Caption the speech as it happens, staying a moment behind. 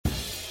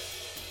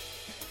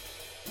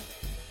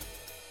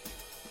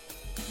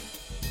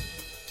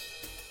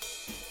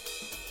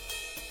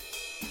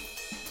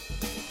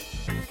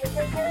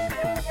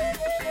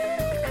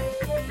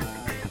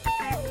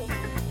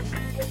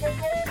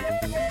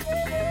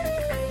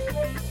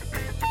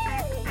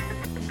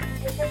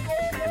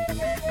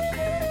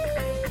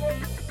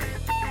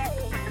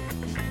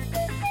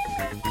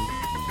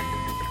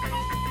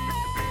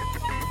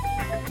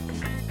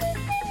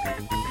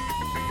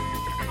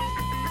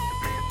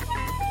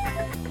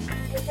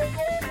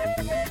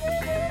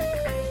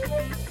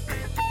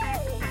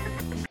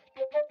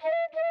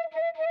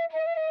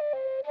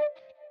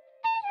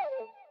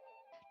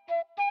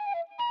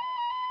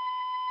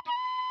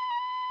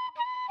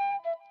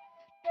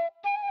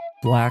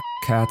Black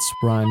Cats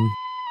Run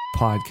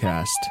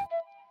podcast.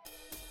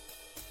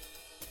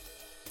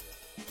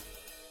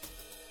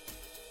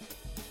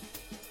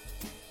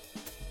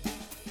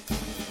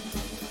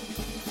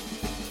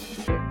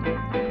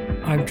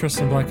 I'm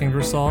Tristan Black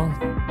Ingersoll,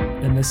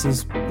 and this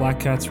is Black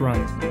Cats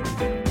Run.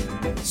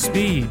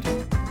 Speed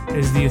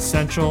is the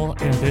essential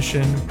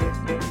ambition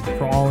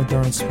for all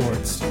endurance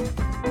sports.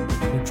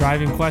 The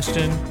driving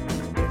question,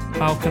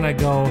 how can I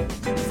go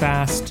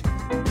fast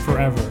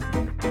forever?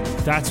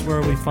 That's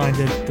where we find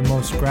it the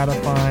most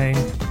gratifying,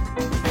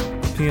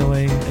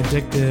 appealing,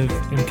 addictive,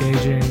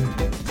 engaging,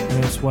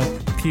 and it's what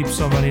keeps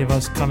so many of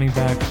us coming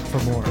back for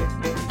more.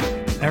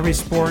 Every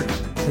sport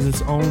has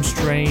its own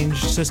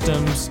strange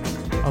systems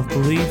of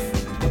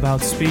belief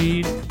about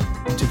speed.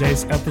 In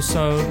today's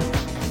episode,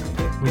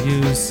 we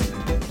use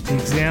the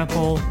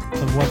example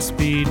of what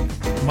speed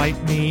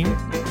might mean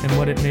and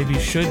what it maybe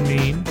should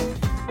mean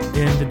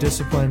in the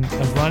discipline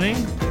of running,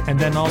 and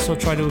then also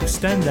try to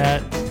extend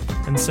that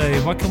and say,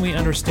 what can we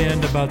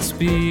understand about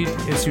speed,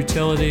 its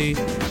utility,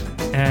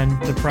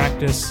 and the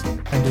practice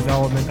and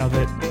development of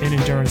it in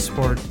endurance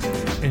sport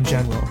in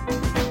general.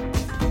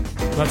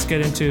 Let's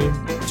get into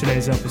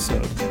today's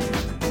episode.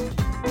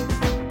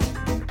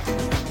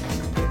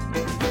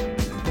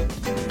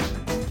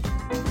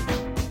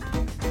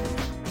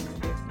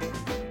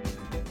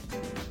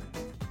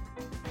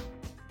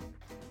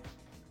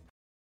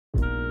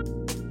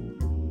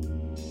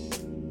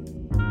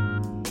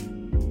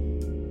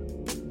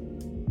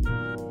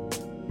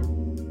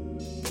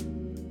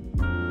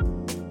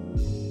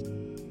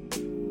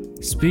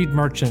 Speed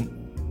merchant,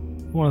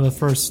 one of the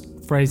first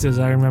phrases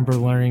I remember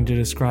learning to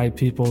describe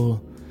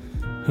people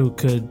who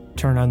could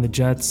turn on the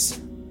jets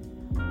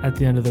at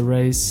the end of the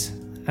race.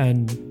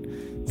 And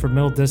for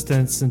middle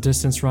distance and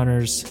distance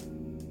runners,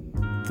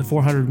 the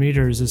 400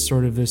 meters is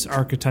sort of this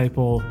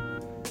archetypal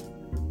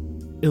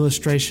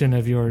illustration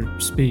of your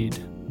speed.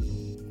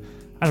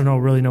 I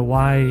don't really know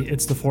why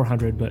it's the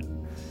 400, but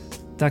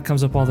that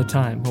comes up all the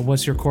time. Well,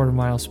 what's your quarter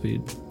mile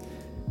speed?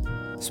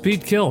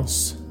 Speed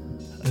kills.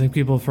 I think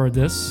people have heard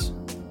this,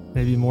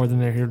 maybe more than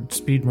they heard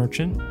speed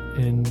merchant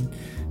in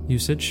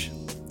usage.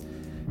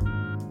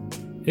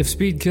 If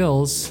speed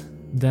kills,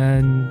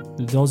 then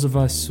those of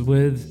us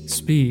with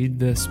speed,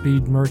 the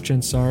speed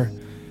merchants, are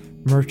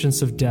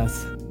merchants of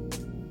death.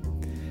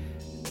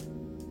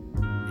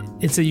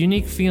 It's a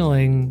unique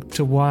feeling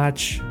to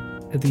watch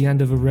at the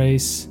end of a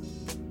race,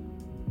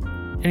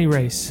 any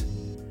race,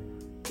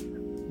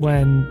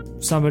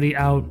 when somebody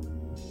out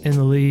in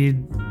the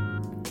lead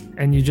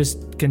and you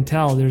just can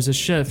tell there's a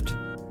shift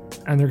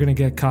and they're going to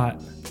get caught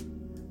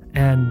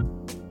and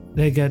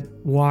they get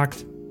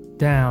walked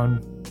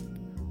down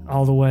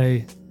all the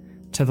way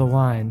to the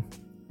line.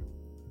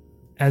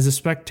 As a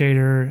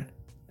spectator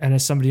and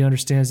as somebody who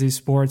understands these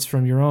sports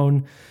from your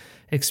own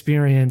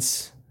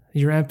experience,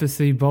 your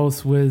empathy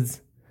both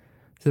with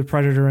the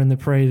predator and the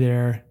prey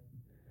there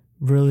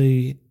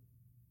really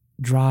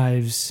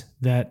drives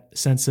that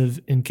sense of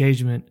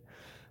engagement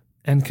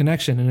and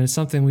connection. And it's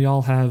something we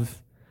all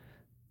have,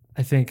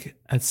 I think,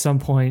 at some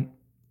point,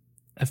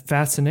 a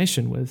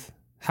fascination with.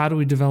 How do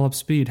we develop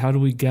speed? How do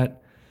we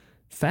get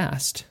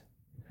fast?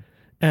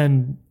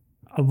 And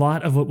a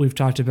lot of what we've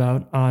talked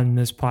about on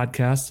this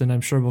podcast, and I'm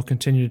sure we'll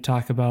continue to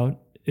talk about,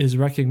 is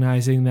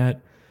recognizing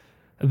that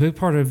a big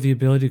part of the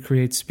ability to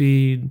create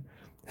speed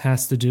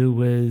has to do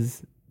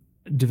with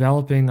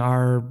developing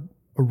our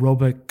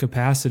aerobic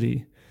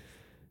capacity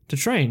to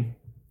train.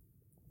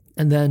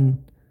 And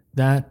then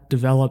that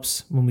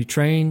develops when we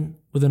train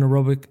with an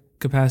aerobic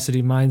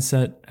capacity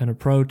mindset and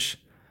approach,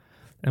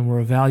 and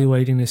we're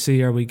evaluating to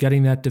see, are we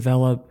getting that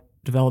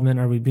development?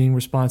 Are we being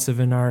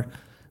responsive in our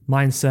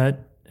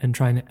mindset and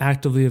trying to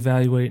actively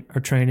evaluate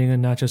our training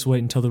and not just wait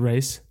until the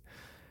race?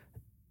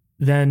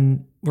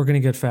 Then we're going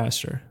to get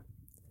faster.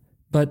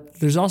 But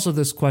there's also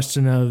this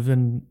question of,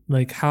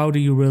 how do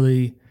you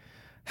really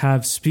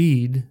have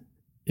speed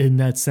in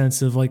that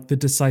sense of like the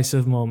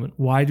decisive moment?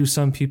 Why do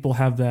some people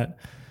have that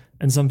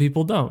and some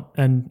people don't?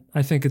 And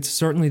I think it's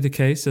certainly the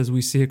case, as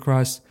we see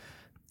across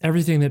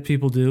everything that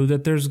people do,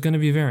 that there's going to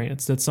be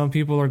variance, that some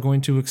people are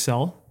going to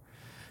excel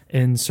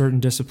in certain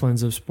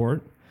disciplines of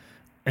sport,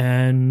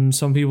 and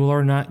some people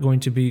are not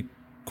going to be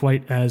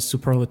quite as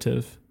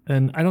superlative.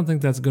 And I don't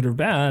think that's good or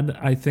bad.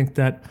 I think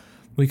that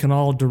we can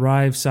all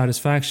derive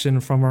satisfaction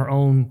from our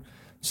own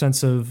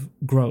sense of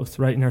growth,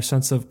 right, and our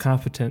sense of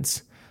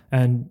competence.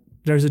 And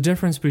there's a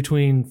difference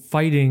between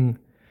fighting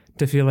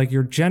to feel like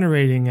you're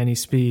generating any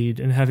speed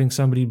and having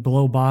somebody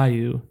blow by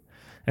you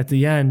at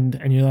the end,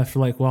 and you're left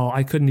like, well,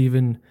 I couldn't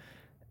even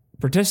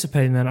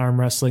participate in that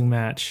arm wrestling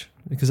match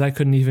because I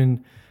couldn't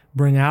even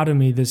bring out of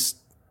me this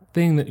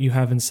thing that you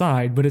have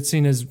inside. But it's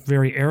seen as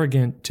very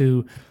arrogant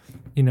to,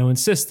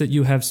 insist that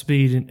you have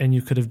speed and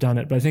you could have done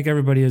it. But I think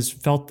everybody has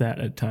felt that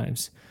at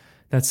times,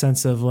 that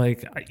sense of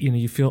like,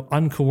 you feel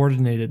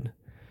uncoordinated,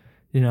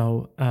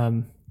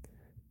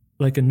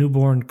 like a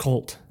newborn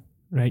colt,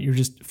 right? You're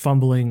just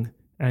fumbling,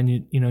 and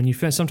you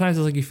finish. Sometimes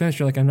it's like you finish,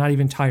 you're like, I'm not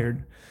even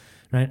tired,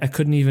 right? I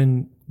couldn't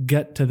even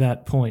get to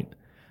that point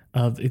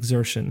of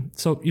exertion.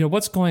 So,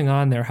 what's going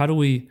on there? How do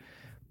we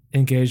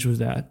engage with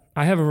that?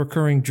 I have a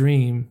recurring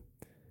dream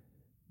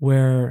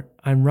where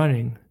I'm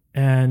running,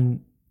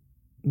 and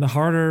the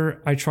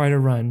harder I try to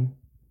run,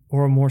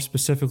 or more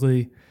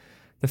specifically,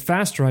 the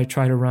faster I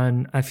try to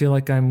run, I feel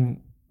like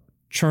I'm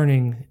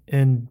churning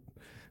in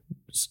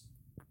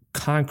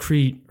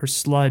concrete or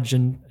sludge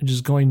and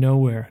just going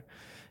nowhere.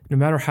 No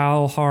matter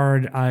how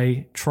hard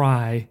I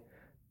try,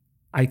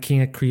 I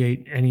can't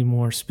create any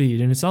more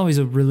speed. And it's always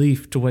a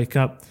relief to wake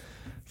up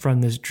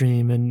from this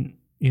dream and,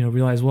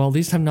 realize, well, at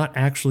least I'm not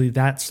actually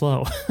that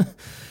slow.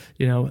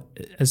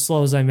 As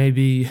slow as I may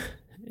be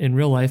in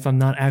real life, I'm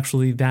not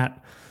actually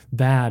that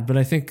bad. But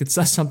I think it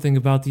says something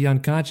about the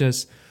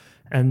unconscious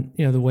and,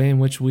 the way in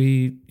which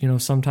we,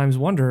 sometimes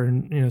wonder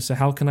and, so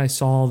how can I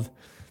solve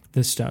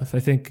this stuff? I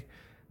think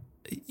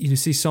you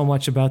see so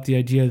much about the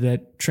idea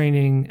that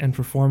training and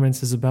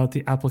performance is about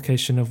the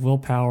application of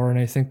willpower. And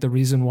I think the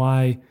reason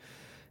why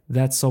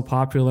that's so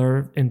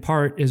popular in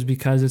part is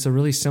because it's a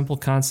really simple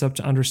concept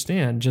to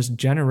understand. Just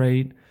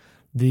generate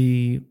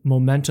the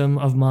momentum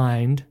of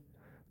mind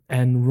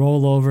and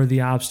roll over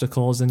the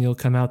obstacles, and you'll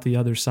come out the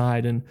other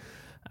side. And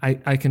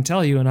I can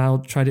tell you, and I'll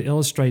try to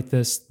illustrate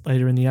this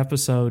later in the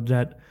episode,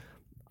 that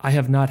I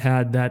have not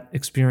had that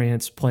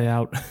experience play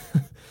out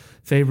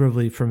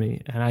favorably for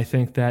me. And I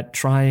think that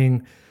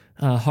trying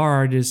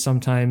hard is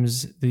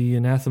sometimes the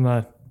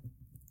anathema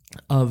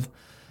of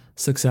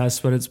success,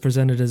 but it's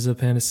presented as a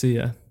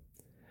panacea.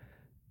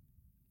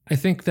 I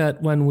think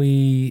that when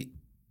we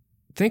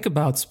think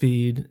about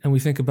speed, and we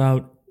think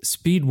about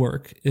speed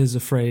work is a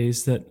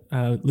phrase that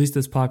at least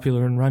is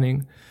popular in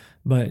running,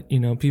 but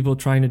people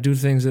trying to do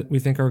things that we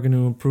think are going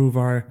to improve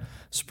our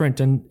sprint.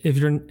 And if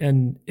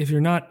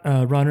you're not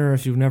a runner,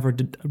 if you've never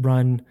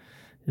run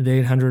the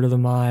 800 of the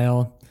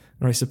mile,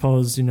 or I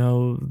suppose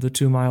the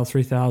 2 mile,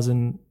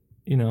 3,000,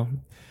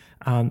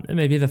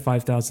 maybe the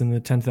 5,000, the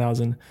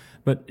 10,000.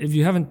 But if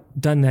you haven't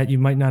done that, you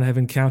might not have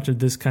encountered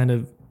this kind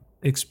of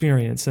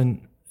experience.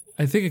 And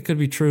I think it could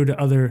be true to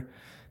other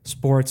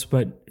sports,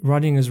 but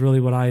running is really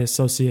what I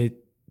associate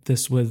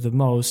this with the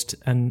most.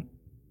 And,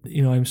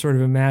 I'm sort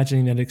of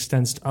imagining that it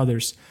extends to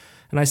others.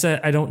 And I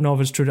said, I don't know if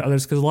it's true to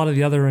others because a lot of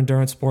the other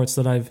endurance sports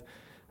that I've,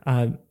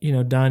 done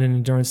and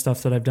endurance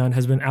stuff that I've done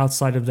has been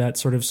outside of that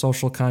sort of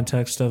social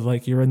context of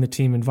like, you're in the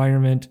team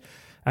environment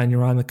and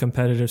you're on the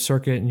competitive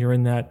circuit and you're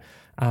in that,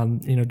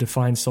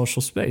 defined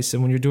social space.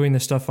 And when you're doing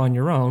this stuff on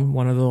your own,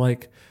 one of the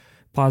like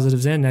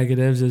positives and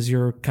negatives is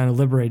you're kind of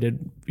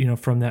liberated,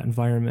 from that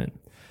environment.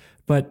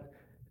 But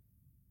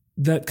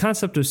that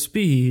concept of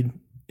speed,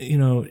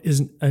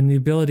 is, and the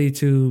ability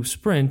to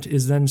sprint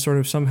is then sort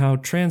of somehow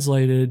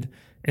translated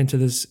into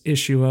this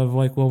issue of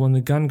like, well, when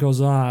the gun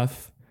goes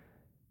off,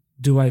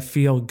 do I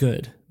feel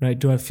good, right?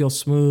 Do I feel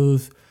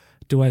smooth?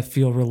 Do I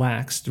feel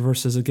relaxed?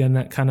 Versus, again,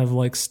 that kind of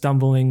like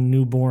stumbling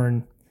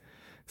newborn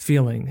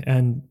feeling.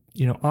 And,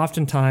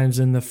 oftentimes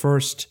in the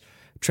first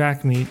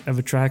track meet of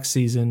a track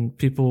season,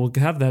 people will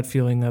have that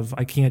feeling of,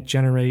 I can't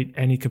generate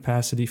any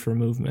capacity for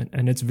movement.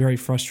 And it's very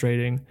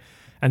frustrating.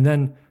 And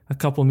then a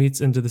couple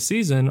meets into the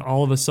season,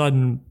 all of a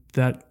sudden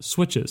that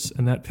switches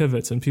and that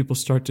pivots and people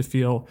start to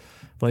feel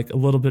like a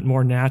little bit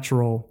more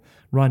natural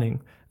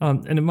running.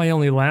 And it might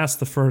only last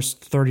the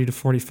first 30 to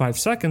 45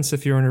 seconds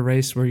if you're in a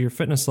race where your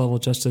fitness level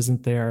just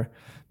isn't there.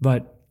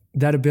 But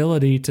that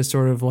ability to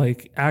sort of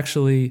like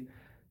actually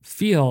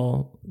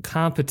feel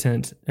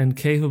competent and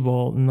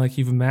capable and like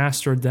you've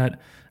mastered that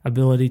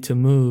ability to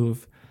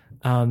move,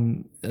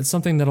 it's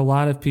something that a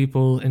lot of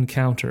people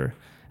encounter.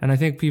 And I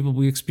think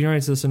we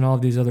experience this in all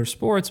of these other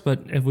sports,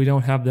 but if we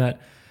don't have that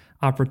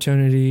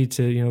opportunity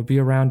to, be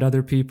around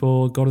other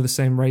people, go to the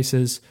same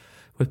races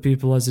with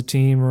people as a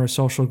team or a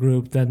social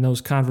group, then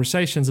those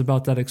conversations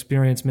about that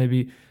experience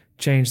maybe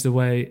change the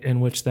way in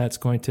which that's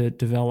going to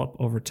develop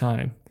over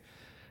time.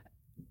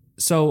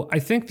 So I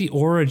think the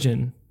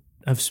origin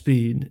of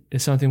speed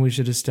is something we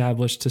should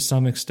establish to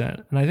some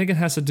extent. And I think it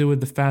has to do with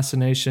the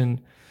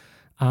fascination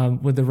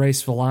with the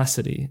race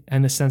velocity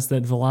and the sense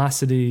that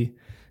velocity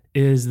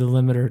is the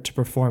limiter to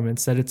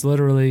performance, that it's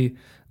literally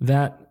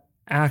that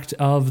act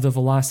of the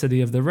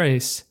velocity of the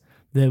race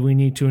that we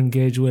need to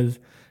engage with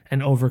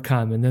and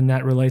overcome. And then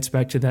that relates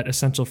back to that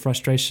essential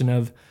frustration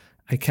of,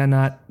 I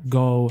cannot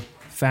go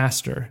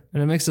faster.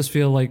 And it makes us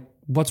feel like,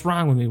 what's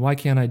wrong with me? Why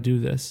can't I do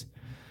this?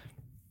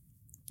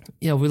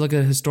 We look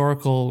at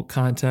historical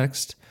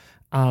context.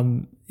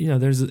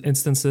 There's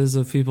instances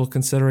of people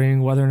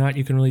considering whether or not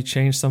you can really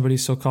change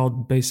somebody's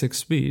so-called basic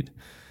speed.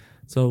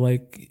 So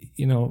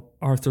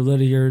Arthur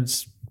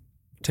Lydiard's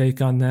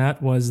take on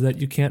that was that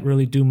you can't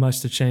really do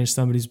much to change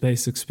somebody's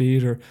basic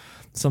speed, or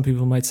some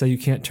people might say you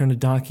can't turn a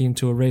donkey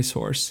into a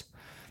racehorse.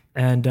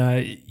 And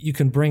you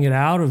can bring it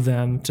out of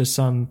them to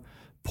some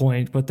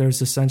point, but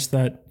there's a sense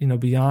that,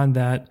 beyond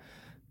that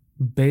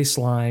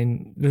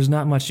baseline, there's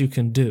not much you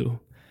can do.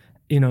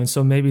 and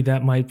so maybe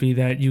that might be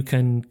that you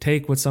can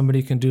take what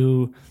somebody can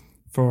do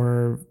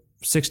for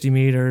 60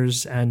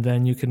 meters, and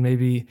then you can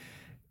maybe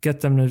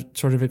get them to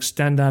sort of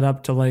extend that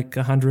up to like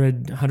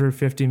 100,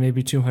 150,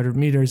 maybe 200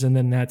 meters, and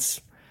then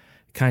that's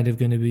kind of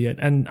going to be it.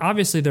 And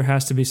obviously there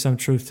has to be some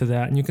truth to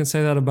that. And you can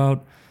say that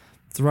about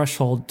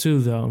threshold too,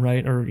 though,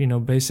 right? Or,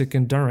 basic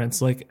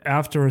endurance. Like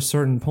after a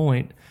certain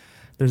point,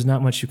 there's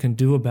not much you can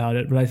do about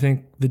it. But I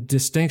think the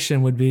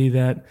distinction would be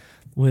that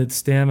with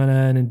stamina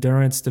and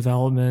endurance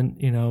development,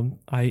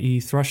 i.e.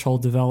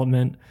 threshold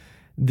development,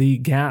 the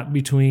gap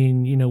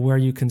between, where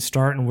you can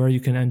start and where you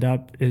can end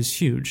up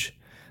is huge.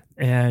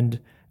 And,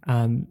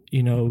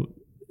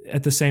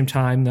 at the same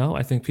time, though,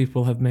 I think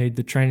people have made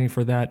the training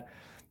for that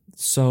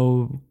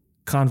so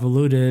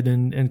convoluted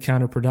and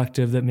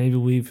counterproductive that maybe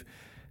we've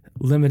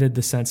limited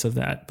the sense of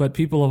that. But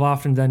people have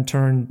often then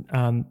turned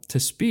to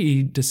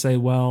speed to say,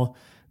 well,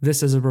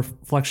 this is a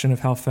reflection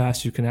of how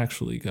fast you can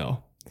actually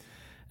go.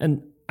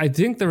 And I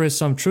think there is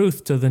some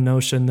truth to the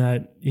notion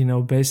that,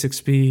 basic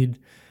speed,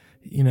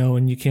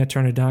 and you can't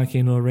turn a donkey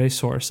into a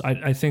racehorse.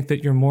 I think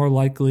that you're more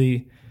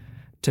likely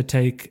to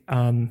take,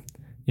 a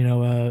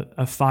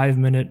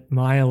 5-minute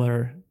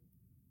miler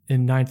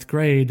in ninth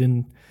grade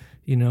and,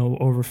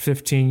 over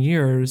 15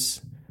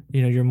 years,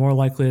 you're more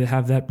likely to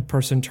have that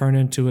person turn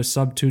into a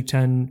sub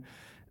 2:10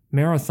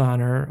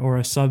 marathoner or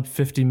a sub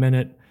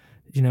 50-minute,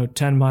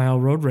 10-mile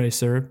road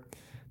racer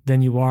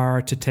than you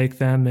are to take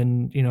them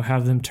and,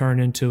 have them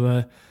turn into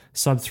a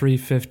sub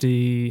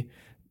 350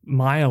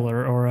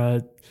 miler or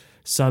a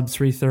sub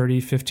 330,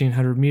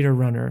 1500 meter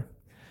runner,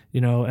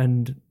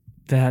 and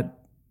that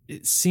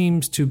it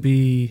seems to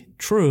be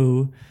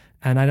true.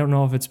 And I don't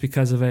know if it's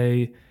because of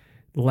a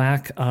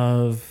lack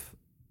of,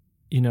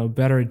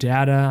 better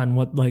data on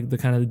what like the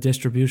kind of the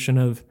distribution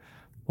of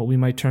what we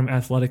might term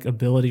athletic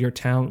ability or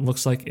talent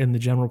looks like in the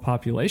general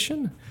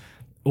population,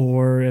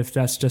 or if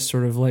that's just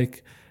sort of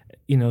like,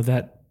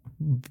 that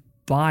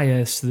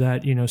bias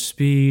that,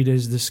 speed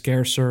is the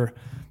scarcer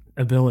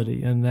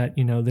ability, and that,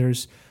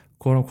 there's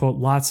quote unquote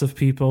lots of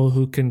people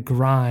who can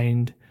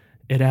grind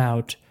it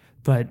out,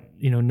 but,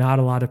 not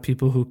a lot of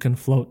people who can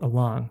float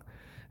along.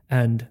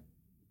 And,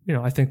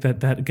 I think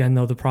that again,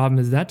 though, the problem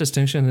is that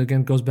distinction,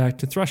 again, goes back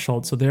to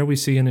threshold. So there we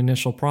see an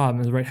initial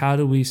problem, is right. How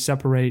do we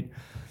separate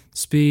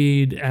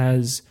speed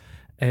as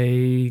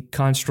a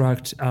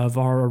construct of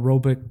our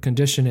aerobic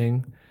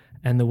conditioning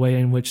and the way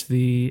in which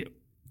the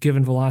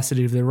given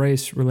velocity of the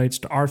race relates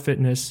to our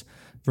fitness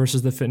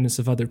versus the fitness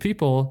of other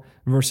people,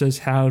 versus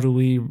how do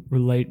we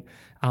relate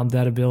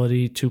that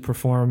ability to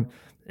perform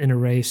in a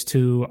race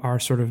to our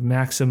sort of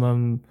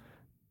maximum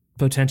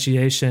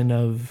potentiation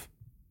of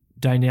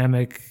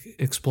dynamic,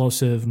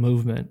 explosive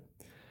movement.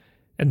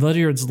 And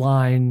Lydiard's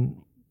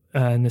line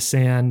in the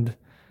sand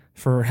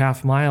for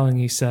half miling,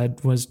 he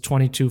said, was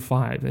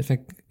 22.5. I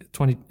think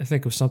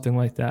it was something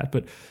like that.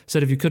 But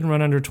said if you couldn't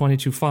run under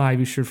 22.5,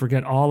 you should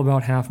forget all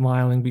about half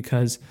miling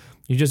because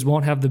you just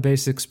won't have the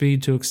basic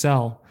speed to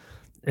excel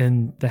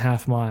in the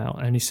half mile.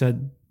 And he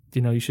said,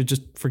 you should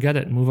just forget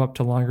it and move up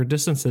to longer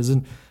distances.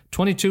 And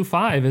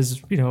 22.5 is,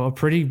 a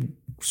pretty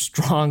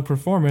strong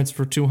performance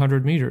for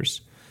 200 meters.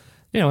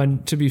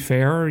 And to be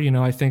fair,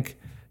 I think,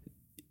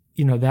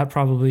 that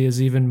probably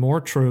is even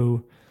more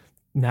true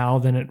now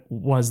than it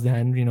was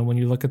then. When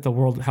you look at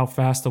how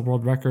fast the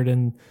world record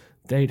in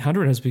the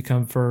 800 has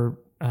become for,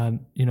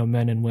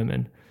 men and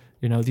women,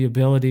 the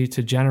ability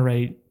to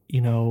generate,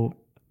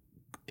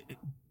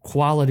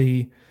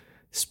 quality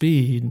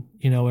speed,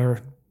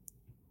 or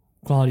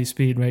quality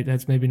speed, right?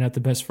 That's maybe not the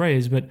best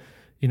phrase, but,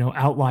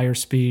 outlier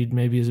speed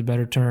maybe is a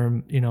better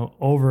term,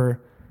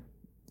 over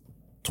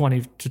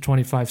 20 to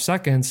 25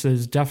 seconds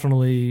is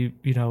definitely,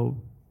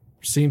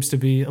 seems to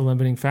be a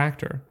limiting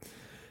factor.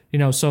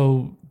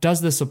 So does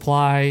this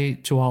apply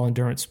to all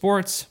endurance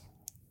sports?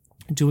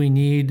 Do we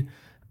need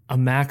a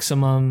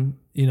maximum,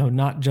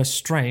 not just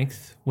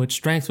strength, which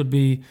strength would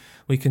be,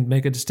 we can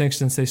make a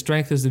distinction and say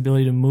strength is the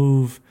ability to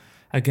move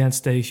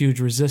against a huge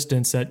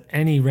resistance at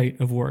any rate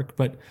of work.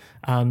 But,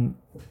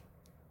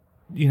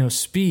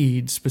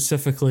 speed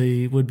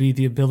specifically would be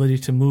the ability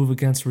to move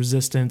against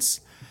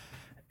resistance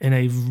in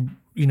a,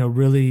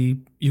 really,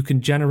 you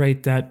can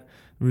generate that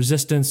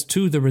resistance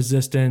to the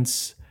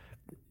resistance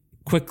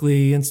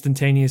quickly,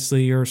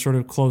 instantaneously, or sort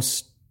of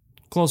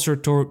closer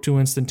to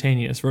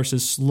instantaneous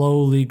versus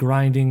slowly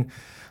grinding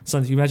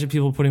something. You imagine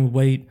people putting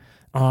weight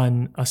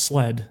on a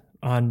sled,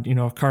 on,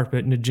 a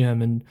carpet in a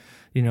gym. And,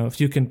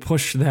 if you can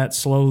push that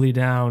slowly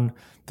down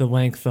the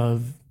length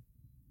of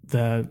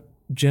the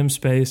gym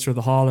space or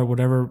the hall or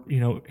whatever,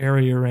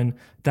 area you're in,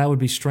 that would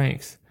be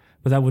strength,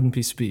 but that wouldn't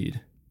be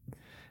speed.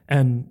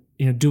 And,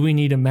 do we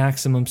need a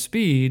maximum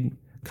speed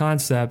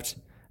concept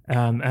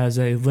as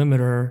a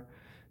limiter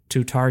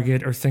to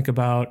target or think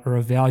about or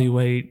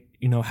evaluate,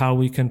 how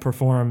we can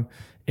perform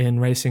in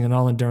racing and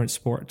all endurance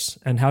sports?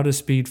 And how does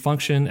speed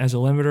function as a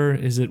limiter?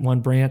 Is it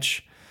one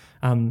branch?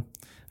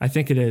 I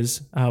think it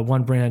is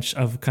one branch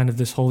of kind of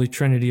this holy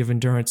trinity of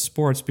endurance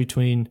sports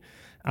between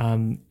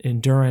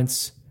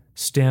endurance,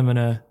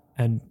 stamina,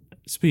 and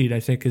speed, I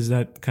think is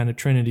that kind of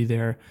trinity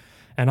there.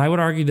 And I would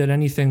argue that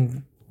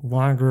anything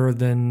longer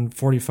than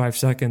 45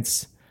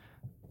 seconds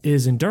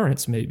is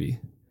endurance, maybe.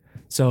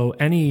 So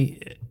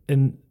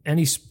in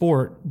any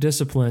sport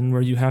discipline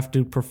where you have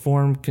to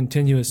perform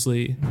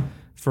continuously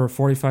for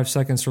 45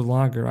 seconds or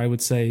longer, I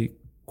would say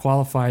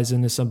qualifies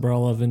in this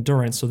umbrella of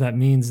endurance. So that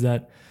means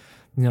that,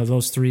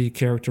 those three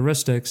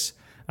characteristics,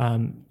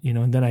 and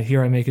then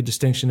I make a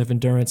distinction of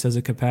endurance as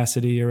a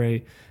capacity or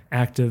a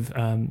active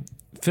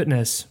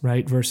fitness,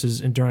 right,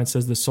 versus endurance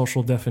as the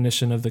social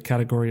definition of the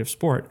category of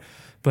sport.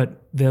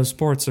 But those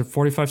sports are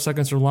 45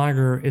 seconds or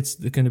longer. It's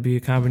going to be a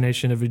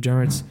combination of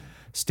endurance,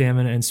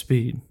 stamina, and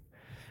speed.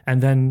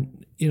 And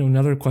then,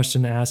 another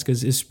question to ask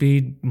is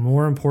speed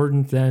more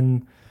important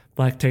than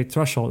lactate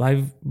threshold?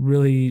 I've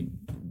really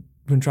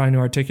been trying to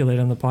articulate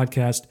on the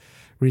podcast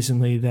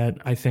recently that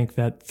I think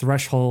that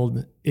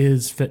threshold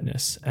is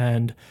fitness.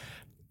 And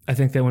I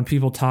think that when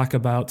people talk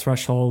about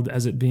threshold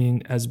as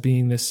being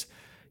this,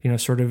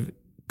 sort of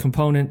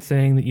component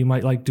thing that you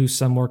might do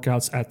some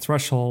workouts at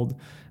threshold,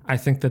 I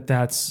think that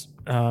that's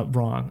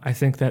wrong. I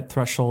think that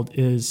threshold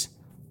is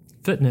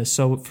fitness.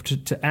 So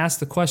to ask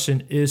the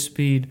question, is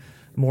speed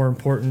more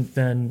important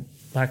than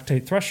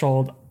lactate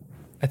threshold,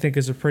 I think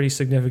is a pretty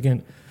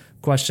significant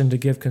question to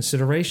give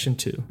consideration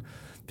to,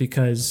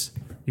 because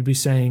you'd be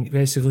saying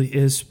basically,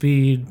 is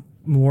speed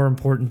more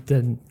important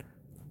than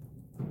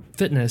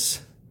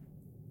fitness?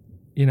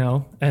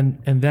 And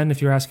then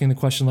if you're asking the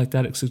question like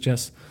that, it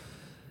suggests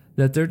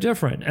that they're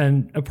different.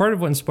 And a part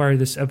of what inspired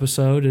this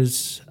episode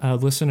is a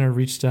listener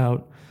reached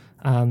out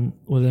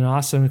with an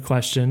awesome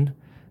question.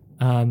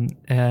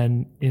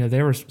 And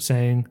they were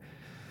saying,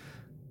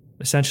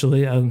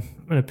 essentially, I'm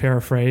going to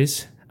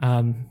paraphrase, but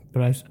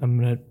I'm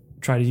going to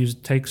try to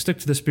stick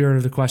to the spirit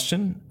of the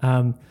question.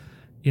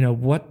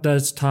 What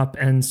does top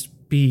end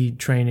speed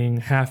training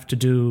have to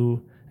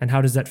do, and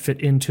how does that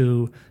fit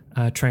into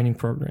a training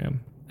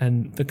program?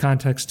 And the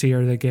context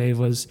here they gave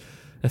was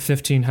a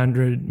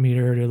 1,500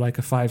 meter to like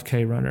a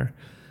 5K runner.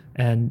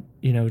 And,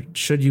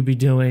 should you be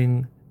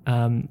doing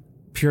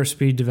pure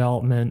speed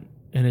development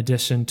in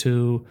addition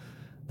to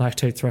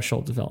lactate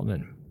threshold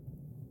development?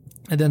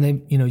 And then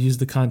they, use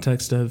the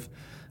context of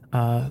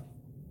the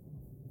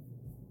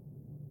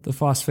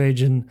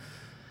phosphagen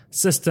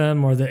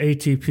system or the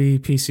ATP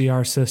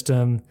PCR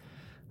system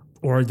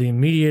or the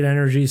immediate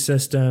energy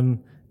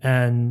system.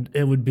 And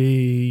it would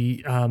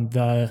be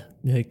the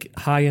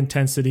high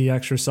intensity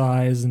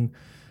exercise. And,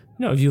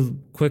 if you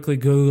quickly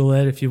Google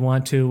it, if you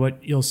want to,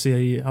 what you'll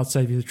see, I'll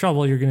save you the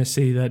trouble, you're going to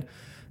see that,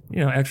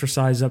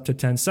 exercise up to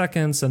 10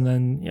 seconds. And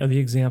then, the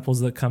examples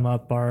that come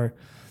up are,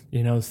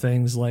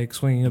 things like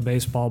swinging a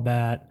baseball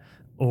bat,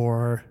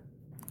 or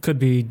could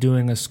be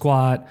doing a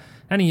squat,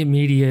 any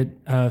immediate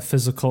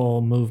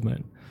physical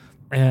movement.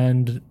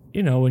 And,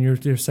 when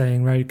you're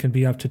saying, right, it can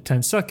be up to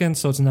 10 seconds.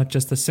 So it's not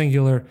just a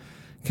singular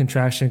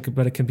contraction,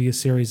 but it can be a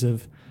series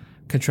of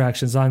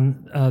contractions.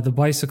 On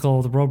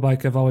the road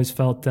bike, I've always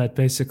felt that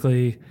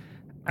basically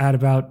at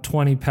about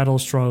 20 pedal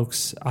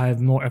strokes,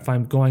 if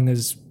I'm going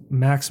as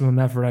maximum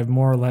effort, I've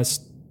more or less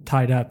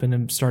tied up and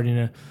I'm starting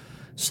to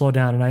slow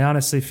down. And I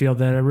honestly feel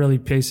that I really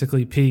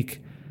basically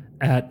peak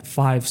at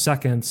 5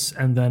 seconds,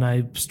 and then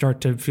I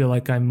start to feel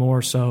like I'm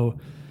more so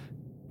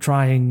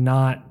trying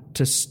not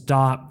to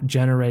stop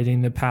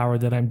generating the power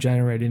that I'm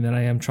generating, than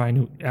I am trying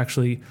to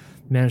actually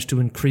manage to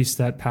increase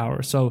that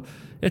power. So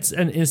it's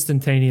an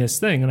instantaneous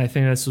thing. And I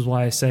think this is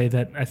why I say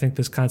that I think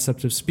this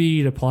concept of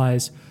speed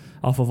applies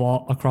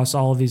across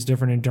all of these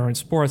different endurance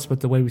sports,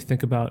 but the way we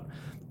think about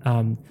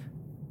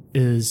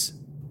is,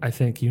 I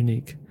think,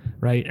 unique,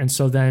 right? And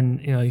so then,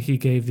 he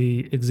gave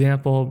the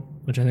example,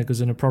 which I think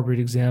was an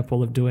appropriate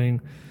example of doing,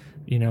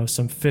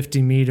 some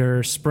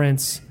 50-meter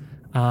sprints,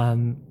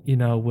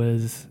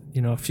 with,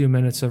 a few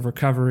minutes of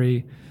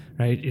recovery,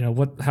 right?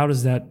 How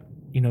does that,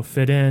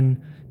 fit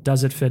in?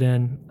 Does it fit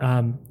in?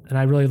 And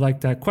I really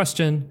liked that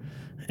question,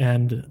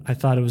 and I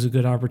thought it was a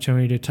good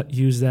opportunity to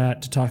use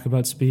that to talk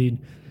about speed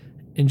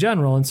in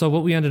general. And so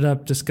what we ended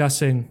up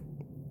discussing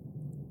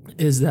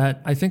is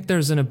that I think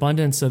there's an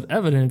abundance of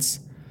evidence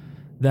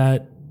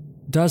that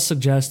does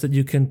suggest that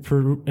you can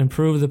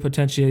improve the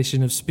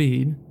potentiation of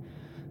speed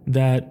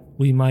that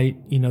we might,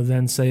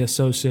 then say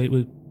associate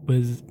with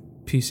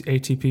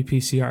ATP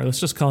PCR.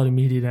 Let's just call it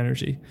immediate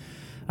energy,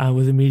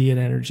 with immediate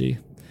energy.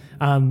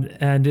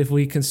 And if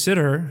we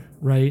consider,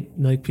 right,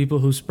 like people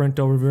who sprint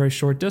over very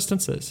short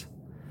distances,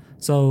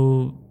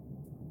 so,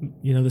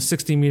 the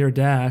 60-meter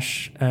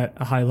dash at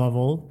a high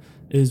level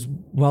is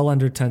well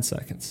under 10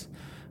 seconds,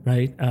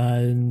 right?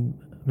 In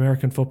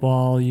American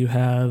football, you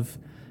have,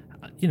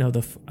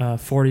 the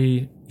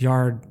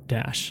 40-yard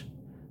dash,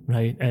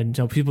 right?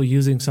 And people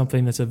using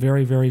something that's a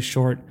very, very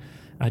short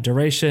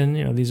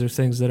duration. These are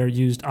things that are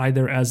used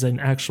either as an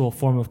actual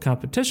form of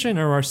competition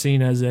or are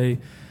seen as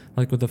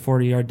like with the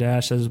 40-yard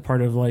dash, as a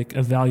part of like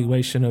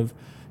evaluation of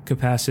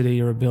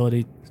capacity or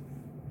ability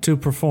to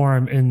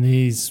perform in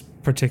these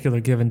particular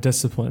given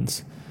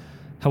disciplines.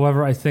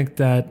 However, I think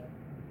that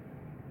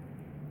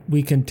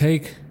we can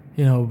take,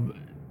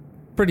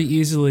 pretty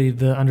easily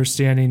the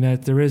understanding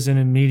that there is an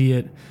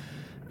immediate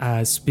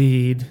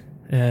speed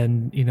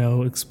and,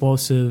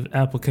 explosive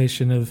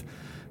application of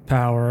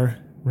power,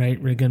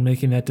 right? Again,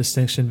 making that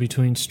distinction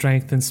between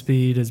strength and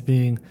speed as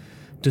being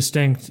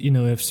distinct,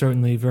 if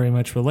certainly very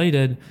much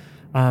related,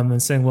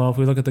 and saying, well, if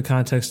we look at the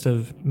context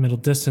of middle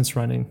distance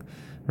running,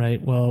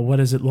 right, well, what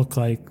does it look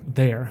like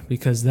there?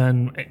 Because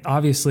then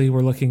obviously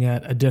we're looking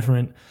at a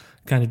different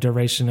kind of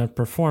duration of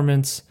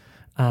performance,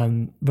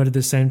 but at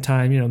the same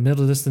time,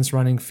 middle distance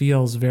running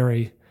feels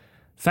very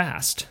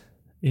fast.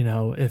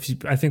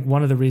 I think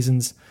one of the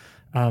reasons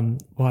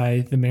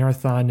why the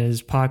marathon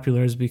is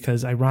popular is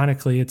because,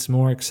 ironically, it's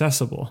more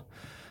accessible.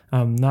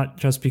 Not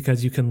just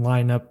because you can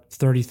line up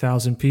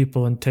 30,000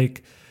 people and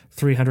take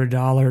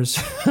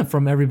 $300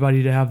 from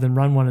everybody to have them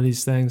run one of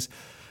these things,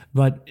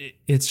 but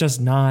it's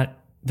just not,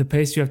 the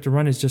pace you have to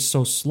run is just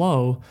so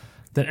slow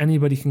that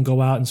anybody can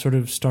go out and sort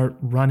of start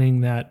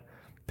running that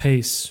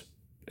pace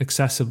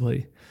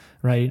accessibly,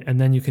 right? And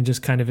then you can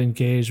just kind of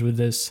engage with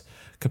this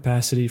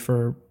capacity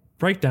for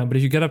breakdown. But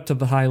if you get up to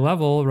the high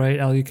level, right,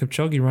 Eliud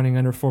Kipchoge running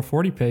under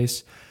 440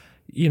 pace,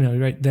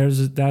 right,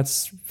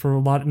 that's for a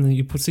lot. And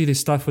you see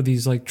this stuff with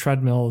these like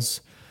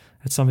treadmills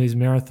at some of these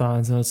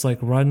marathons, and it's like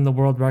run the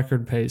world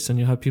record pace, and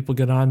you have people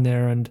get on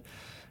there, and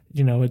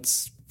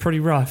it's pretty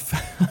rough.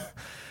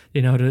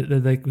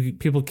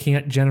 People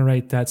can't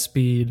generate that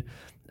speed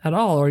at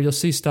all. Or you'll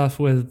see stuff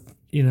with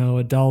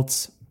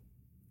adults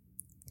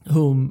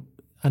whom,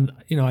 and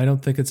I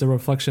don't think it's a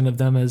reflection of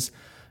them as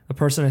a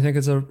person. I think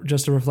it's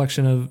just a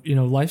reflection of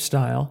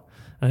lifestyle.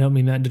 I don't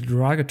mean that in a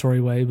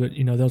derogatory way, but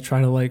they'll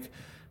try to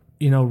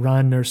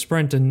run or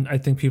sprint, and I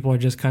think people are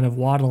just kind of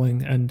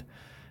waddling, and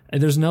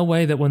there's no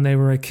way that when they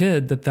were a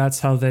kid that's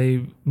how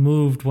they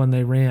moved when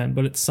they ran.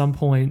 But at some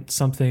point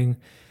something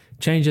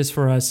changes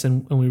for us,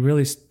 and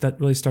that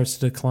really starts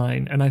to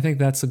decline. And I think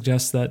that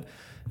suggests that,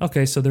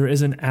 okay, so there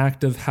is an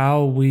act of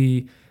how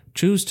we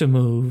choose to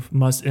move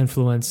must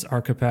influence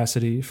our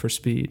capacity for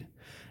speed.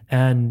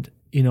 And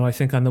I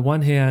think on the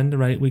one hand,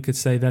 right, we could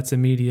say that's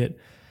immediate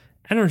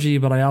energy,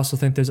 but I also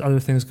think there's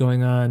other things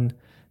going on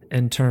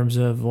in terms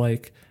of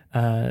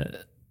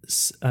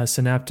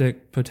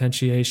synaptic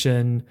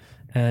potentiation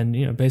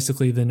and,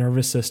 basically the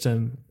nervous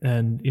system,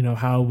 and,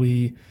 how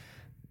we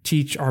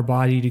teach our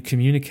body to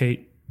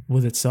communicate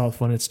with itself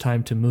when it's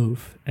time to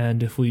move.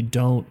 And if we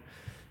don't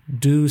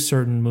do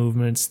certain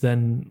movements,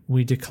 then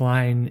we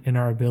decline in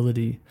our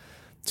ability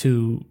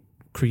to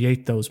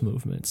create those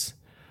movements.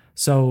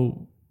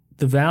 So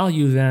the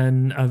value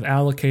then of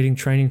allocating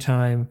training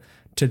time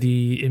to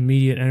the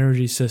immediate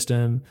energy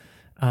system,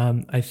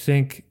 I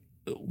think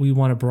we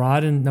want to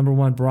broaden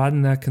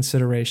that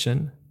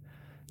consideration.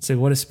 Say,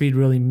 what does speed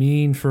really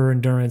mean for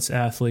endurance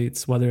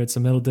athletes, whether it's a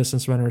middle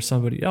distance runner or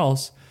somebody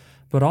else,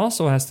 but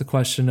also ask the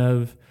question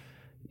of,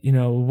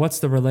 what's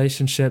the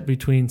relationship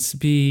between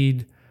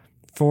speed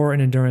for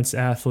an endurance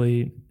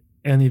athlete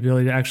and the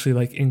ability to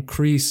actually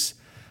increase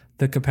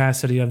the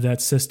capacity of that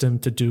system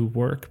to do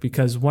work?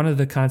 Because one of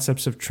the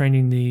concepts of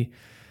training the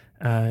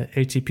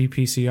ATP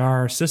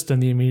PCR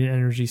system, the immediate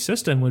energy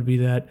system, would be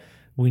that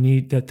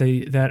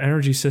that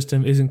energy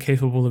system isn't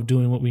capable of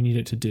doing what we need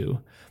it to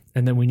do.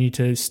 And then we need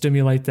to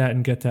stimulate that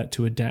and get that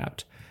to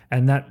adapt.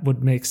 And that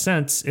would make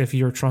sense if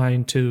you're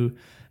trying to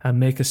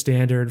make a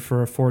standard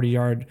for a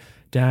 40-yard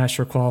dash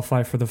or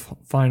qualify for the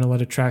final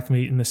at a track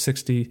meet in the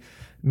 60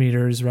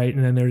 meters, right?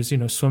 And then there's,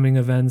 swimming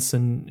events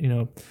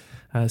and,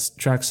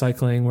 track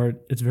cycling where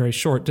it's very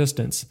short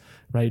distance,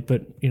 right?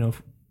 But,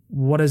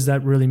 what does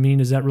that really mean?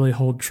 Does that really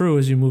hold true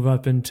as you move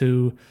up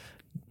into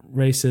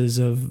races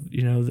of,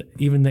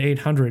 even the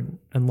 800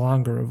 and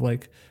longer, of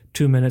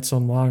 2 minutes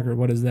and longer?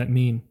 What does that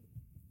mean?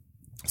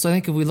 So I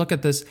think if we look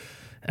at this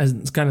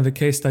as kind of the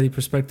case study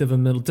perspective of a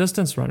middle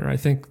distance runner, I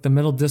think the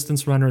middle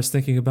distance runner is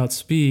thinking about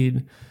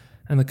speed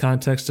in the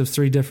context of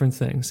three different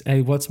things.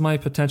 A, what's my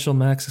potential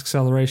max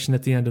acceleration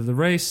at the end of the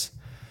race?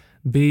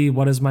 B,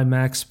 what is my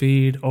max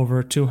speed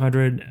over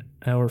 200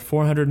 or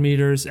 400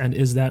 meters? And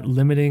is that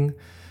limiting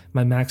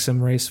my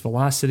maximum race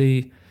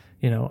velocity?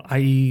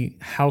 I.e.,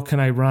 how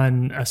can I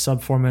run a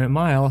sub 4 minute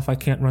mile if I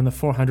can't run the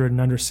 400 in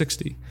under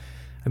 60?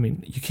 I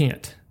mean, you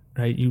can't,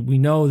 right? We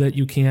know that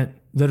you can't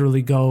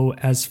literally go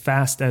as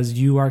fast as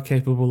you are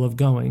capable of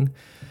going.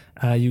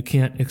 You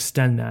can't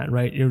extend that,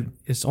 right?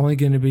 It's only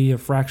going to be a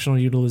fractional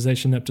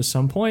utilization up to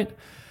some point.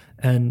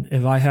 And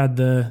if I had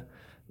the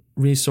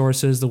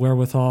resources, the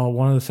wherewithal,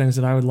 one of the things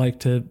that I would like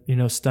to,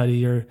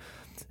 study or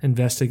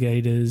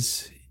investigate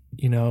is,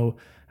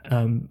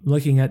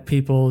 looking at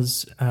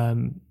people's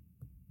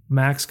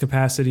max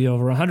capacity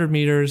over 100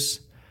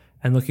 meters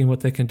and looking what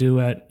they can do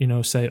at,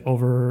 say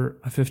over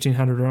a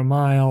 1500 or a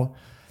mile,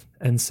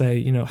 and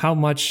say, how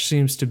much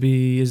seems to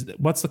be,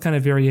 what's the kind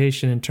of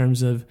variation in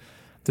terms of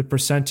the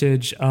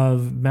percentage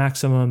of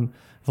maximum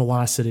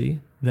velocity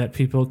that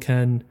people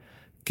can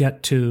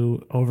get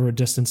to over a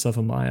distance of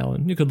a mile.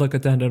 And you could look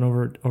at that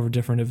over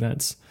different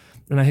events.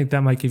 And I think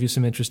that might give you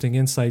some interesting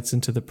insights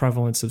into the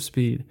prevalence of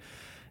speed.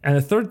 And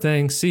the third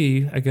thing,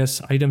 C, I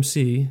guess item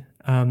C,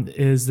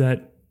 is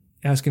that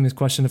asking this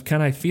question of,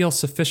 can I feel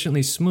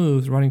sufficiently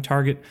smooth running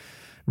target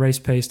race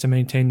pace to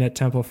maintain that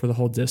tempo for the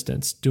whole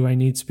distance? Do I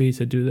need speed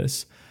to do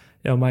this?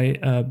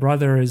 My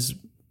brother is,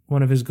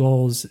 one of his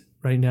goals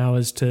right now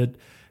is to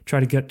try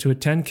to get to a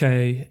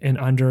 10K in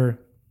under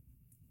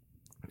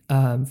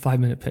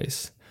 5-minute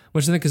pace,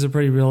 which I think is a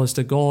pretty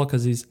realistic goal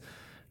because he's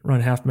run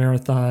half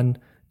marathon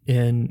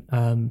in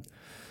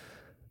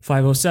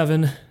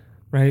 5:07,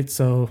 right?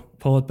 So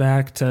pull it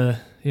back to,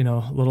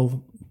 a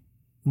little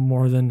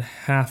more than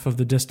half of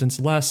the distance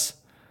less.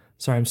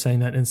 Sorry, I'm saying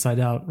that inside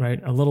out, right?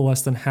 A little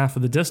less than half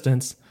of the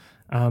distance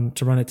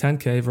to run a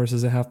 10K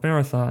versus a half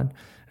marathon,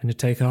 and to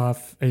take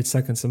off 8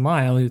 seconds a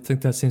mile. You'd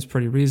think that seems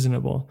pretty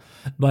reasonable.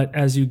 But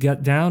as you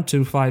get down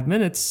to 5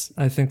 minutes,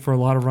 I think for a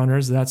lot of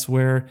runners, that's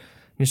where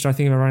you start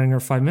thinking about running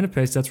at a 5-minute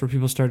pace. That's where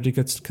people start to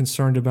get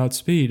concerned about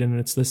speed. And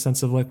it's this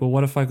sense of like, well,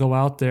 what if I go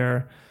out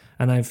there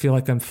and I feel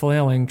like I'm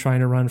flailing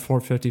trying to run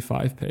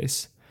 4:55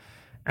 pace?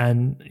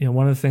 And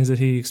one of the things that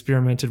he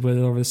experimented with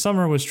over the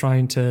summer was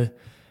trying to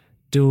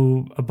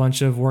do a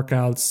bunch of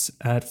workouts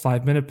at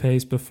 5-minute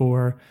pace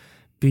before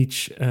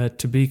Beach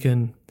to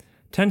Beacon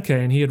 10K,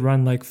 and he had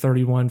run like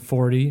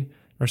 31:40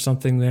 or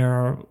something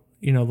there,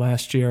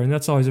 last year. And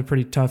that's always a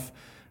pretty tough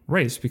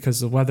race because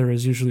the weather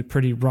is usually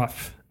pretty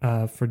rough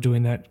for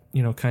doing that,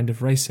 kind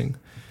of racing.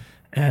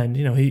 And,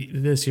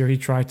 this year he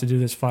tried to do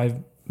this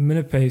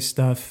 5-minute pace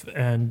stuff.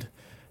 And,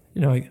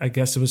 I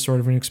guess it was sort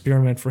of an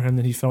experiment for him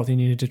that he felt he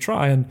needed to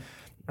try. And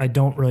it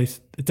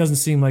doesn't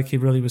seem like he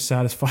really was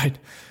satisfied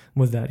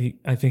with that.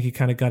 I think he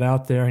kind of got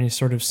out there and he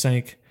sort of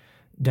sank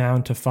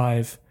down to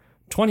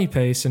 5:20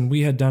 pace. And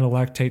we had done a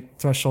lactate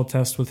threshold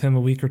test with him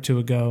a week or two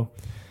ago.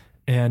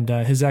 And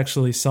his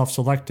actually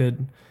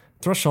self-selected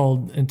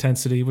threshold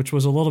intensity, which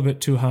was a little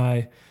bit too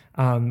high,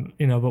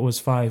 but was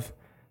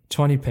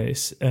 5:20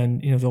 pace.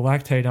 And, the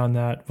lactate on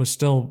that was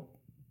still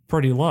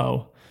pretty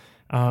low.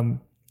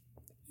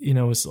 It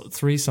was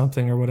 3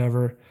 something or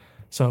whatever.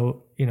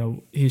 So,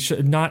 he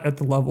should not at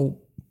the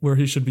level where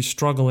he should be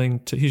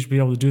he should be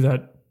able to do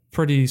that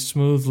pretty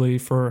smoothly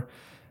for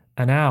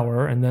an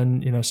hour and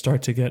then,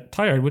 start to get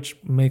tired, which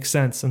makes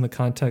sense in the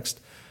context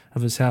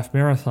of his half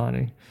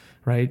marathoning,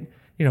 right?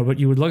 But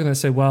you would look at that and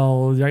say,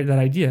 well, that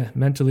idea,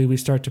 mentally we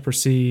start to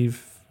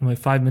perceive like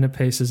 5-minute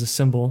pace is a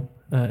symbol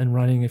in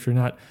running if you're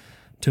not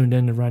tuned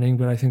into running.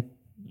 But I think,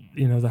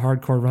 the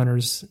hardcore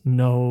runners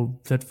know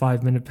that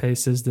 5-minute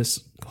pace is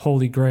this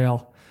holy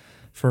grail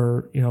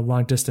for,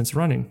 long distance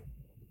running.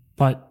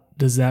 But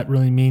does that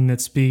really mean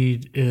that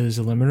speed is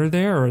a limiter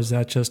there? Or is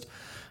that just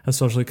a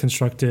socially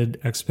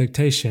constructed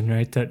expectation,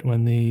 right? That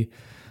when the,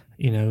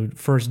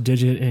 first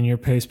digit in your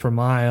pace per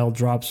mile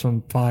drops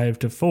from 5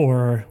 to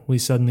 4, we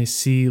suddenly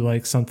see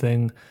like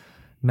something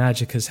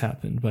magic has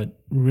happened. But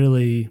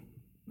really,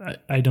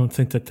 I don't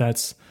think that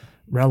that's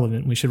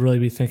relevant. We should really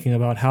be thinking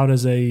about how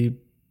does a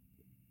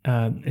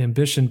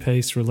ambition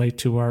pace relate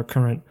to our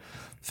current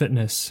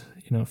fitness,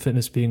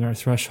 fitness being our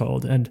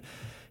threshold. And,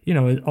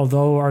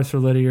 although Arthur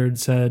Lydiard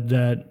said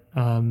that,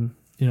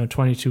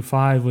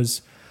 22.5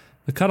 was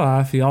the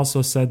cutoff, he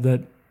also said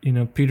that,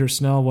 Peter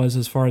Snell was,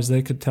 as far as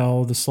they could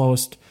tell, the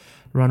slowest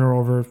runner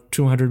over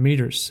 200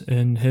 meters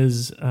in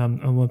his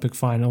Olympic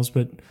finals.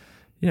 But,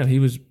 he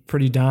was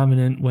pretty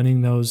dominant,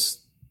 winning those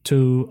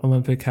 2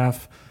 Olympic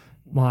half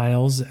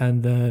miles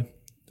and the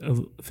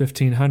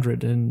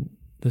 1500 in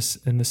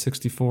the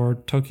 64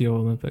 Tokyo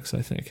Olympics,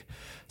 I think.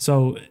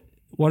 So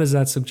what does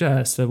that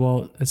suggest?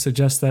 It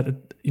suggests that,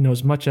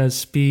 as much as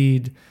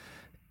speed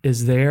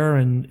is there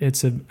and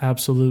it's an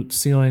absolute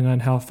ceiling on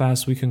how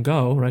fast we can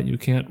go, right? You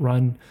can't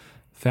run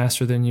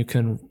faster than you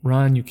can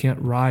run. You can't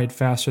ride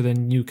faster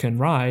than you can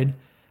ride.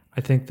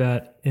 I think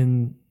that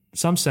in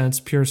some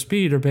sense, pure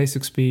speed or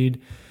basic speed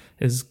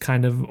is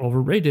kind of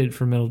overrated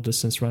for middle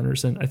distance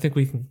runners. And I think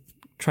we can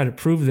try to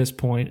prove this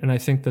point. And I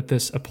think that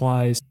this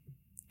applies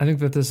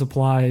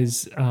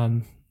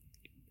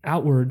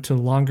outward to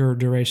longer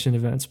duration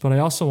events. But I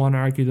also want to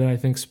argue that I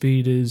think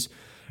speed is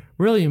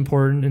really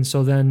important. And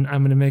so then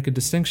I'm going to make a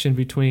distinction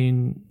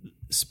between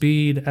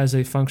speed as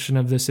a function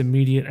of this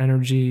immediate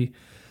energy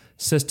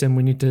system.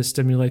 We need to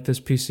stimulate this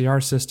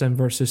PCR system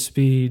versus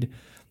speed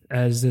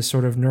as this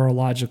sort of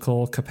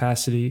neurological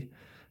capacity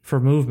for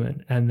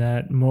movement. And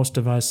that most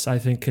of us, I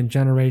think, can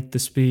generate the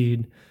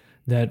speed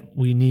that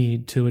we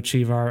need to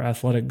achieve our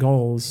athletic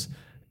goals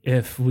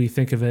if we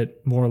think of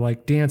it more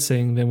like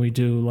dancing than we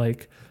do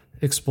like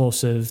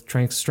explosive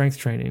strength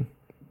training.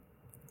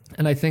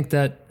 And I think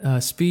that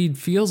speed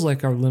feels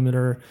like our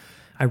limiter,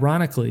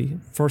 ironically,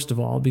 first of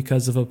all,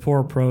 because of a poor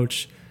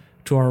approach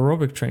to our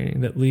aerobic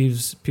training that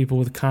leaves people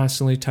with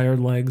constantly tired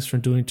legs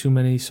from doing too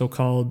many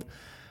so-called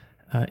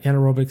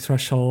anaerobic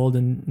threshold,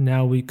 and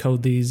now we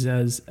code these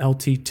as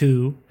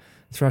LT2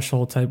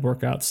 threshold type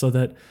workouts, so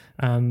that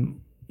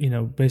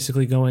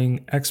basically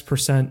going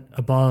X%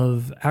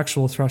 above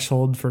actual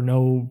threshold for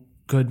no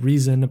good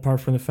reason apart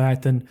from the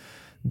fact that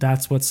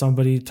that's what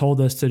somebody told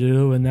us to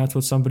do and that's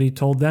what somebody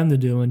told them to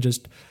do, and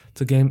just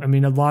it's a game. I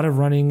mean, a lot of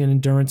running and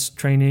endurance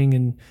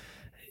training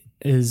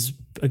is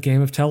a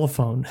game of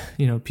telephone.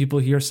 People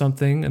hear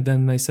something and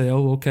then they say,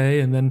 "Oh, okay,"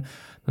 and then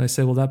they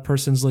say, "Well, that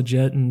person's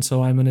legit, and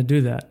so I'm going to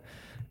do that."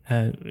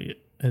 And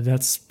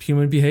that's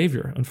human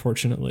behavior,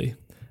 unfortunately.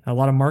 A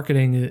lot of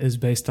marketing is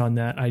based on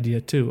that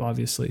idea too,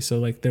 obviously. So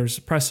like there's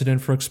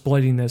precedent for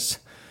exploiting this,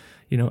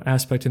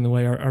 aspect in the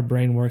way our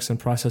brain works and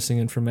processing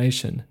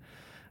information.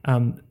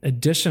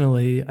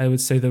 Additionally, I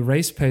would say the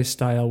race pace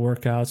style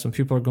workouts, when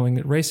people are going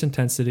at race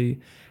intensity,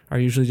 are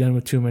usually done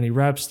with too many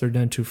reps. They're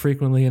done too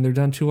frequently, and they're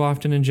done too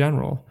often in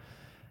general.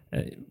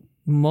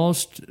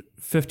 Most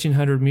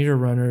 1,500 meter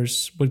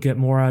runners would get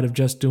more out of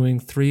just doing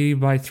 3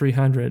 by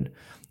 300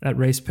 at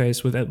race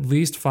pace with at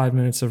least 5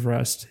 minutes of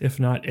rest, if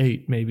not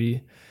 8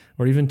 maybe,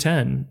 or even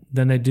 10,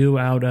 than they do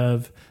out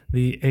of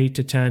the 8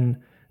 to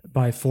 10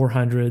 by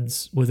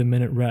 400s with a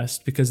minute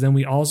rest. Because then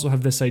we also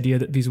have this idea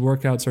that these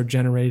workouts are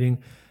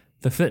generating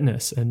the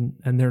fitness, and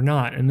they're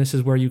not. And this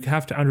is where you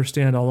have to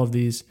understand all of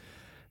these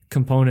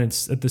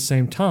components at the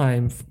same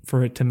time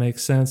for it to make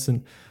sense.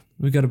 And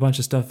we've got a bunch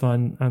of stuff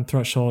on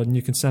Threshold, and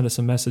you can send us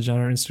a message on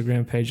our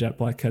Instagram page at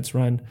Black Cats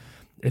Run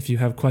if you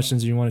have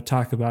questions and you want to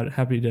talk about it.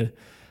 Happy to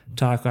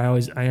talk. I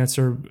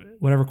answer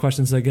whatever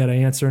questions I get. I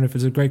answer, and if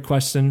it's a great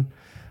question,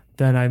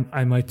 then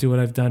I might do what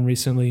I've done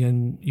recently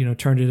and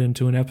turned it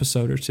into an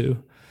episode or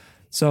two.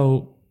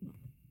 So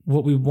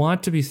what we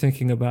want to be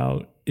thinking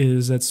about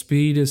is that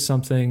speed is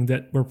something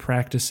that we're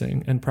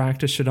practicing, and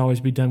practice should always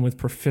be done with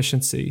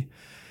proficiency.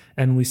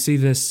 And we see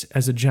this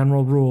as a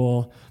general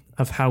rule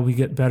of how we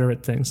get better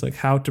at things, like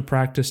how to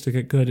practice to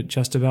get good at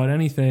just about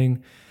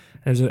anything.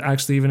 There's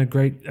actually even a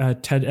great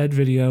TED Ed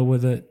video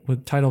with a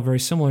title very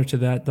similar to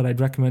that I'd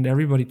recommend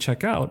everybody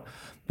check out.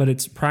 But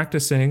it's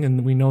practicing,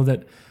 and we know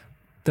that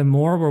the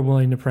more we're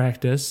willing to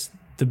practice,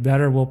 the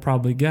better we'll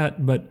probably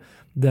get, but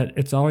that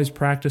it's always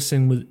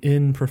practicing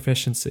within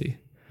proficiency.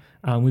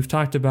 We've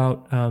talked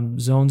about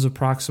zones of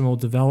proximal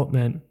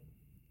development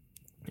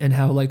and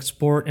how like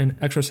sport and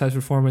exercise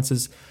performance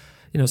is,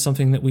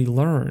 something that we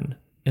learn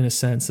in a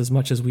sense as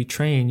much as we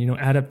train.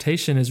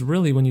 Adaptation is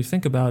really, when you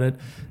think about it,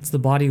 it's the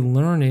body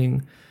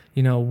learning,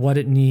 what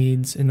it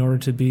needs in order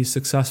to be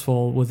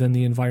successful within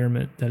the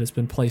environment that it's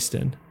been placed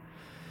in.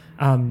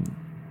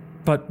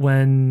 But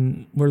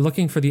when we're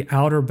looking for the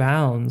outer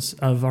bounds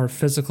of our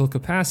physical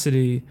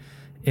capacity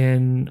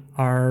in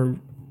our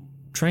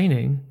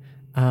training,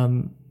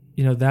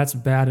 that's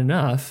bad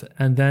enough.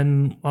 And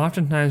then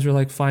oftentimes we're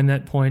like, find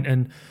that point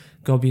and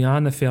go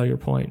beyond the failure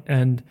point.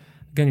 And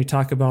again, you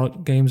talk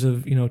about games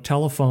of,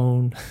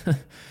 telephone,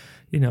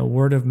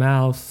 word of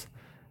mouth.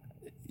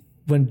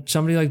 When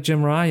somebody like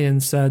Jim Ryan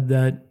said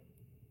that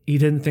he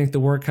didn't think the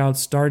workout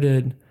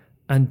started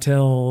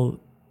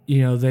until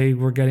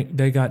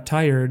they got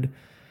tired.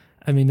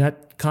 I mean,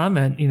 that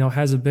comment,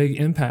 has a big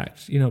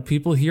impact.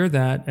 People hear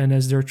that, and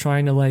as they're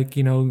trying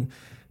to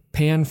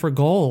pan for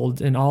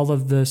gold and all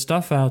of the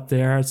stuff out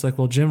there, it's like,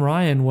 well, Jim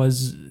Ryan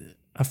was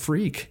a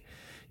freak,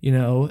 in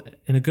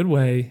a good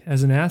way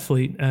as an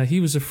athlete.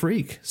 He was a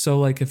freak.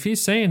 So if he's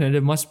saying it,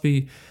 it must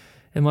be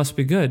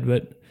good.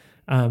 But,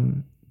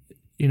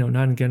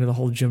 not again to the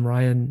whole Jim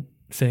Ryan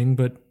thing,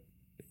 but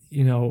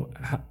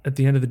at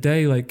the end of the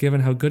day, given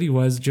how good he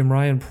was, Jim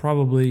Ryan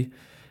probably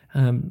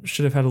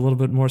should have had a little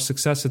bit more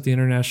success at the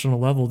international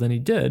level than he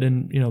did.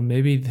 And,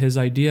 maybe his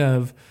idea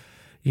of,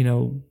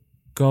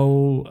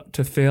 go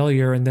to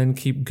failure and then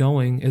keep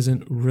going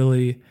isn't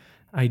really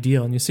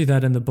ideal. And you see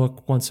that in the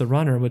book Once a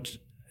Runner, which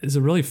is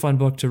a really fun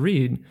book to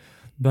read.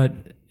 But,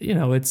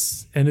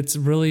 it's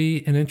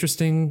really an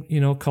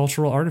interesting,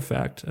 cultural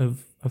artifact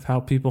of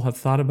how people have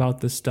thought about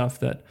this stuff,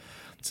 that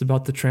it's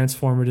about the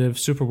transformative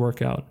super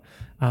workout.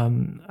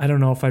 I don't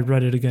know if I'd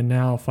read it again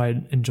now, if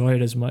I'd enjoy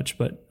it as much,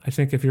 but I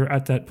think if you're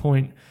at that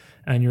point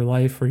in your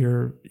life or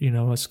you're,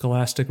 a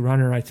scholastic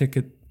runner, I think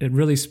it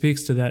really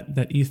speaks to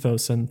that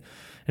ethos and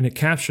it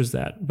captures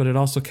that, but it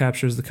also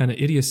captures the kind of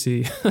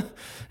idiocy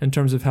in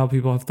terms of how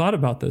people have thought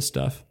about this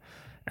stuff.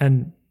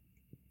 And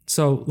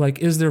so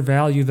is there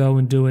value though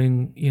in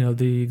doing,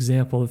 the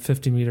example of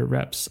 50-meter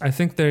reps? I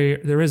think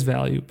there is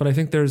value, but I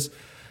think there's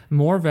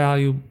more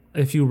value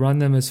if you run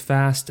them as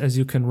fast as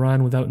you can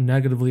run without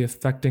negatively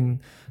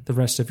affecting the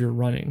rest of your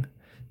running.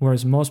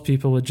 Whereas most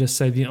people would just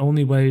say the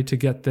only way to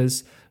get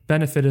this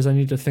benefit is I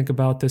need to think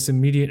about this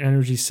immediate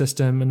energy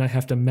system and I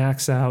have to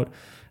max out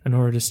in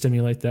order to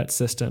stimulate that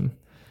system.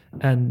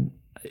 And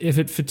if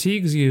it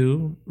fatigues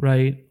you,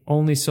 right,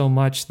 only so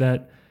much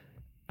that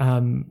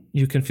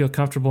you can feel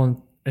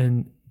comfortable,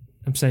 and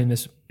I'm saying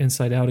this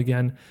inside out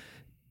again,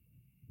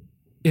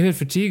 if it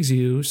fatigues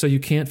you so you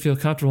can't feel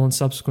comfortable in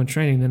subsequent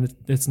training, then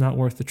it's not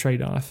worth the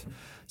trade-off.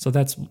 So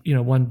that's,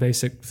 one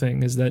basic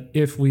thing is that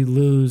if we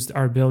lose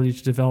our ability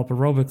to develop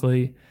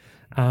aerobically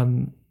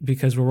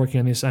because we're working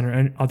on this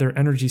other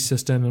energy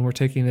system and we're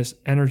taking this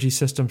energy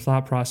system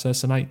thought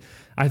process, and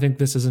I think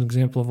this is an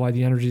example of why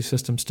the energy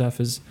system stuff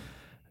is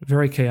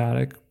very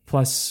chaotic.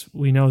 Plus,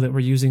 we know that we're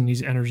using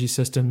these energy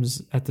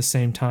systems at the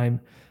same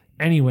time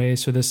anyway,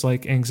 so this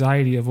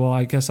anxiety of, well,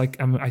 I guess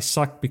I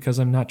suck because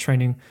I'm not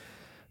training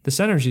this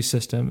energy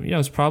system.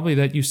 It's probably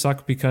that you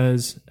suck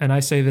because, and I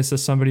say this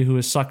as somebody who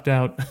has sucked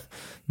out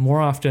more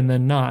often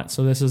than not,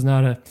 so this is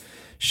not a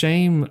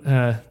shame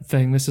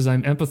thing. This is,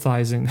 I'm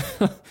empathizing.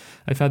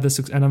 I've had this,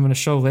 and I'm going to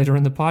show later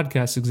in the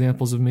podcast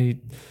examples of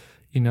me,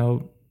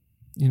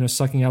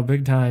 sucking out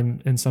big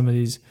time in some of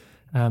these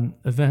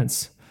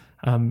events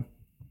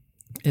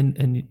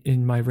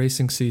in my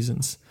racing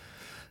seasons.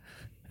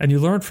 And you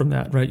learn from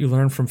that, right? You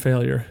learn from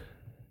failure,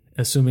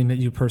 assuming that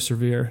you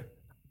persevere,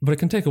 but it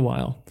can take a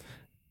while.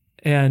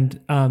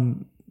 And,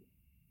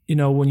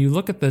 when you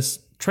look at this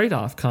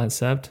trade-off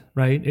concept,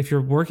 right? If you're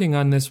working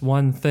on this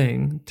one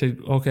thing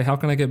how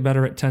can I get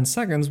better at 10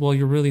 seconds? Well,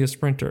 you're really a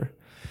sprinter,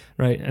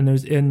 right?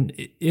 And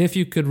if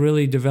you could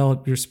really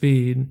develop your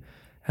speed,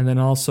 and then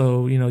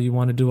also, you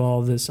want to do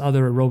all this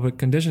other aerobic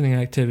conditioning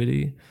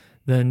activity,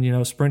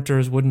 then,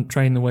 sprinters wouldn't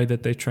train the way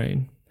that they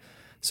train.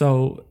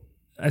 So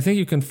I think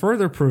you can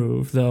further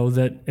prove, though,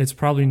 that it's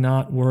probably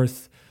not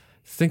worth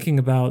thinking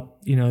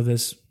about,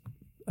 this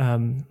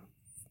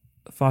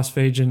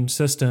phosphagen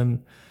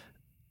system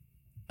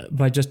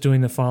by just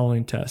doing the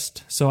following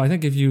test. So I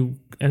think and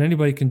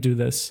anybody can do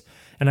this.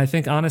 And I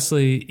think,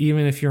 honestly,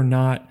 even if you're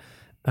not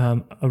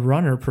a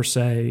runner per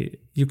se,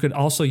 you could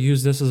also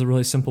use this as a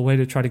really simple way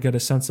to try to get a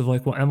sense of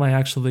like, well, am I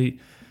actually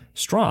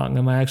strong?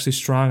 Am I actually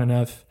strong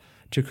enough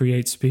to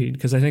create speed?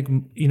 Because I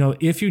think,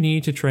 if you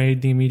need to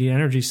trade the immediate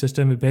energy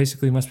system, it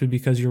basically must be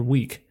because you're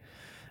weak.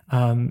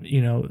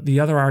 The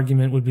other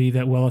argument would be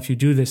that, well, if you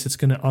do this, it's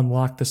going to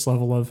unlock this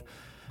level of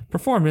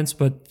performance,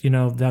 but,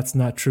 that's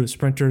not true.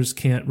 Sprinters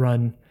can't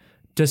run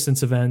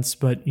distance events,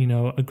 but,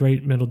 a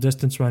great middle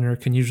distance runner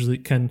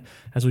can,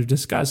 as we've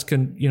discussed,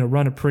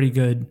 run a pretty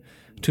good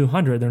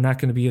 200. They're not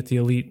going to be at the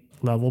elite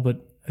level,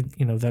 but,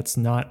 that's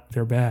not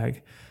their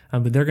bag.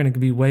 But they're going to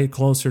be way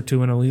closer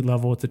to an elite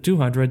level at the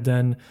 200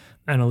 than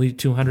an elite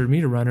 200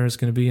 meter runner is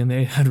going to be in the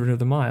 800 of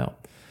the mile.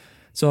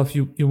 So if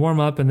you warm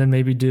up and then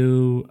maybe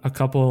do a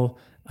couple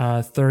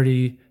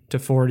 30 to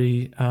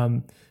 40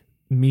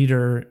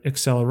 meter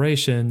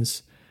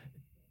accelerations,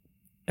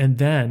 and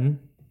then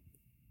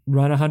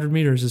run 100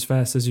 meters as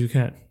fast as you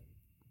can.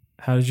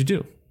 How did you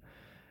do?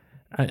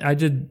 I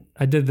did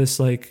this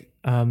like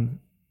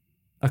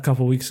a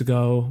couple weeks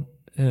ago,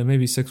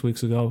 maybe 6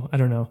 weeks ago. I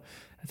don't know.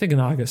 I think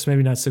in August,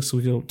 maybe not 6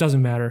 weeks ago.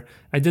 Doesn't matter.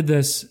 I did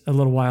this a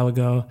little while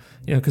ago,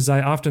 because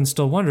I often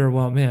still wonder,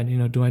 well,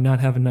 man, do I not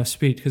have enough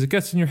speed? Because it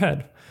gets in your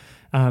head.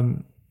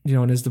 And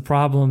is the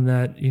problem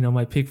that,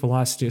 my peak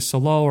velocity is so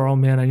low, or, oh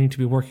man, I need to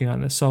be working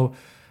on this. So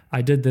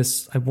I did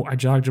this. I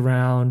jogged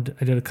around.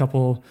 I did a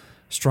couple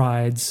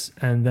strides,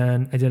 and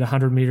then I did a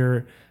 100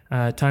 meter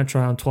time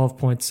trial in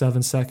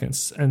 12.7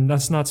 seconds. And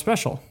that's not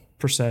special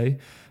per se.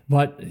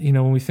 But,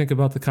 when we think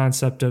about the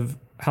concept of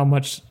how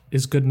much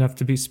is good enough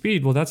to be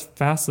speed, well, that's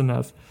fast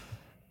enough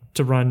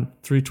to run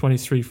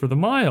 3:23 for the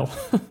mile.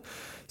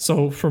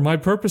 So for my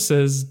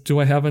purposes, do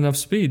I have enough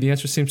speed? The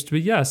answer seems to be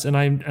yes. And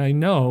I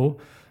know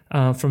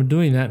from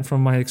doing that and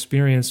from my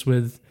experience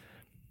with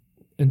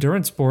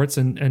endurance sports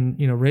and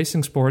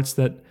racing sports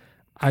that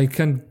I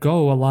can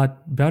go a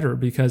lot better,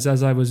 because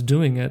as I was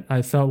doing it,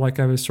 I felt like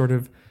I was sort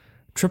of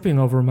tripping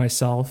over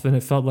myself, and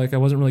it felt like I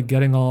wasn't really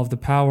getting all of the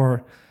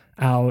power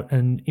out,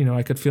 and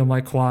I could feel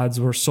my quads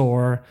were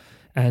sore.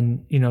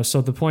 And,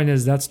 so the point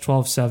is that's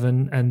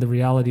 12.7, and the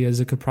reality is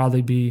it could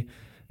probably be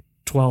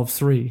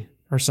 12.3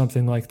 or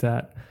something like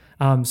that.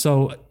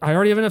 So I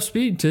already have enough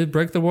speed to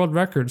break the world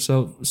record.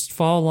 So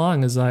follow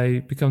along as I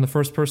become the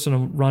first person to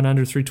run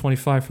under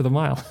 3:25 for the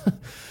mile.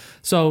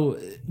 So,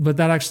 but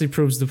that actually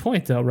proves the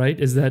point though, right?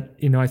 Is that,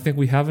 I think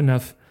we have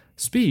enough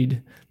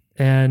speed,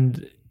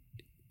 and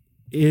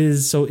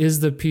is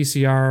the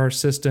PCR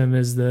system,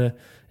 is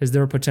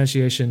there a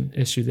potentiation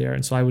issue there?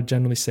 And so I would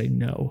generally say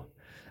no.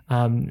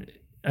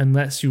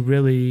 Unless you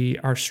really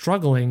are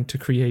struggling to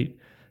create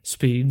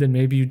speed, then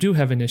maybe you do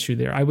have an issue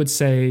there. I would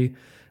say,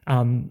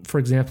 for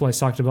example, I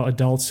talked about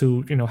adults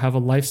who, have a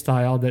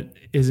lifestyle that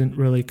isn't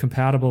really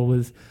compatible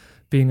with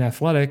being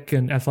athletic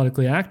and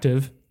athletically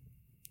active.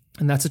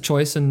 And that's a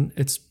choice, and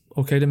it's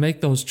okay to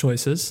make those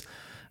choices.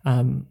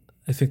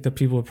 I think that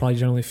people would probably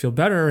generally feel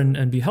better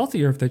and be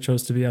healthier if they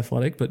chose to be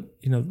athletic, but,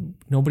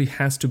 nobody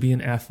has to be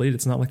an athlete.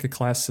 It's not like a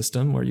class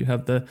system where you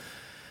have the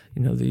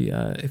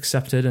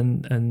accepted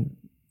and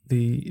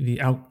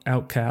the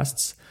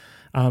outcasts.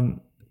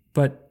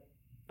 But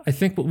I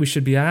think what we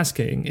should be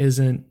asking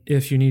isn't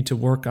if you need to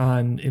work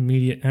on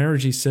immediate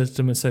energy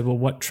system and say, well,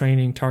 what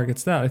training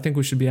targets that? I think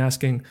we should be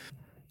asking,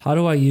 how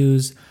do I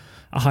use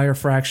a higher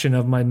fraction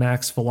of my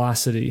max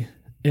velocity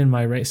in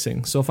my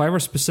racing? So if I were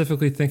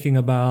specifically thinking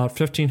about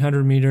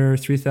 1,500 meter,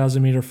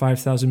 3,000 meter,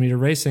 5,000 meter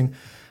racing,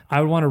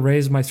 I would want to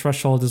raise my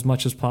threshold as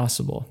much as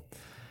possible.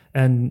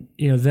 And,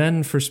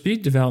 then for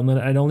speed development,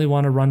 I'd only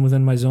want to run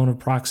within my zone of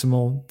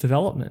proximal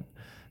development.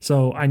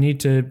 So I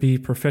need to be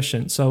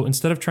proficient. So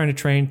instead of trying to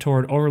train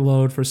toward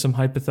overload for some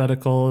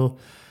hypothetical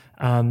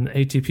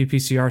ATP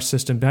PCR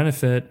system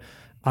benefit,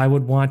 I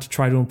would want to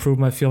try to improve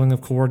my feeling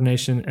of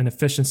coordination and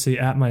efficiency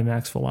at my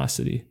max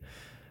velocity.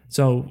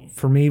 So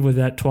for me, with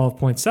that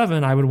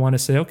 12.7, I would want to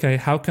say, okay,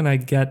 how can I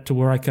get to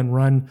where I can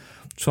run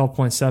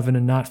 12.7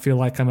 and not feel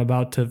like I'm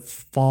about to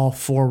fall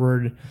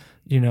forward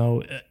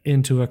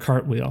into a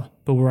cartwheel,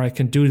 but where I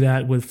can do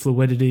that with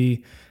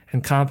fluidity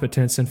and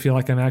competence and feel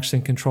like I'm actually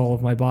in control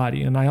of my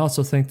body. And I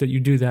also think that you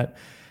do that,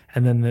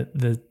 and then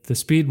the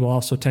speed will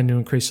also tend to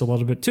increase a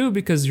little bit too,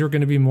 because you're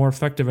going to be more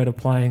effective at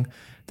applying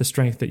the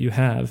strength that you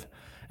have.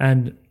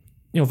 And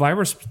if I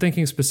were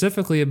thinking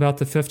specifically about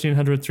the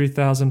 1,500,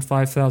 3,000,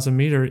 5,000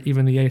 meter,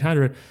 even the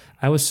 800,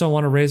 I would still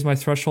want to raise my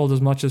threshold as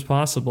much as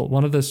possible.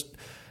 One of the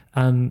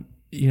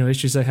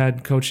issues I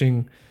had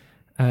coaching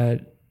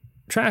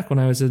track when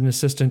I was an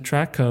assistant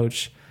track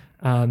coach,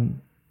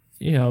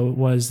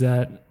 was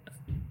that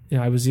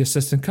I was the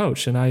assistant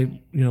coach, and I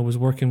was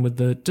working with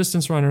the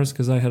distance runners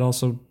because I had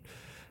also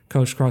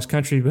coached cross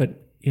country,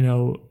 but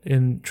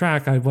in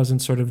track I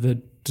wasn't sort of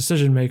the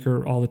decision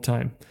maker all the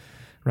time,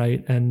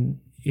 right? And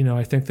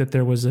I think that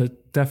there was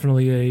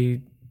definitely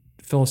a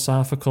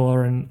philosophical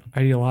or an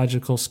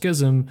ideological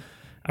schism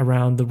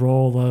around the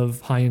role of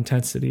high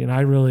intensity. And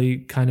I really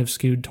kind of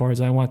skewed towards,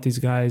 I want these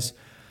guys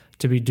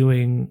to be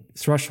doing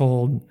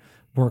threshold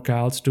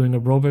workouts, doing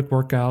aerobic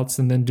workouts,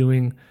 and then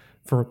doing,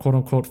 for quote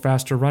unquote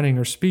faster running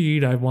or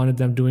speed, I wanted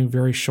them doing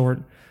very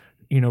short,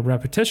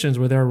 repetitions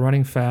where they're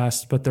running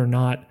fast, but they're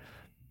not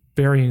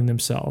burying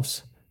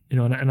themselves,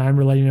 and I'm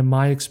relating to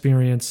my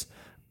experience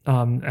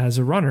as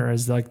a runner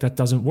as like that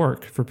doesn't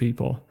work for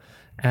people.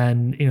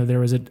 And there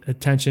was a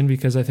tension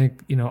because I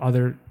think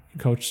other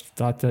coaches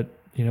thought that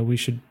we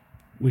should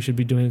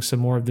be doing some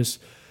more of this,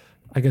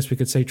 I guess we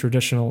could say,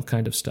 traditional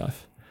kind of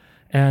stuff.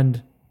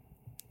 And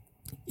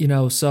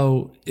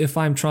so if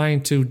I'm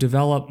trying to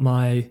develop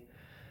my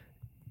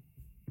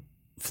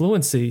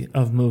fluency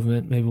of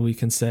movement, maybe we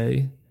can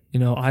say,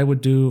 I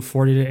would do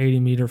 40 to 80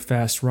 meter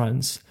fast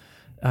runs,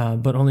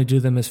 but only do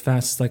them as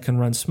fast as I can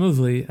run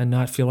smoothly and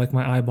not feel like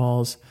my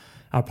eyeballs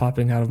are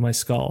popping out of my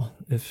skull,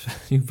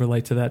 if you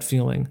relate to that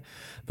feeling.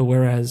 But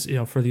whereas,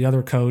 for the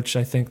other coach,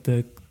 I think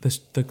the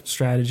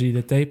strategy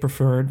that they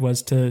preferred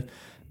was to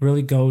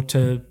really go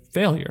to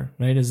failure,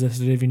 right? Is this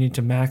if you need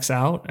to max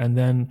out, and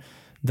then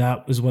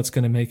that is what's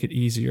going to make it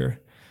easier.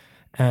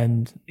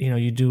 And,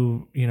 you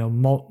do,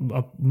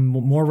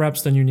 more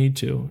reps than you need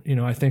to.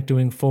 I think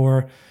doing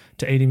 4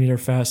 to 80 meter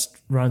fast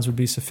runs would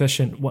be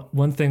sufficient.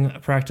 One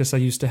practice I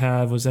used to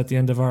have was at the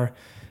end of our,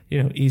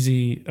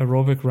 easy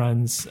aerobic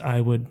runs,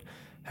 I would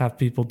have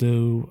people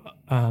do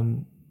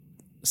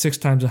 6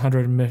 times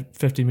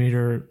 150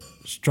 meter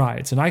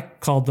strides. And I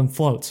called them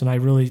floats. And I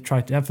really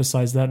tried to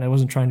emphasize that. And I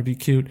wasn't trying to be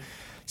cute.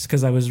 It's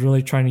because I was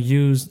really trying to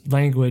use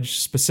language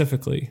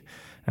specifically.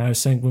 And I was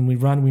saying when we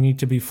run, we need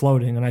to be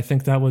floating. And I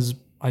think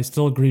I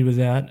still agree with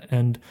that.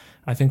 And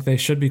I think they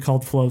should be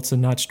called floats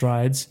and not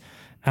strides.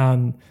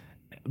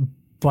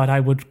 But I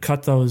would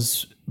cut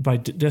those by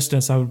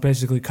distance. I would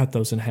basically cut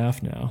those in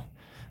half now.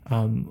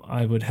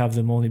 I would have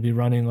them only be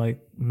running like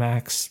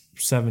max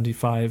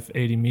 75,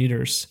 80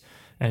 meters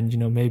and,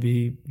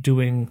 maybe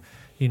doing,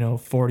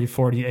 40,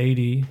 40,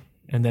 80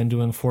 and then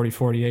doing 40,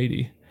 40,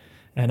 80.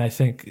 And I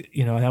think,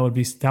 that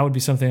would be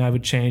something I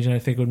would change. And I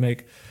think it would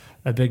make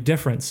a big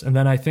difference. And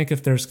then I think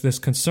if there's this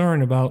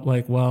concern about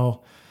like,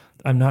 well,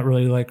 I'm not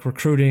really like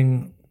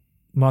recruiting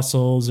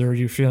muscles, or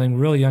you're feeling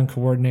really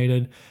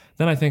uncoordinated,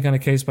 then I think on a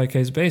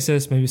case-by-case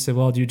basis, maybe say,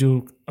 well, do you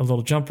do a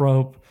little jump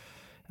rope?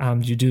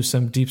 Do you do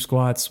some deep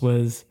squats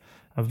with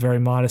a very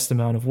modest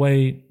amount of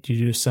weight? Do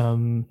you do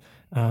some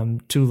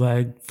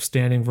 2-leg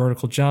standing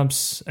vertical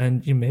jumps?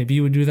 And maybe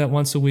you would do that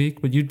once a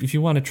week. But if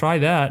you want to try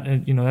that,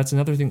 and that's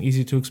another thing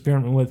easy to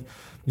experiment with,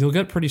 you'll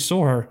get pretty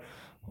sore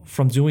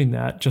from doing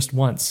that just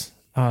once.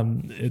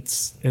 It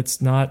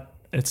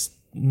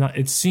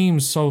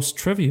seems so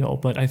trivial,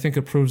 but I think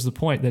it proves the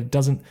point that it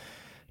doesn't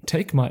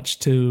take much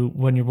to,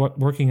 when you're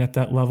working at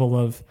that level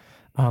of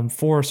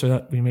force, or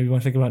that we maybe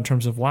want to think about in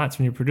terms of watts,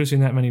 when you're producing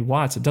that many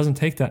watts, it doesn't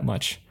take that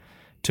much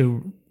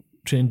to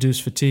induce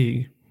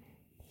fatigue.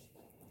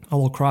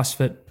 Although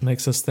CrossFit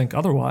makes us think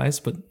otherwise,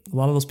 but a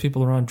lot of those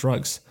people are on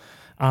drugs.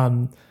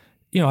 I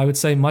would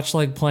say much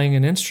like playing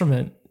an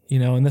instrument,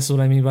 and this is what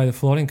I mean by the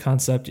floating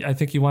concept. I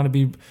think you want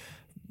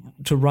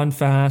to run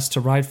fast, to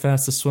ride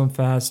fast, to swim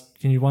fast,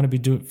 and you want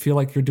to feel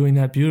like you're doing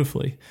that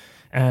beautifully.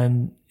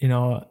 And,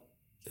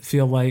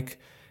 feel like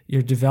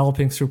you're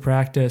developing through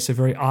practice a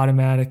very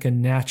automatic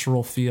and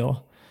natural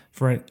feel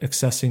for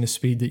accessing the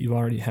speed that you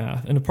already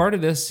have. And a part of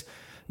this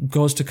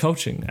goes to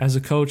coaching. As a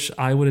coach,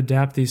 I would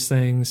adapt these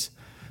things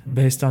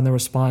based on the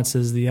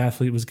responses the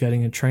athlete was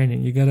getting in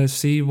training. You got to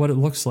see what it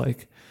looks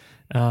like.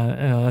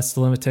 That's the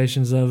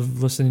limitations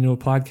of listening to a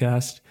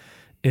podcast,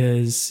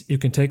 is you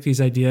can take these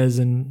ideas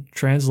and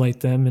translate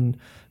them,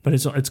 but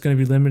it's going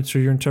to be limited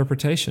through your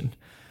interpretation.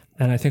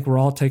 And I think we're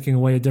all taking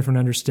away a different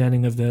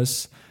understanding of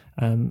this.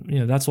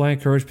 That's why I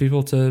encourage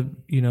people to,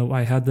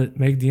 I had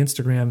make the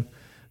Instagram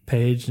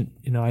page.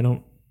 I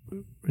don't,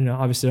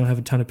 obviously I don't have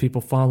a ton of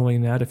people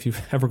following that. If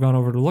you've ever gone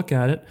over to look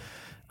at it,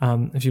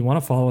 if you want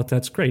to follow it,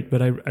 that's great.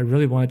 But I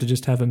really wanted to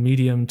just have a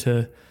medium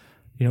to,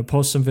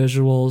 post some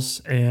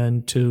visuals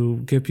and to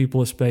give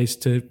people a space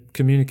to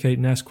communicate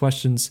and ask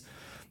questions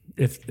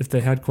if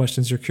they had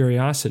questions or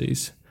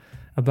curiosities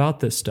about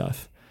this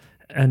stuff.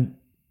 And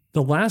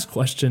the last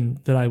question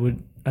that I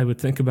would I would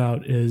think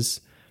about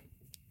is,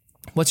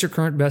 what's your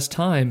current best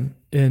time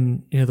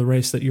in the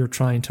race that you're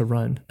trying to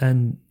run?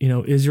 And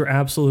is your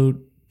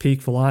absolute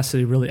peak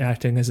velocity really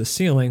acting as a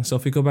ceiling? So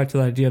if we go back to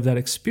the idea of that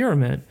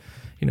experiment,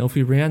 if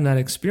we ran that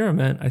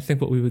experiment, I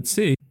think what we would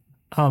see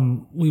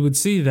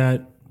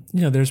that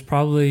there's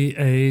probably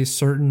a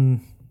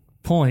certain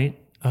point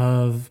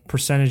of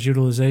percentage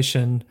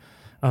utilization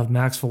of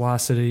max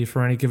velocity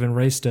for any given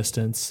race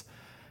distance.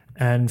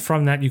 And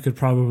from that, you could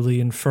probably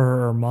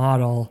infer or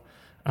model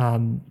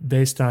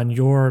based on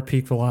your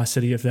peak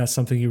velocity if that's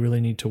something you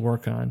really need to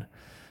work on.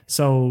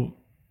 So,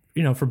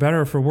 for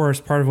better or for worse,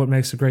 part of what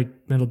makes a great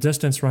middle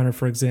distance runner,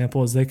 for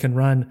example, is they can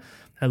run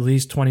at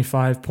least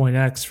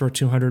 25.x for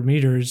 200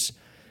 meters,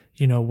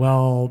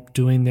 while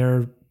doing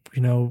their,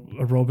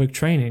 aerobic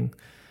training.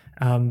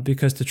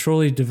 Because to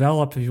truly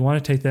develop, if you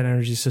want to take that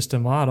energy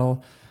system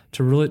model,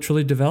 to really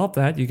truly develop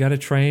that, you got to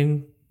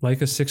train like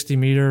a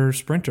 60-meter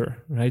sprinter,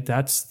 right?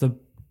 That's the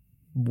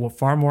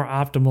far more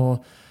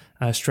optimal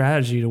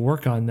strategy to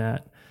work on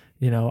that.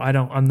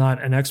 I'm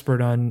not an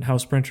expert on how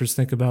sprinters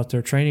think about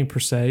their training per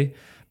se,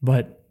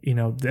 but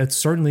that's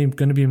certainly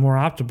going to be more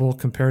optimal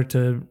compared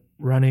to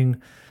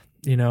running,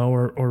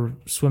 or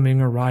swimming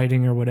or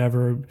riding or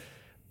whatever,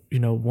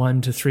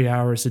 1 to 3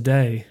 hours a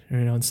day,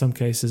 in some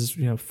cases,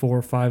 4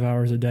 or 5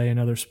 hours a day in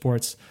other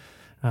sports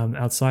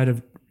outside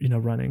of,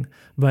 running.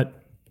 But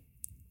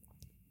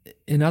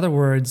in other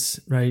words,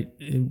 right,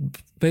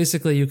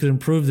 basically you could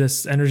improve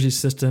this energy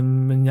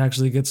system and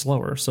actually get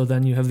slower. So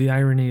then you have the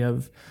irony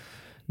of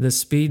this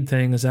speed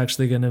thing is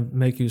actually going to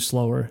make you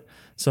slower.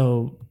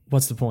 So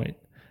what's the point?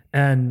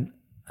 And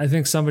I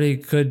think somebody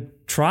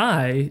could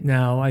try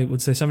now, I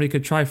would say somebody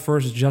could try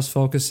first just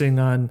focusing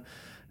on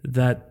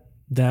that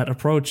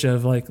approach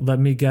of like, let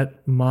me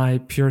get my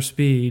pure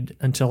speed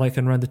until I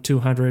can run the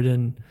 200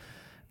 in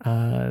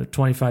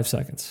 25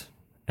 seconds.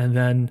 And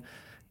then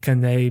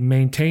can they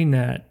maintain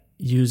that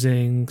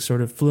using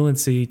sort of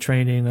fluency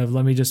training of,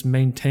 let me just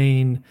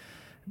maintain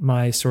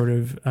my sort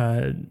of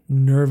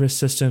nervous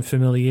system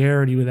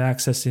familiarity with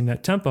accessing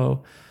that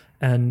tempo.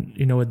 And,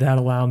 would that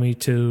allow me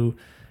to,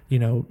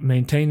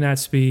 maintain that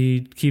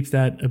speed, keep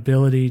that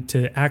ability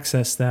to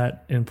access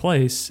that in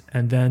place,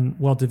 and then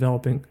while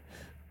developing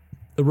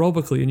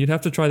aerobically. And you'd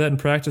have to try that in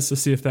practice to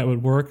see if that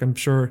would work. I'm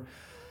sure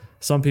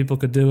some people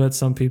could do it,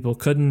 some people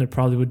couldn't. It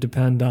probably would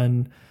depend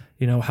on,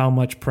 how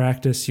much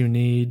practice you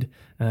need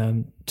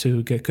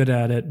to get good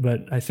at it.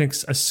 But I think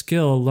a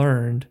skill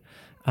learned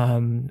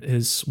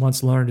is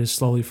once learned is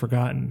slowly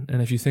forgotten.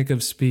 And if you think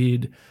of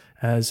speed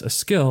as a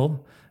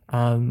skill,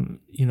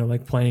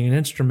 like playing an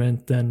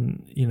instrument,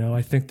 then,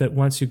 I think that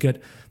once you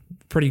get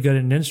pretty good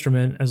at an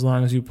instrument, as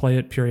long as you play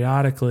it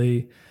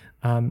periodically,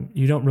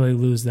 you don't really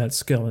lose that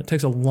skill. It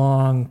takes a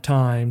long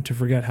time to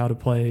forget how to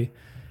play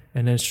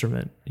an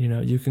instrument.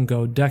 You can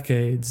go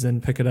decades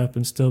and pick it up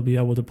and still be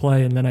able to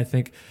play. And then I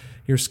think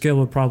your skill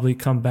would probably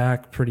come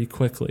back pretty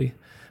quickly.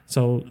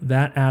 So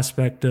that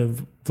aspect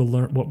of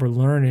what we're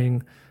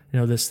learning,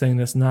 this thing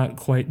that's not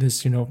quite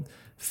this,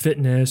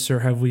 fitness, or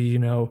have we,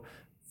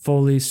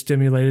 fully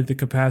stimulated the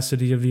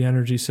capacity of the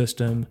energy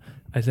system,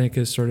 I think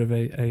is sort of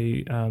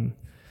a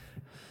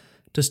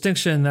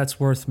distinction that's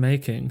worth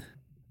making.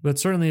 But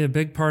certainly a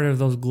big part of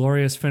those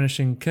glorious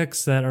finishing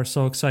kicks that are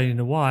so exciting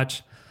to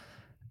watch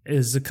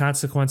is the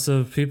consequence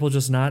of people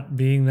just not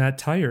being that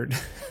tired.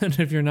 And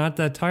if you're not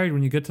that tired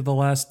when you get to the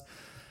last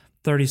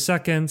 30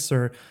 seconds,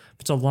 or if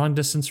it's a long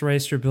distance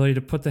race, your ability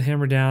to put the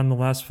hammer down in the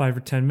last 5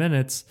 or 10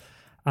 minutes,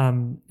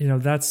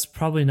 that's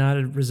probably not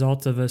a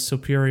result of a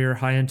superior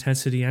high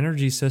intensity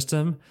energy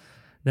system.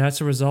 That's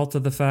a result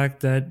of the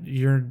fact that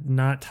you're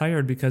not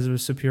tired because of a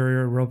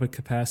superior aerobic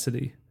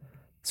capacity.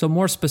 So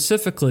more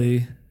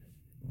specifically,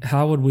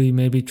 how would we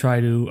maybe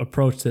try to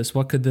approach this?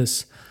 What could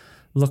this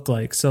look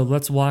like? So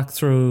let's walk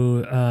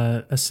through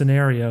a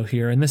scenario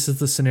here. And this is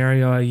the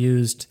scenario I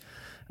used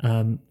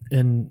in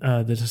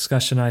the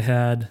discussion I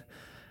had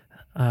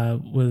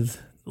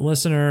with the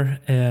listener.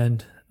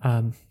 And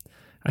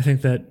I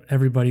think that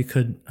everybody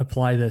could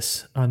apply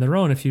this on their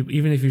own,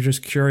 even if you're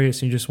just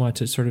curious and you just want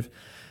to sort of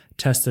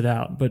test it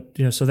out. But,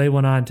 so they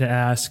went on to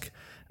ask,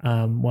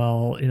 how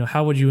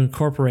would you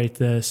incorporate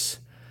this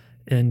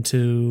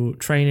into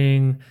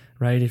training,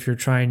 right? If you're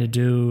trying to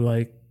do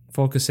like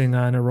focusing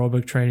on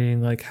aerobic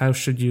training, like how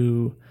should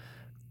you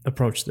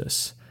approach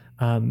this?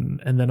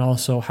 And then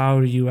also, how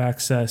do you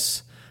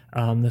access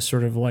the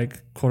sort of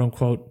like quote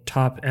unquote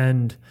top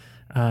end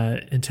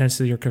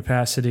intensity or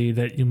capacity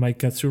that you might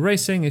get through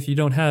racing if you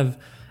don't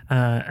have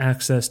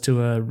access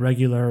to a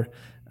regular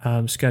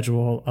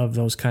schedule of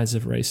those kinds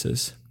of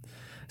races?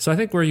 So I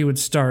think where you would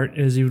start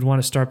is you would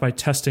want to start by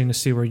testing to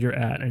see where you're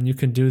at. And you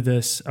can do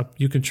this,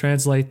 you can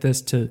translate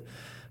this to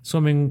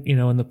swimming,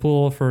 in the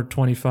pool for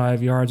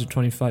 25 yards or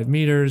 25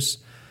 meters.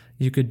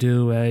 You could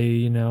do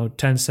a,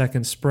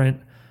 10-second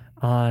sprint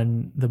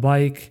on the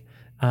bike,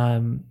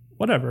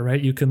 whatever,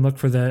 right? You can look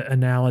for the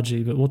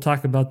analogy, but we'll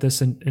talk about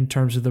this in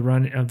terms of the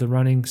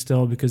running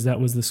still, because that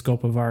was the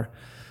scope of our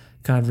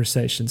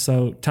conversation.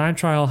 So time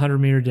trial,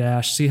 100-meter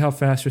dash, see how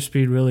fast your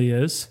speed really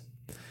is.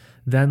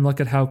 then look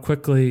at how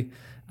quickly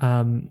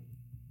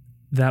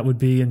that would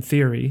be in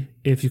theory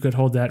if you could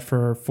hold that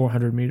for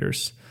 400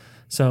 meters.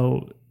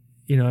 So,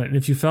 and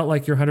if you felt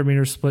like your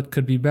 100-meter split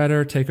could be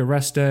better, take a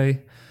rest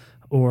day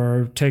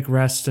or take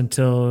rest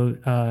until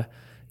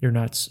you're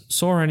not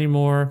sore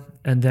anymore,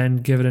 and then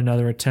give it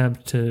another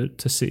attempt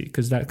to see,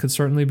 because that could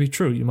certainly be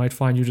true. You might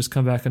find you just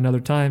come back another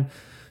time.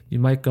 You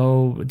might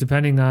go,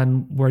 depending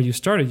on where you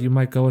started, you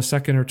might go a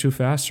second or two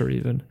faster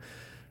even.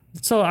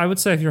 So I would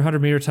say if your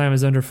 100-meter time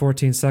is under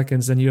 14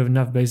 seconds, then you have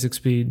enough basic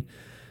speed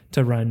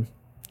to run.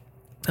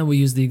 And we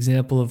use the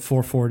example of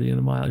 440 in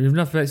a mile. You have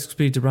enough basic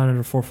speed to run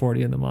under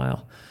 440 in the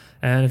mile.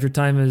 And if your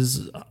time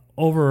is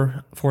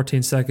over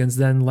 14 seconds,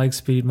 then leg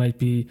speed might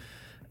be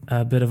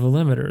a bit of a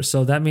limiter.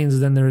 So that means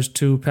then there's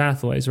two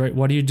pathways, right?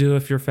 What do you do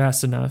if you're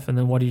fast enough? And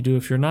then what do you do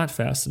if you're not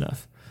fast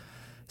enough?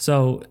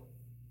 So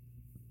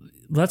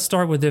let's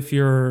start with if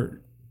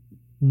you're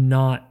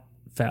not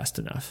fast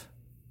enough.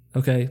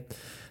 Okay.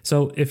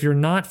 So if you're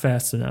not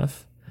fast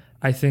enough,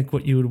 I think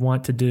what you would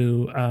want to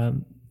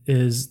do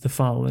is the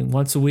following.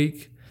 Once a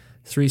week,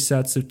 3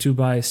 sets of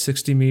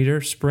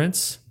 2x60-meter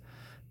sprints,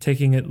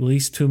 taking at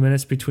least 2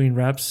 minutes between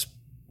reps,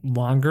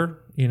 longer.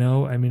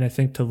 I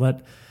think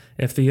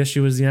if the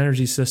issue is the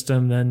energy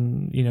system,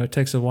 then, it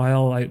takes a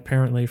while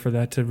apparently for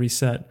that to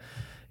reset,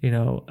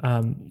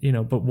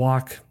 but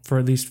walk for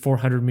at least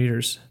 400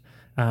 meters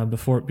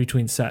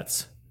between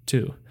sets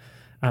too.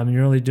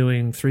 You're only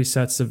doing 3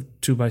 sets of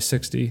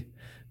 2x60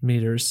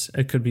 meters.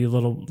 It could be a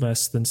little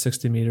less than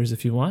 60 meters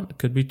if you want. It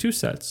could be 2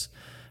 sets.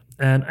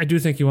 And I do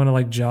think you want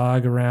to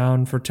jog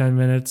around for 10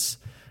 minutes,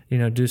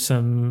 do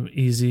some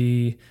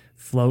easy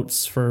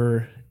floats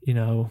for,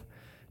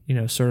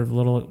 sort of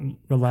little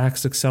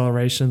relaxed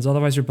accelerations.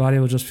 Otherwise your body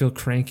will just feel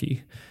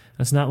cranky.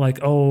 It's not like,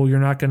 oh, you're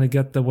not going to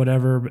get the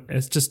whatever.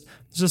 It's just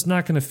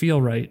not going to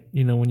feel right,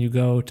 when you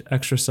go to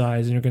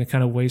exercise, and you're going to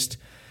kind of waste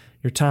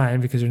your time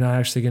because you're not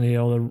actually going to be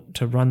able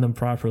to run them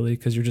properly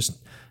because you're just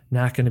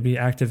not going to be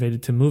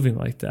activated to moving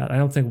like that. I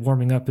don't think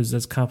warming up is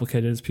as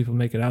complicated as people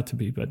make it out to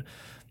be, but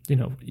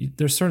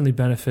there's certainly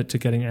benefit to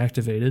getting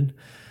activated.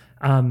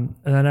 And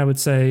then I would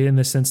say in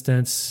this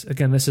instance,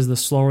 again, this is the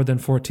slower than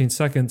 14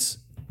 seconds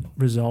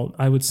result.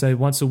 I would say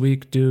once a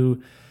week,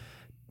 do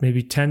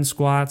maybe 10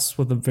 squats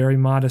with a very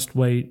modest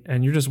weight,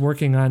 and you're just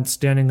working on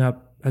standing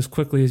up as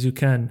quickly as you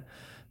can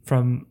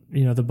from,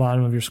 the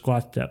bottom of your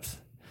squat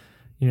depth,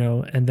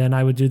 and then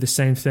I would do the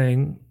same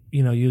thing,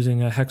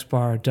 using a hex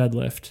bar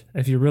deadlift.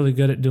 If you're really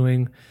good at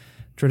doing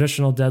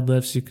traditional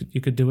deadlifts,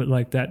 you could do it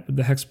like that. But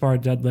the hex bar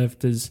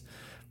deadlift is,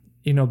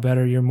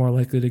 better. You're more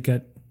likely to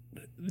get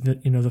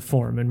the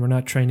form, and we're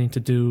not training to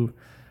do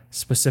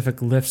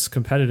specific lifts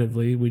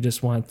competitively. We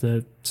just want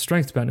the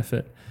strength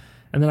benefit.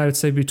 And then I would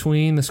say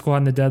between the squat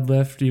and the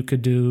deadlift, you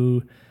could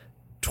do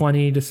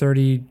 20 to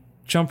 30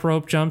 jump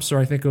rope jumps, or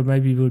I think it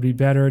would be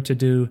better to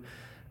do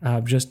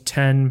just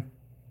 10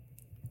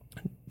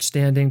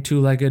 standing,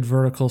 2-legged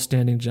vertical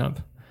standing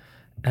jump.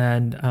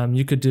 And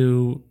you could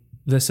do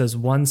this as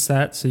one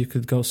set. So you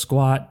could go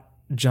squat,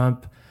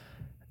 jump,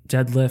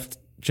 deadlift,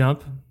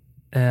 jump.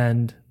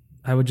 And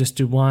I would just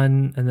do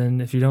one. And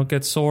then if you don't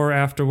get sore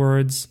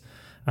afterwards,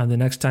 the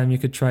next time you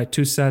could try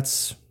 2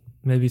 sets,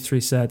 maybe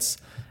 3 sets.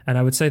 And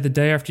I would say the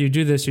day after you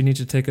do this, you need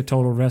to take a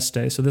total rest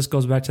day. So this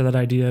goes back to that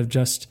idea of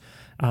just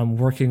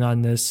working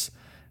on this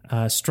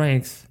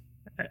strength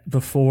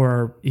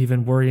before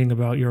even worrying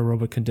about your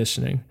aerobic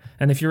conditioning.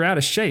 And if you're out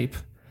of shape,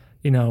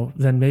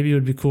 then maybe it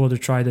would be cool to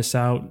try this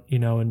out,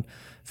 and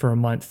for a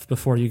month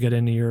before you get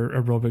into your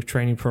aerobic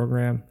training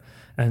program,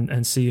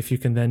 and see if you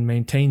can then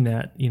maintain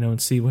that,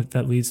 and see what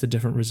that leads to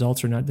different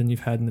results or not than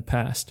you've had in the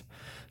past.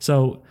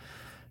 So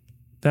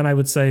then I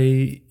would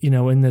say,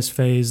 in this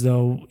phase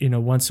though,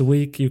 once a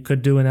week you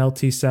could do an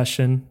LT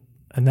session,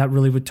 and that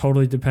really would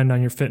totally depend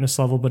on your fitness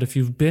level. But if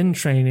you've been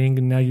training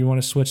and now you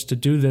want to switch to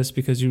do this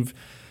because you've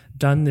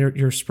done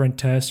your sprint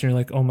test and you're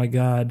like, oh my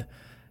God,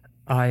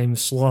 I'm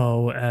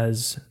slow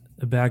as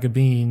a bag of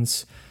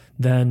beans,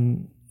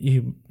 then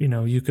you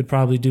could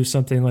probably do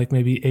something like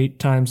maybe 8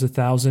 times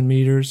 1,000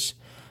 meters,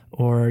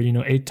 or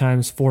 8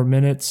 times 4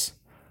 minutes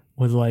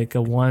with like a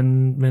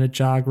 1-minute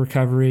jog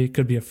recovery. It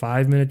could be a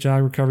 5-minute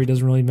jog recovery,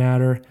 doesn't really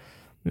matter.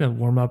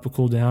 Warm up or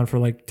cool down for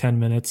like 10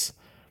 minutes.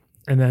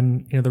 And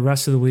then the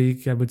rest of the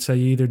week, I would say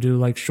you either do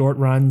like short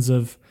runs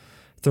of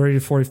 30 to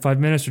 45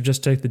 minutes or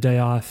just take the day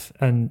off.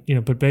 And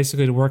but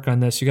basically to work on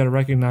this, you got to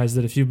recognize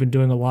that if you've been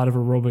doing a lot of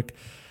aerobic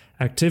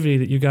activity,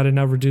 that you got to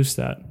now reduce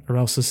that, or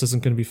else this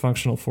isn't going to be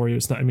functional for you.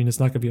 It's not going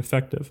to be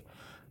effective.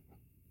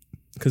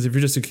 Because if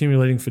you're just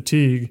accumulating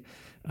fatigue,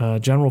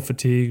 general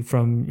fatigue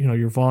from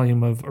your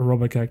volume of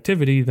aerobic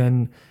activity,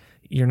 then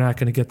you're not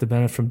going to get the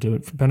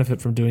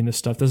benefit from doing this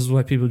stuff. This is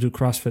why people who do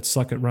CrossFit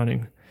suck at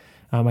running.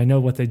 I know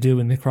what they do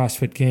in the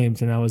CrossFit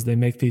Games, and now is they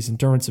make these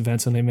endurance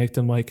events and they make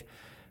them like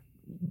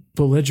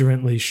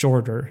belligerently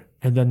shorter,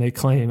 and then they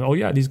claim, oh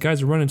yeah, these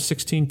guys are running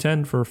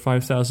 16:10 for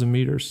 5,000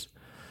 meters.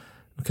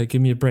 Okay,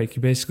 give me a break.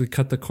 You basically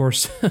cut the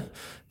course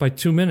by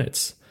 2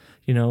 minutes.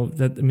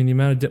 The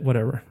amount of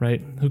whatever,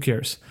 right? Who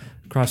cares?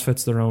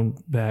 CrossFit's their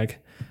own bag.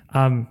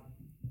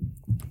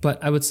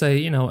 But I would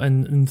say, in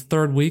the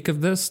third week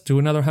of this, do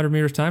another 100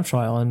 meters time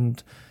trial.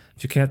 And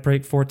if you can't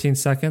break 14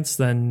 seconds,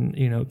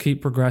 then,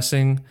 keep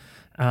progressing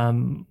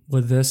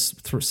with this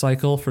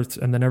cycle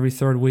and then every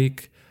third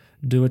week,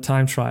 do a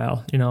time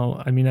trial.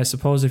 I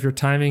suppose if you're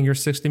timing your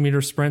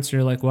 60-meter sprints and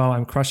you're like, wow,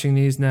 I'm crushing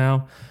these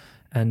now.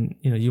 And,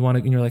 you want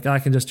to, and you're like, I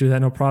can just do that.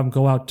 No problem.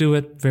 Go out, do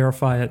it,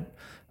 verify it,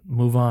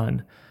 move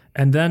on.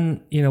 And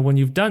then, when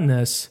you've done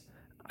this,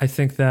 I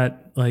think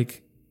that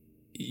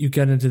you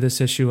get into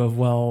this issue of,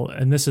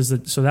 and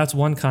so that's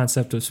one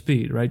concept of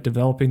speed, right?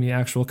 Developing the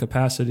actual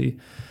capacity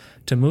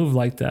to move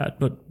like that.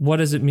 But what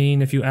does it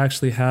mean if you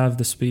actually have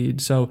the speed?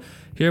 So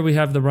here we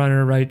have the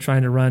runner, right,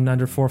 trying to run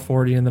under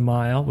 4:40 in the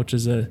mile, which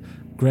is a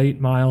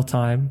great mile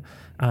time.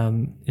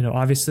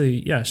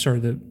 Obviously, yeah, sure.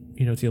 The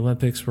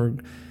Olympics where,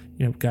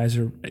 guys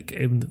are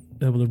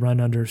able to run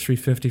under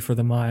 3:50 for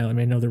the mile. I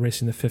know they're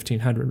racing the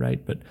 1500,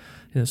 right? But,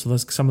 so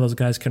some of those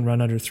guys can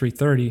run under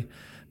 3:30.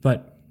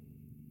 But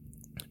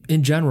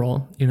in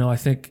general, I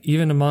think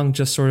even among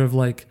just sort of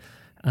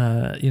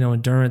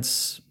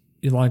endurance,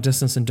 long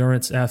distance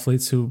endurance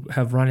athletes who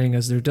have running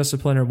as their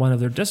discipline or one of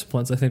their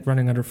disciplines, I think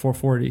running under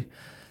 4:40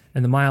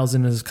 and the mile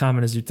isn't as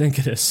common as you'd think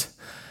it is.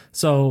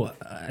 So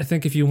I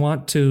think if you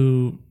want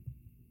to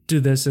do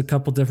this, a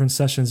couple different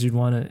sessions you'd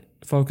want to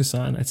focus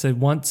on. I'd say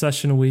one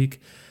session a week.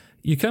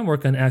 You can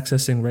work on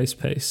accessing race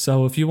pace.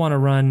 So if you want to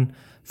run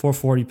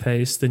 4:40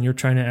 pace, then you're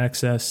trying to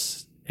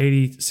access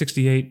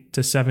 68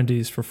 to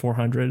 70s for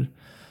 400.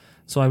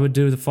 So I would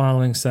do the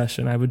following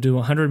session. I would do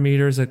 100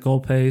 meters at goal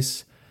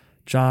pace,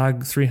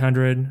 jog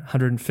 300,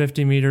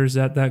 150 meters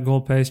at that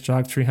goal pace,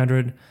 jog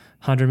 300,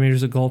 100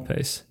 meters at goal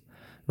pace.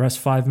 Rest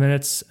 5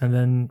 minutes, and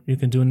then you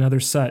can do another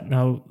set.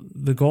 Now,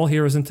 the goal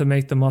here isn't to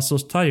make the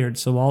muscles tired.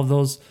 So all of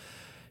those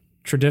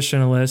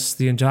traditionalists,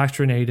 the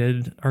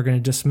indoctrinated, are going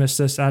to dismiss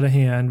this out of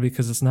hand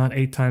because it's not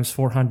 8 times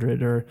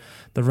 400, or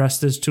the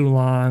rest is too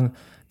long,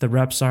 the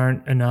reps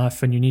aren't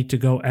enough, and you need to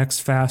go X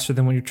faster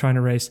than when you're trying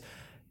to race.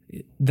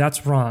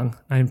 That's wrong.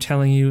 I am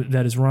telling you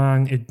that is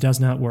wrong. It does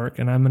not work.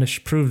 And I'm going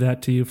to prove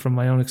that to you from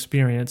my own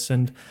experience.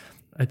 And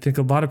I think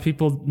a lot of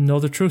people know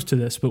the truth to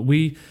this, but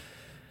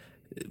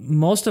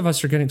most of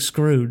us are getting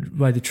screwed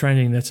by the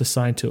training that's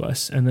assigned to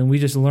us. And then we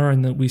just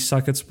learn that we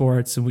suck at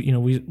sports and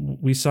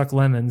we suck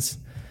lemons.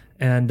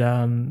 And,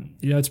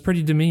 it's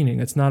pretty demeaning.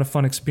 It's not a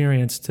fun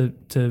experience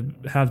to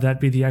have that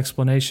be the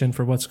explanation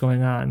for what's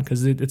going on.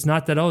 Because it's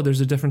not that,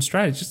 there's a different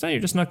strategy. It's just, you're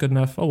just not good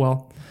enough. Oh,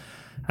 well.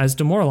 It's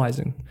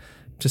demoralizing,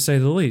 to say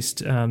the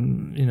least.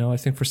 I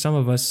think for some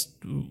of us,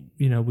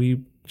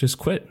 we just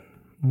quit.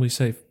 We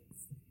say,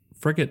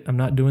 frick it, I'm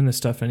not doing this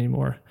stuff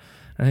anymore.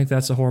 I think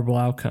that's a horrible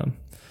outcome.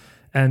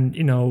 And,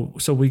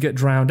 so we get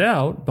drowned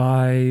out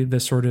by the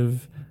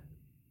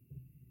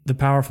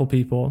powerful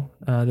people,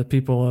 the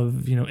people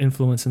of,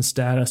 influence and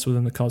status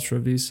within the culture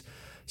of these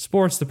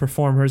sports, the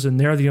performers, and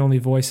they're the only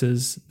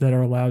voices that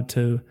are allowed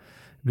to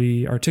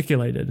be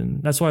articulated.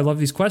 And that's why I love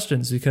these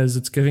questions, because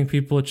it's giving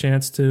people a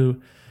chance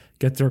to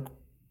get their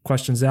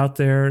questions out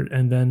there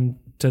and then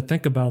to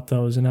think about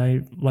those. And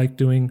I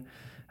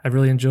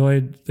really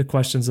enjoyed the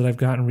questions that I've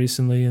gotten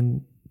recently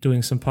and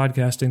doing some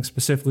podcasting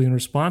specifically in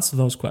response to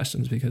those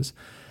questions, because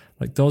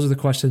those are the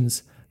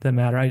questions that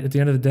matter. At the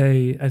end of the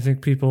day, I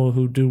think people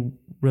who do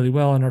really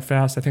well and are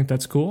fast, I think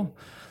that's cool.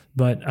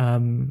 But I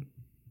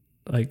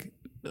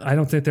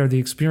don't think they're the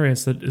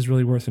experience that is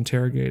really worth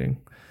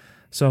interrogating.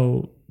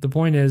 So the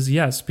point is,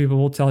 yes, people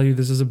will tell you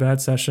this is a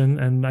bad session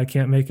and I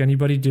can't make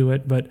anybody do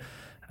it. But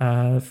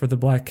for the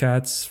Black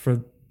Cats,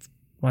 for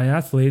my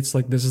athletes,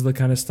 this is the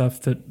kind of stuff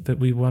that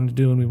we want to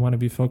do and we want to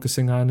be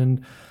focusing on.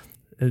 And,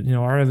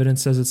 our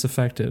evidence says it's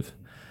effective.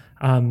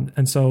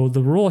 And so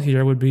the rule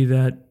here would be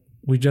that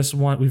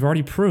we've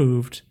already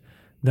proved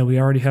that we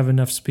already have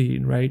enough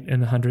speed, right, in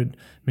the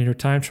 100-meter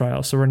time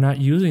trial. So we're not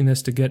using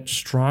this to get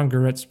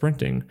stronger at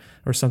sprinting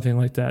or something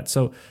like that.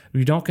 So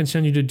we don't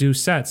continue to do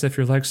sets if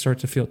your legs start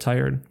to feel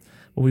tired.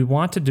 What we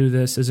want to do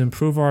this is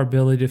improve our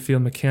ability to feel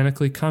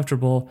mechanically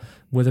comfortable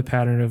with a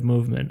pattern of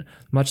movement.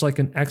 Much like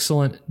an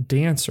excellent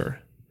dancer,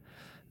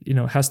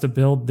 has to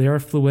build their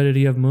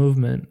fluidity of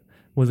movement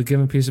with a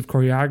given piece of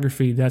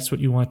choreography. That's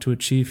what you want to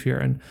achieve here.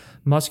 And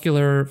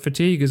muscular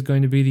fatigue is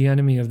going to be the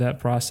enemy of that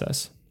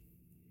process.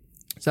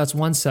 So that's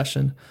one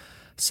session.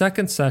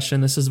 Second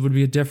session, would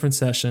be a different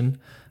session,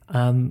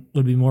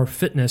 would be more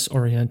fitness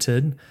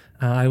oriented.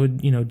 I would,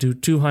 do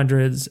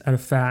 200s at a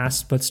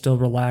fast but still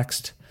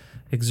relaxed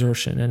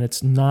exertion. And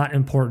it's not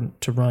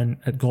important to run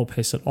at goal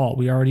pace at all.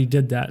 We already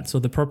did that. So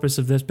the purpose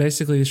of this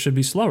basically is should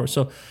be slower.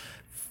 So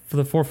for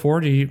the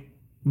 440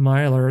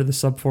 miler, the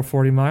sub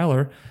 440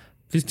 miler,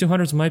 these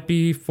 200s might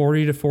be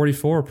 40 to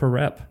 44 per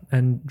rep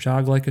and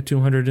jog like a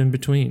 200 in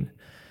between.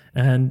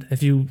 And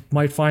if you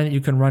might find that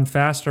you can run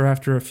faster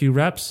after a few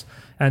reps,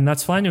 and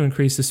that's fine to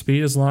increase the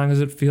speed as long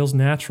as it feels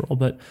natural.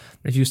 But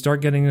if you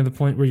start getting to the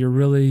point where you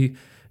really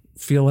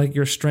feel like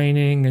you're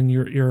straining and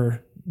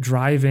you're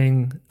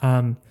driving,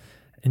 and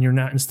you're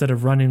not, instead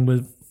of running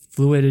with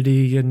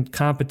fluidity and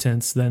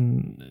competence,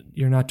 then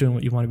you're not doing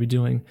what you want to be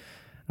doing.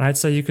 And I'd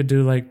say you could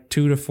do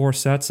 2 to 4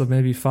 sets of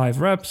maybe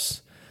 5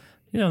 reps.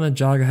 and then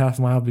jog a half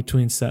mile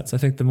between sets. I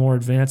think the more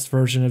advanced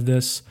version of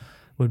this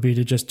would be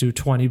to just do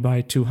 20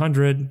 by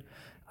 200.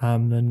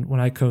 And when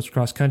I coach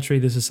cross country,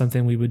 this is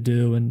something we would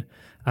do. And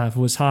if it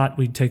was hot,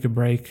 we'd take a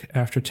break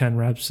after 10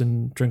 reps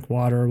and drink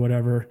water or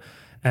whatever,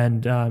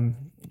 and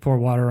pour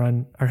water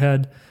on our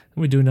head.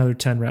 And we do another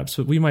 10 reps.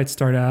 But they might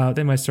start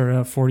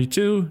out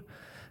 42,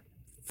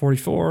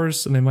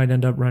 44s, and they might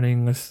end up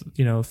running with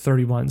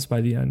 31s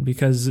by the end,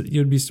 because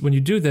when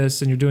you do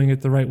this and you're doing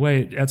it the right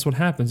way, that's what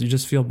happens. You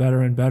just feel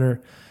better and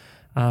better.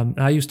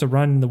 I used to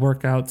run the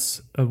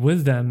workouts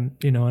with them,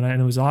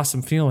 and it was an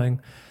awesome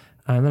feeling.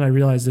 And then I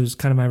realized it was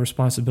kind of my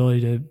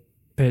responsibility to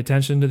pay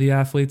attention to the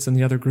athletes and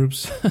the other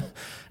groups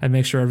and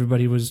make sure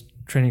everybody was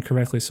training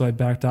correctly. So I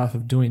backed off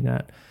of doing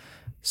that.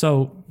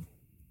 So,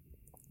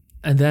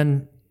 and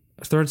then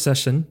third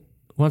session,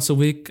 once a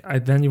week,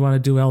 then you want to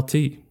do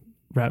LT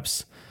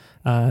reps.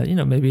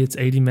 Maybe it's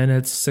 80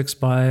 minutes, 6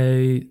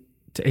 by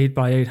to 8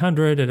 by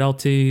 800 at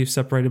LT,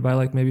 separated by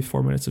like maybe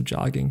 4 minutes of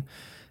jogging.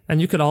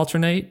 And you could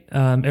alternate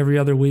every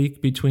other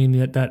week between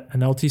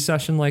an LT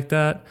session like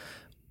that,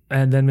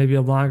 and then maybe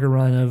a longer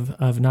run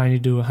of 90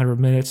 to 100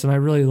 minutes. And I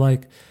really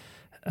like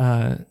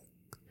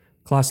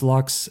Klaus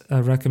Lach's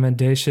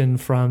recommendation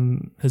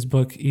from his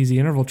book, Easy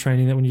Interval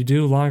Training, that when you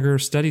do longer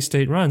steady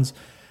state runs,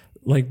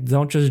 like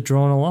don't just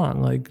drone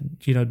along, like,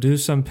 do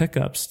some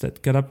pickups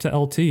that get up to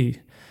LT,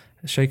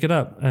 shake it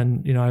up.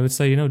 And, I would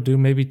say, do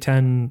maybe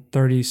 10,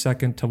 30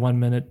 second to 1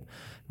 minute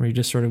where you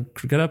just sort of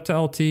get up to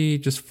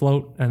LT, just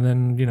float, and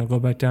then, go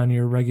back down to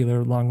your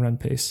regular long run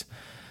pace.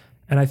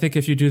 And I think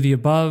if you do the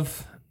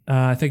above,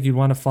 I think you'd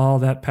want to follow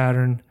that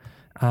pattern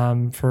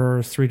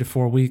for 3 to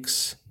 4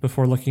 weeks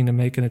before looking to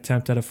make an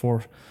attempt at a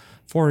 4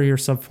 or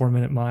sub 4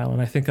 minute mile.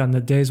 And I think on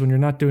the days when you're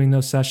not doing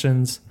those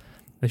sessions,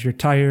 if you're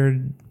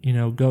tired,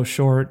 go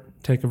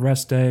short, take a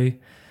rest day.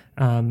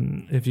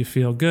 If you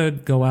feel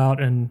good, go out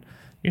and,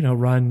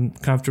 run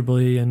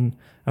comfortably in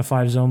a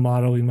 5-zone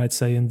model. We might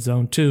say in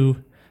zone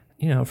 2,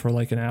 for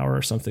like an hour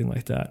or something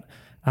like that.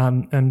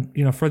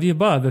 And for the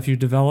above, if you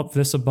develop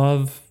this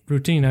above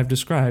routine I've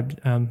described,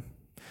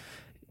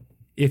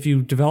 if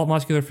you develop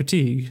muscular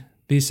fatigue,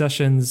 these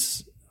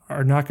sessions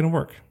are not going to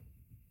work,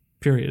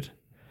 period.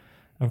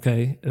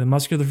 Okay. The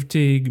muscular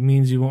fatigue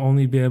means you will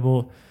only be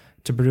able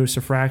to produce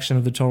a fraction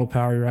of the total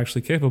power you're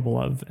actually capable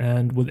of.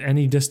 And with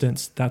any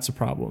distance, that's a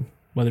problem,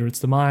 whether it's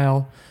the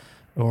mile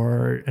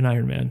or an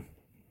Ironman.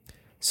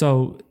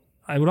 So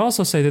I would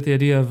also say that the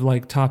idea of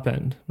like top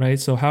end, right?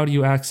 So how do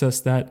you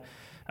access that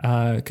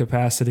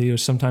capacity? Or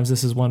sometimes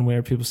this is one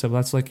where people say,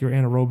 well, that's like your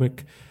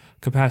anaerobic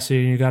capacity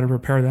and you got to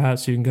repair that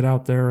so you can get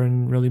out there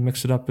and really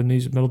mix it up in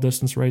these middle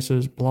distance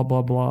races, blah,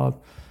 blah, blah.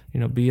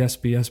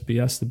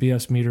 BS. The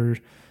BS meter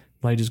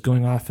light is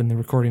going off in the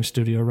recording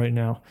studio right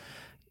now.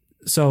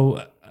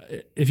 So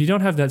if you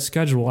don't have that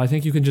schedule, I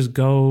think you can just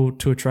go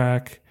to a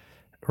track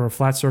or a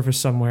flat surface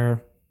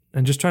somewhere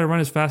and just try to run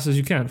as fast as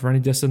you can for any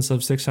distance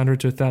of 600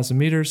 to 1,000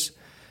 meters.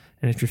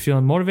 And if you're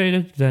feeling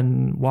motivated,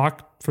 then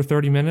walk for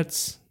 30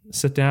 minutes,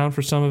 sit down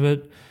for some of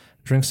it,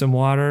 drink some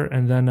water,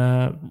 and then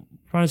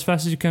run as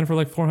fast as you can for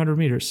like 400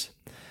 meters.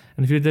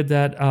 And if you did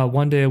that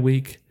 1 day a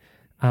week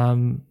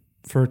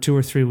for 2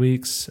 or 3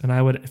 weeks, and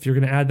I would, if you're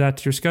going to add that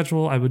to your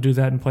schedule, I would do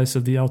that in place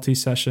of the LT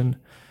session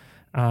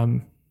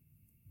or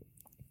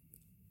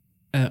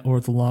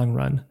the long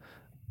run.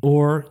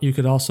 Or you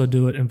could also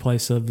do it in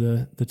place of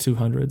the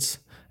 200s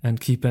and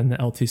keep in the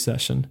LT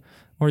session.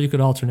 Or you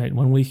could alternate.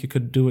 1 week you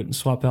could do it and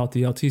swap out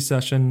the LT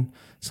session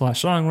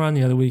 / long run.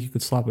 The other week you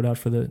could swap it out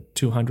for the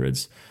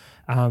 200s.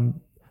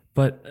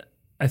 But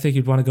I think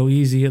you'd want to go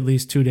easy at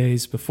least 2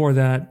 days before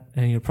that,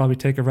 and you'll probably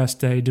take a rest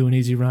day, do an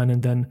easy run,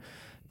 and then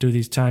do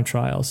these time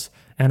trials.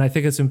 And I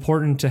think it's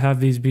important to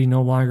have these be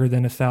no longer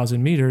than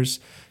 1,000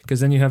 meters, because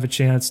then you have a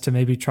chance to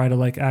maybe try to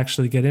like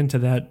actually get into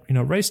that,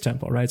 race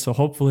tempo, right? So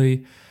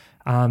hopefully,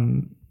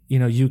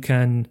 you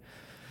can,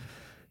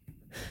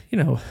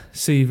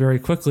 see very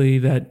quickly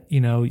that,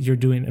 you're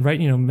doing it right.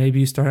 Maybe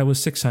you start out with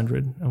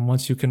 600, and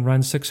once you can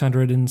run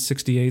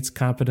 668s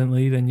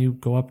competently, then you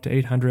go up to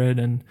 800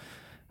 and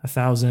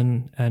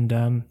 1,000, and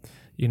and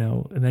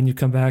then you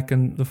come back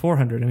in the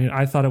 400. I mean,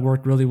 I thought it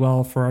worked really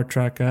well for our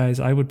track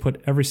guys. I would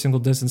put every single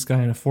distance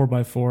guy in a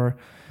 4x4,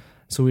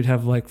 so we'd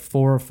have like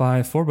 4 or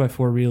 5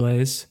 4x4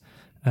 relays.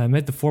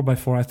 Made the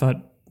 4x4 I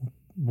thought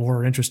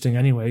more interesting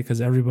anyway, because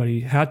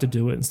everybody had to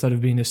do it instead of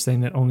being this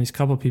thing that only a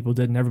couple of people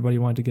did and everybody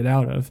wanted to get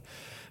out of.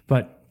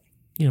 But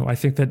I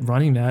think that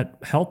running that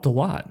helped a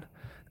lot.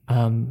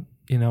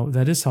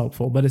 That is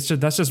helpful, but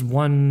that's just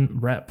one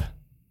rep.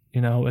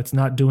 It's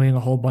not doing a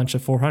whole bunch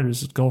of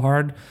 400s. Just go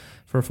hard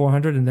for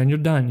 400 and then you're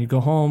done. You go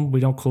home.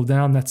 We don't cool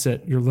down. That's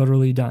it. You're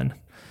literally done.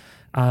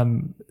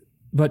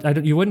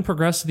 But you wouldn't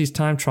progress to these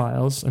time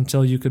trials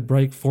until you could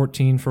break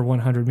 14 for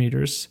 100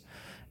 meters.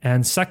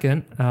 And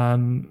second,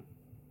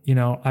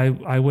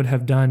 I would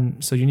have done,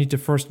 so you need to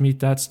first meet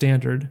that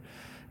standard.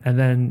 And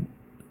then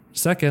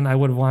second, I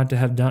would have wanted to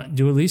have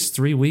do at least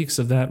 3 weeks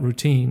of that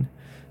routine,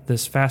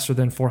 this faster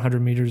than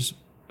 400 meters,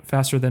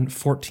 faster than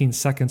 14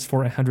 seconds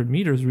for 100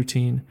 meters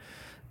routine.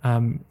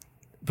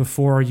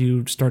 before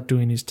you start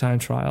doing these time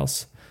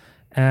trials.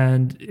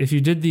 And if you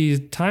did these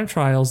time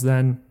trials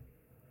then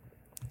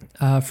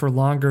for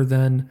longer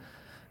than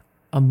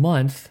a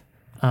month,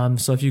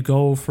 so if you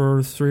go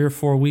for 3 or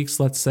 4 weeks,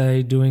 let's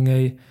say, doing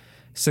a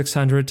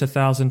 600 to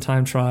 1,000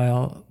 time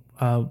trial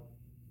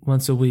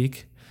once a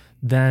week,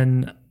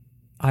 then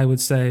I would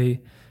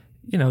say,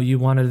 you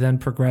want to then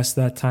progress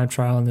that time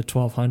trial in the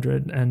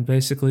 1,200. And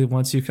basically,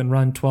 once you can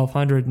run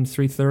 1,200 in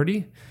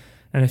 3:30,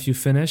 and if you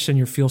finish and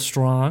you feel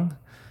strong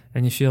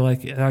and you feel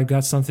like I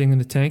got something in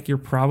the tank, you're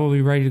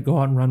probably ready to go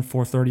out and run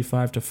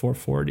 4:35 to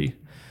 4:40.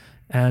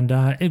 And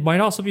it might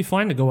also be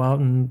fine to go out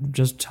and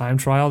just time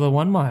trial the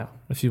 1 mile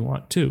if you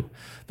want to.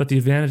 But the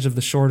advantage of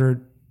the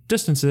shorter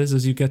distances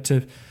is you get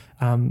to,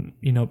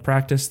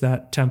 practice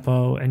that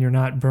tempo, and you're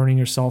not burning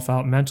yourself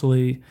out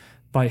mentally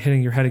by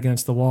hitting your head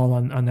against the wall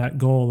on that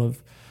goal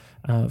of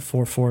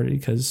 440,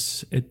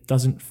 because it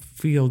doesn't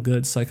feel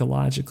good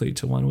psychologically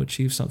to want to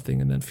achieve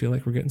something and then feel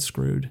like we're getting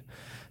screwed.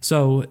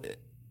 So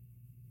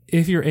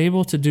if you're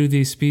able to do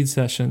these speed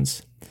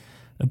sessions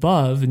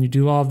above and you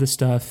do all of this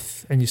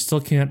stuff and you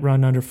still can't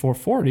run under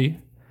 440,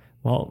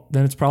 well,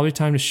 then it's probably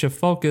time to shift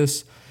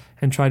focus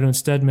and try to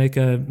instead make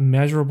a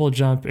measurable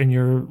jump in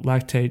your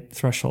lactate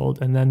threshold.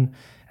 And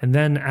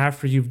then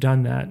after you've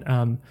done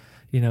that,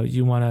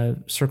 you want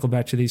to circle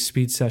back to these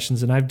speed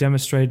sessions. And I've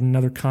demonstrated in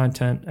other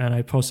content, and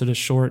I posted a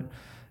short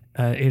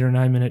 8 or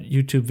 9 minute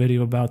YouTube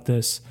video about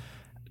this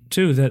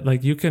too, that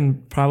like you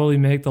can probably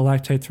make the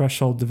lactate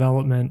threshold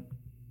development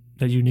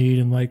that you need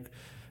in like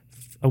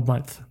a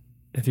month.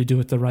 If you do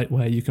it the right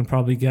way, you can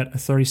probably get a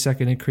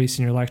 30-second increase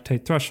in your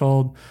lactate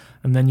threshold,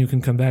 and then you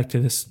can come back to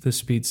this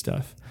speed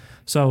stuff.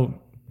 So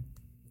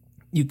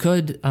you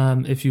could,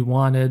 if you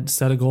wanted,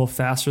 set a goal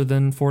faster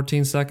than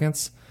 14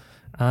 seconds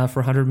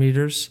for 100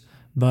 meters.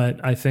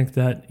 But I think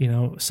that,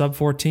 sub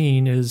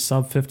 14 is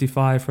sub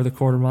 55 for the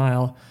quarter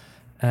mile.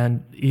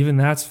 And even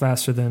that's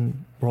faster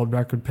than world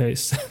record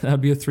pace.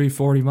 That'd be a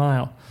 3:40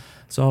 mile.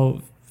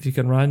 So if you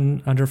can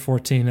run under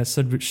 14, that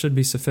should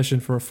be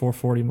sufficient for a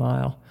 4:40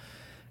 mile.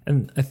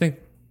 And I think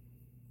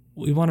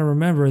we want to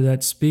remember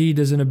that speed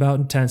isn't about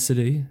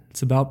intensity.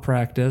 It's about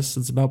practice.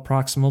 It's about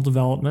proximal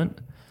development.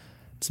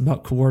 It's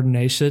about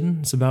coordination.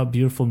 It's about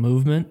beautiful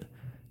movement.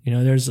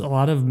 There's a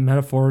lot of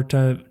metaphor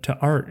to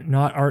art.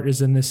 Not art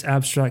is in this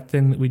abstract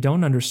thing that we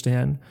don't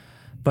understand,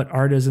 but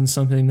art is in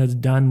something that's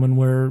done when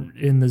we're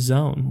in the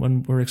zone,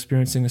 when we're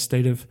experiencing a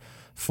state of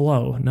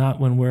flow, not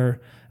when we're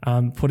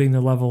putting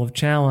the level of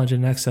challenge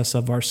in excess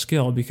of our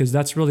skill, because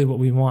that's really what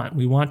we want.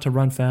 We want to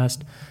run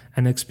fast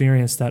and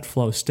experience that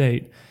flow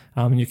state.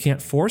 And you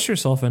can't force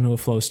yourself into a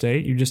flow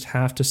state. You just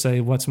have to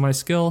say, what's my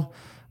skill?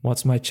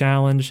 What's my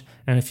challenge?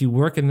 And if you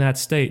work in that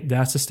state,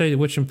 that's the state at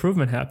which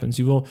improvement happens.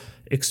 You will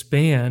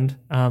expand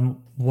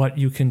what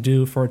you can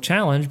do for a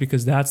challenge,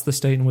 because that's the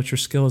state in which your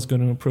skill is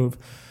going to improve.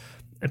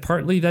 And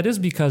partly that is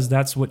because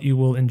that's what you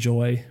will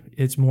enjoy.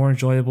 It's more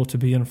enjoyable to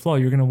be in flow.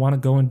 You're going to want to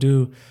go and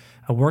do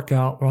a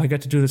workout, or I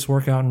get to do this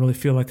workout and really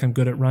feel like I'm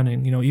good at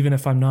running. Even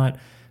if I'm not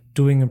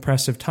doing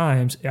impressive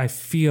times, I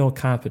feel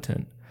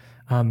competent.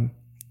 And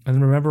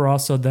remember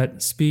also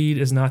that speed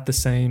is not the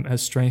same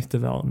as strength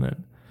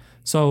development.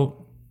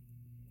 So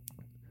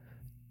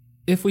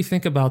if we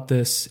think about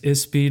this,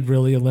 is speed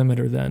really a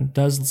limiter then?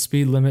 Does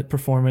speed limit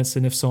performance,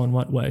 and if so, in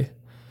what way?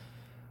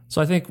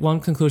 So I think one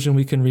conclusion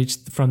we can reach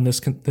from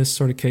this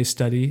sort of case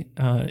study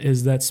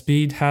is that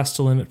speed has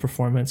to limit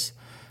performance,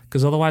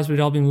 because otherwise we'd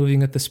all be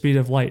moving at the speed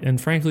of light. And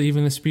frankly,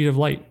 even the speed of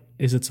light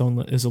is a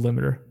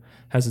limiter,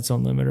 has its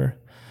own limiter.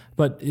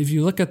 But if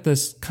you look at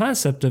this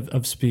concept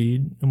of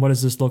speed and what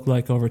does this look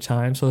like over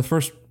time? So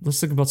let's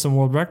think about some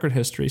world record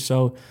history.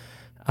 So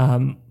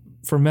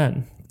for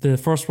men, the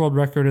first world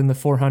record in the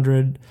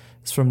 400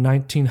 is from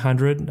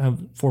 1900,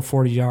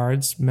 440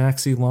 yards.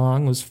 Maxie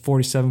Long was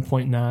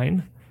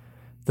 47.9.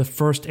 The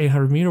first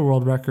 800-meter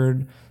world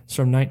record is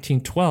from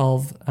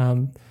 1912,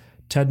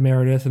 Ted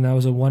Meredith, and that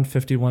was a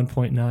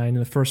 151.9. And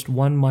the first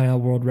 1 mile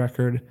world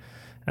record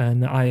in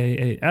the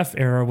IAAF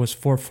era was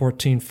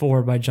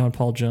 4:14.4 by John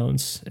Paul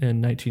Jones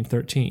in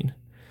 1913.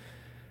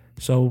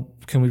 So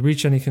can we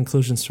reach any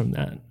conclusions from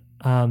that?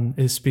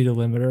 Is speed a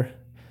limiter?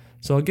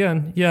 So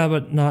again, yeah,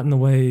 but not in the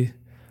way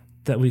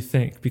that we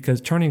think, because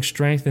turning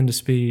strength into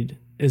speed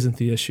isn't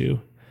the issue.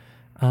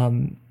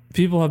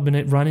 People have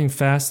been running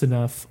fast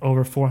enough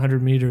over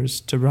 400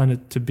 meters to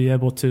be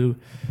able to,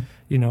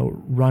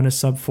 run a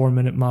sub 4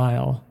 minute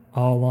mile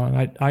all along.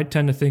 I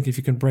tend to think if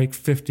you can break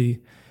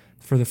 50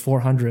 for the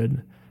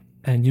 400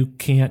 and you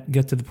can't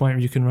get to the point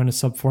where you can run a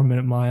sub 4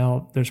 minute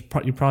mile,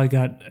 you probably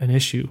got an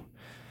issue.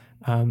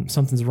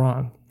 Something's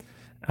wrong.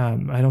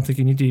 I don't think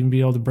you need to even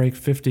be able to break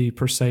 50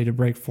 per se to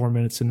break 4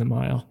 minutes in the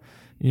mile.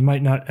 You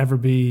might not ever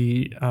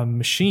be a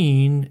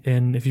machine,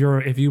 and if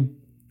you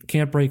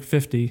can't break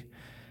 50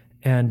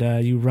 and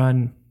you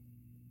run,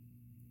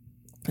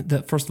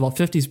 first of all,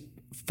 50's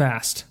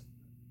fast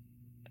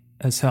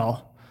as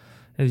hell.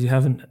 If you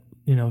haven't,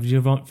 if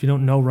you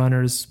don't know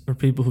runners or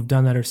people who've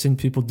done that or seen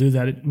people do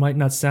that, it might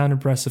not sound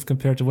impressive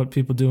compared to what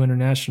people do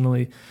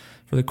internationally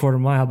for the quarter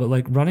mile, but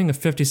like running a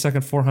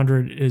 50-second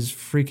 400 is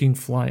freaking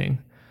flying.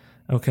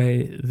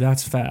 Okay,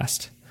 that's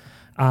fast.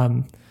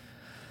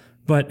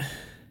 But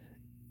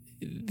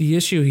the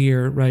issue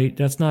here, right,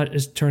 that's not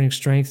is turning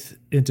strength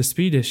into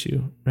speed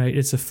issue, right?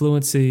 It's a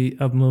fluency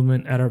of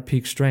movement at our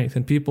peak strength.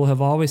 And people have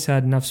always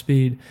had enough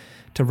speed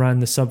to run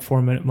the sub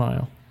 4 minute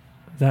mile.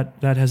 That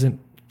hasn't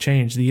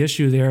changed. The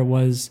issue there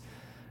was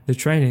the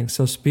training.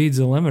 So speed's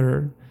a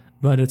limiter,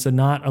 but it's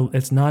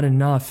not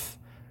enough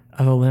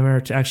of a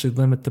limiter to actually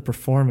limit the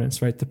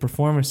performance, right? The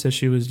performance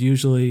issue is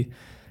usually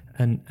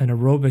an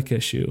aerobic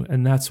issue.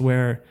 And that's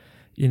where,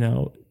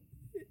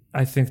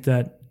 I think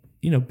that,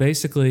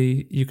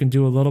 basically you can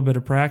do a little bit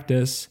of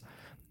practice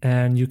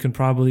and you can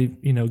probably,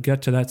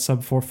 get to that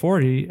sub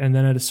 440. And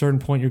then at a certain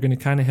point, you're going to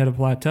kind of hit a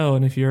plateau.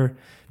 And if your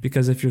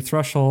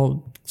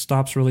threshold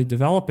stops really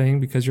developing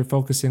because you're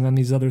focusing on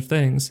these other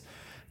things,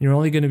 you're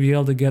only going to be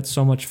able to get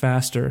so much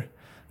faster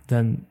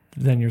than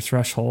your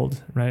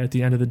threshold, right? At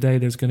the end of the day,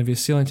 there's going to be a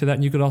ceiling to that.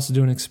 And you could also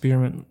do an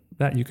experiment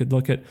that you could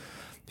look at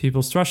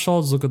people's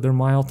thresholds, look at their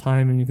mile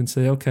time, and you can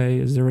say, okay,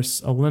 is there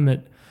a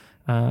limit,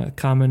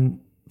 common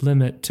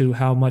limit to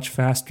how much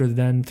faster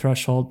than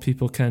threshold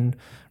people can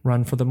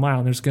run for the mile?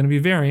 And there's going to be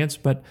variance,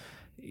 but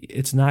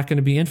it's not going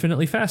to be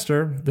infinitely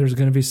faster. There's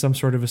going to be some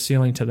sort of a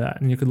ceiling to that.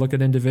 And you could look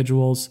at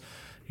individuals,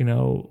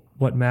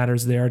 what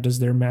matters there. Does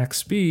their max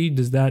speed,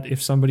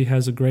 if somebody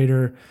has a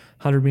greater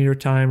 100-meter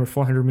time or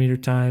 400-meter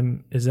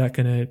time, is that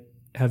going to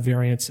have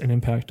variance and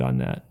impact on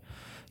that?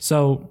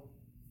 So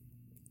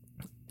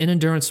in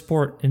endurance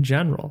sport in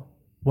general,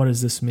 what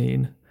does this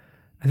mean?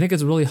 I think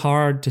it's really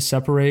hard to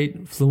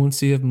separate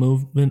fluency of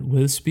movement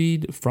with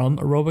speed from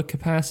aerobic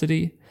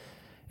capacity.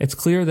 It's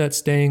clear that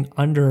staying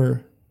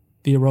under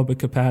the aerobic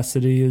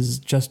capacity is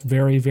just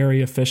very,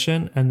 very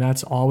efficient, and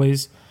that's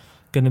always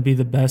going to be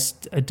the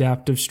best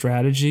adaptive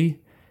strategy.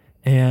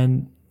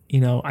 And,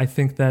 I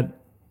think that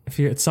if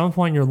you're at some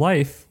point in your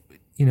life,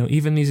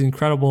 even these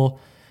incredible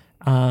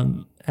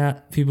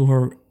people who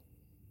are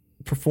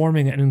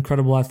performing at an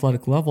incredible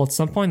athletic level, at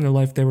some point in their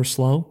life, they were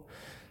slow.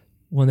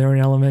 When they were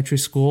in elementary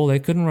school, they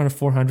couldn't run a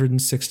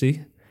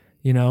 460,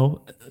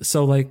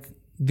 So like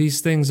these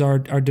things are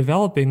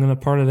developing, and a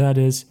part of that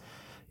is,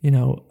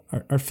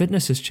 our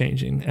fitness is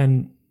changing.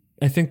 And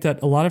I think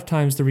that a lot of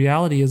times the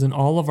reality is in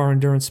all of our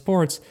endurance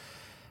sports,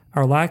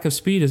 our lack of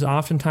speed is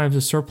oftentimes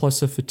a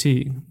surplus of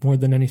fatigue more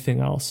than anything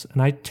else.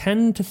 And I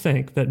tend to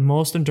think that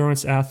most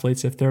endurance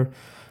athletes, if they're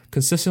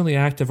consistently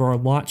active, are a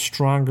lot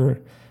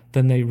stronger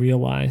than they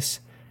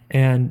realize.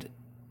 And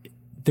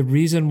the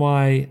reason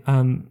why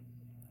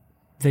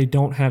they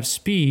don't have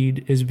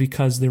speed is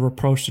because their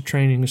approach to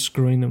training is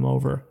screwing them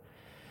over.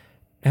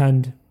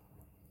 And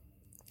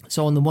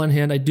so on the one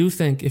hand, I do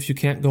think if you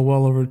can't go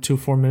well over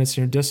 2-4 minutes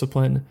in your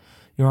discipline,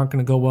 you aren't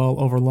going to go well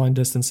over long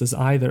distances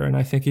either. And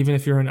I think even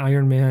if you're an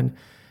Ironman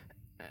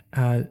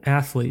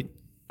athlete,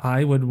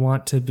 I would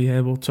want to be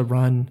able to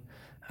run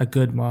a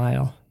good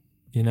mile,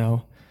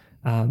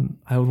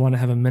 I would want to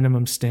have a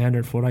minimum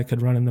standard for what I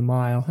could run in the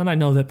mile. And I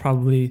know that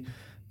probably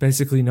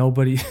basically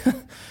nobody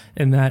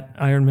in that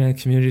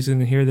Ironman community is going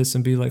to hear this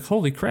and be like,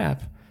 holy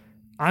crap,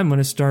 I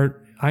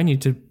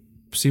need to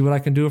see what I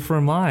can do for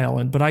a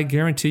mile. But I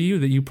guarantee you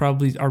that you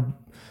probably are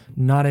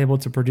not able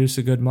to produce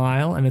a good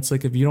mile. And it's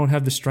like, if you don't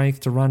have the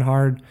strength to run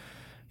hard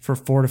for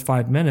 4 to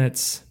 5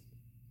 minutes,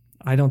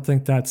 I don't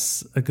think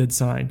that's a good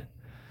sign,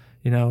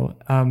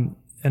 And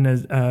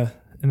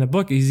in the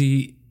book,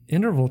 Easy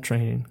Interval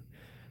Training,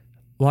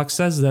 Locke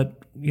says that,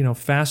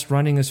 fast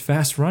running is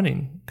fast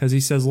running, because he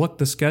says, look,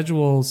 the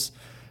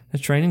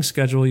training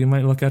schedule you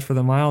might look at for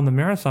the mile and the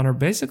marathon are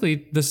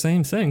basically the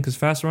same thing, because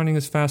fast running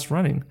is fast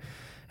running.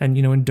 And,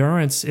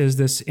 endurance is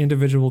this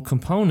individual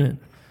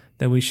component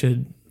that we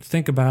should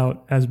think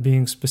about as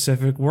being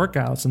specific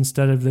workouts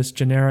instead of this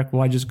generic,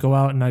 well, I just go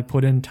out and I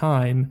put in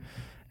time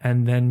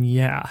and then,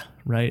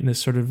 right? And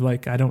it's sort of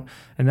like, and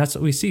that's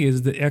what we see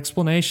is the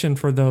explanation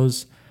for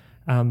those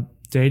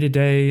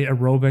day-to-day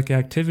aerobic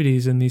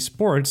activities in these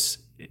sports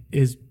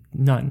is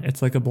none.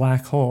 It's like a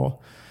black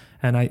hole.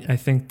 And I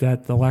think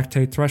that the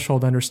lactate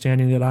threshold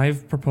understanding that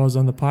I've proposed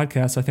on the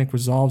podcast, I think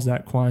resolves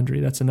that quandary.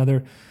 That's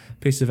another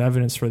piece of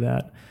evidence for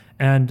that.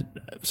 And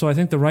so I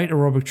think the right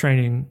aerobic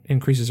training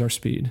increases our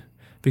speed,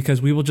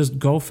 because we will just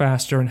go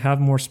faster and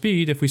have more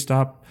speed if we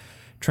stop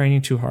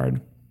training too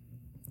hard.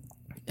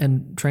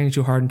 And training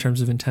too hard in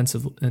terms of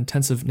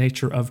intensive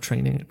nature of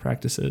training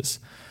practices.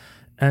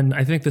 And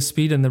I think the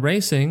speed in the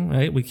racing,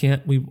 right?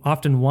 We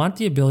often want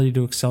the ability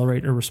to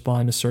accelerate or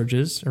respond to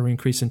surges or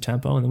increase in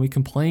tempo, and then we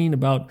complain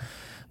about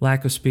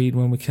lack of speed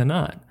when we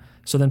cannot.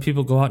 So then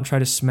people go out and try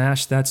to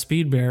smash that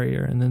speed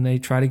barrier, and then they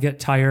try to get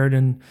tired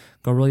and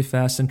go really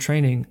fast in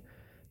training.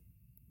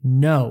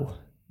 No,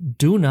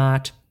 do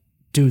not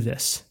do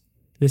this.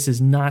 This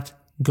is not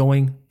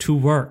going to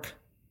work.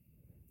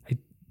 I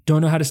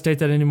don't know how to state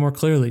that any more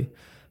clearly.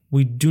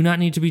 We do not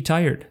need to be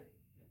tired,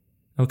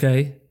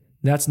 okay?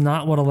 That's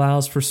not what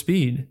allows for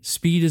speed.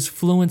 Speed is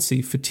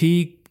fluency.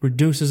 Fatigue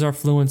reduces our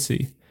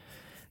fluency.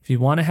 If you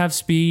want to have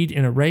speed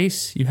in a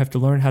race, you have to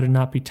learn how to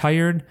not be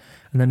tired.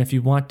 And then if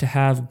you want to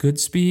have good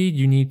speed,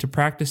 you need to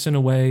practice in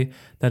a way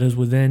that is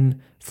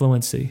within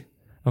fluency.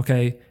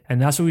 Okay.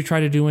 And that's what we try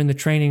to do in the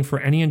training for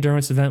any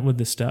endurance event with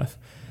this stuff.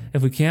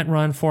 If we can't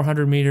run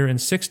 400 meter in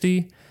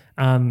 60,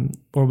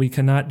 or we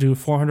cannot do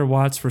 400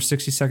 watts for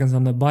 60 seconds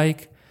on the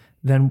bike,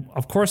 then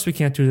of course we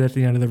can't do that at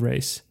the end of the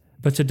race.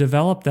 But to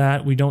develop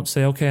that, we don't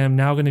say, okay, I'm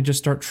now going to just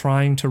start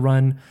trying to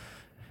run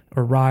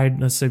or ride,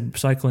 let's say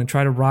cycling,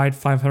 try to ride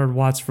 500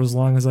 watts for as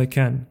long as I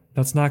can.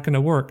 That's not going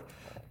to work.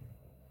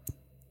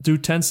 Do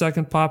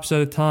 10-second pops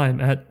at a time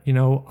at,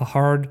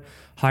 a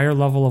higher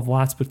level of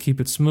watts, but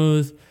keep it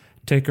smooth.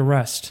 Take a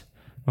rest.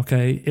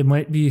 Okay. It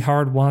might be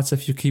hard watts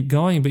if you keep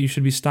going, but you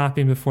should be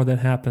stopping before that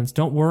happens.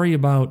 Don't worry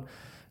about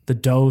the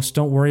dose.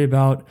 Don't worry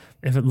about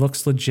if it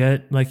looks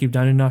legit, like you've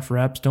done enough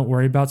reps. Don't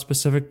worry about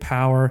specific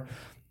power.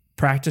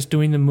 Practice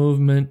doing the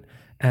movement,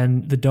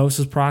 and the dose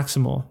is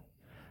proximal.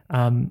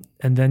 And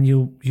then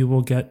you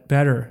will get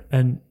better.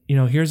 And,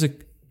 here's a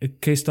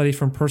case study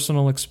from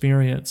personal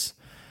experience.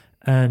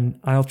 And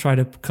I'll try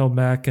to come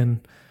back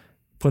and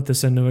put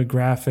this into a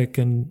graphic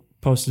and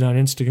post it on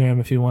Instagram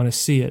if you want to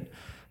see it.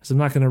 So I'm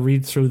not going to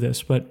read through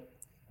this, but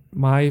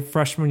my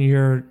freshman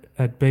year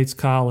at Bates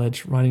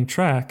College running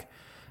track,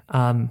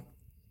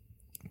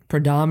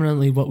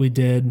 predominantly what we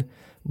did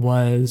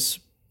was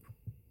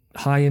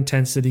high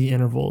intensity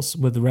intervals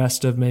with the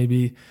rest of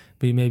maybe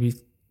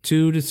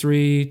 2 to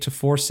 3 to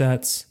 4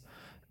 sets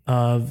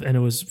of, and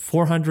it was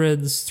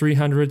 400s,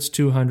 300s,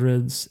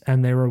 200s,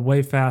 and they were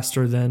way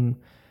faster than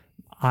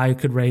I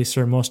could race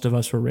or most of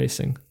us were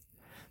racing.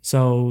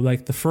 So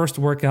like the first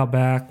workout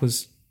back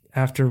was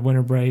after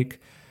winter break.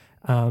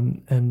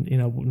 And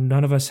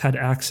none of us had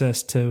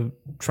access to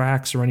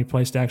tracks or any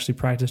place to actually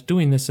practice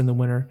doing this in the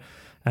winter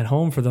at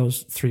home for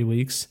those 3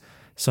 weeks.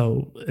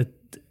 So it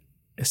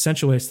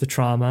accentuates the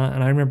trauma.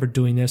 And I remember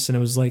doing this, and it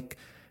was like,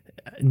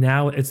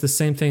 now it's the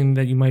same thing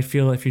that you might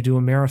feel if you do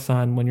a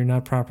marathon when you're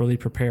not properly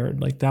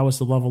prepared. Like that was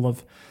the level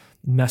of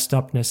messed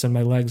upness in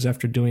my legs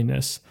after doing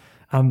this.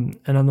 And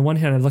on the one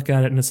hand, I look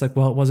at it and it's like,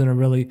 well, it wasn't a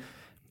really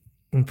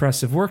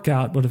impressive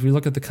workout, but if we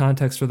look at the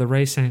context for the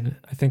racing,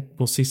 I think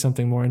we'll see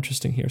something more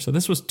interesting here. So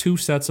this was 2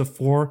 sets of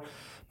 4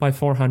 by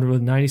 400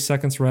 with 90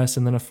 seconds rest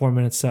and then a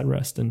 4-minute set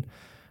rest. And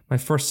my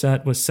first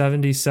set was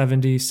 70,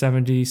 70,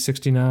 70,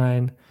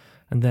 69,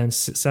 and then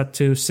set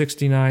 2,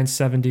 69,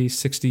 70,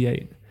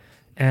 68.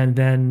 And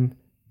then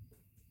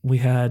we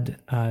had,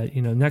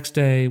 next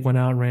day went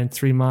out and ran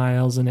 3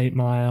 miles and 8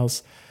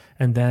 miles.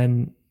 And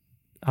then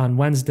on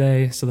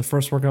Wednesday, so the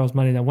first workout was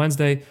Monday, then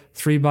Wednesday,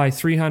 3 by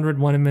 300,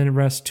 1 minute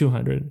rest,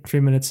 200,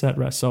 3-minute set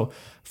rest. So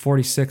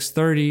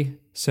 46:30,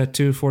 set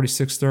 2,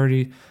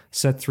 46:30,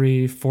 set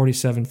 3,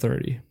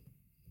 47:30.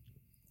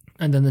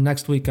 And then the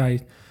next week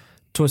I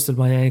twisted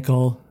my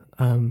ankle,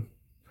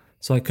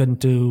 so I couldn't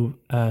do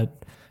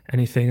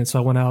anything. And so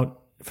I went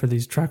out for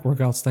these track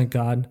workouts, thank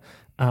God.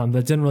 That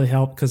didn't really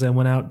help because I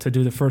went out to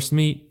do the first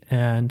meet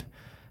and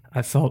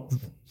I felt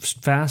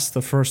fast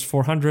the first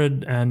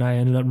 400 and I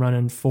ended up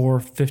running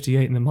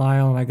 4:58 in the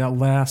mile and I got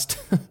last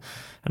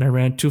and I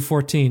ran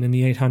 2:14 in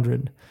the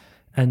 800.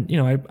 And,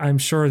 I'm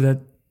sure that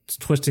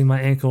twisting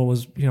my ankle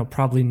was,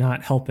 probably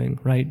not helping,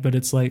 right? But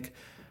it's like,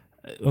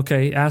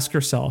 okay, ask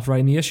yourself, right?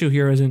 And the issue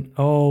here isn't,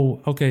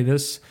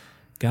 this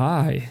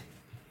guy,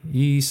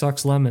 he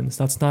sucks lemons.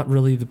 That's not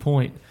really the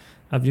point.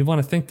 If you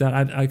want to think that,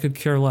 I could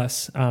care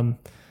less.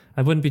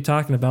 I wouldn't be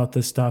talking about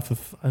this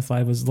stuff if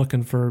I was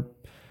looking for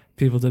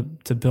people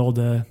to build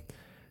a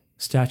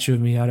statue of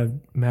me out of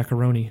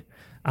macaroni.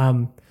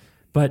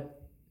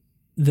 But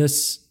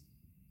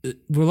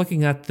we're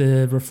looking at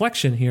the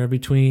reflection here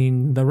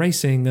between the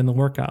racing and the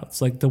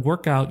workouts. Like the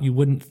workout, you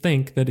wouldn't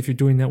think that if you're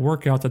doing that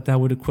workout that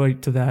would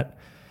equate to that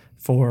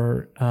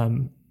for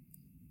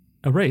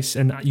a race.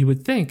 And you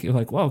would think, you're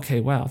like, well, okay,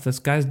 wow, if this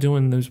guy's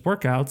doing those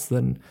workouts,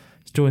 then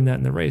he's doing that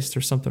in the race,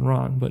 there's something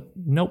wrong. But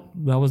nope,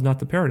 that was not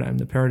the paradigm.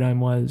 The paradigm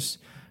was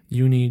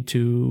you need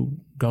to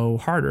go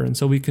harder. And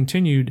so we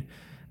continued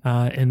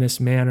in this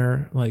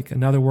manner. Like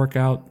another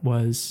workout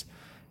was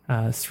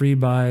 3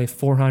 by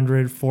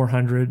 400,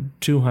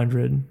 400,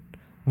 200,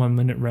 1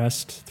 minute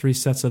rest, 3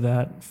 sets of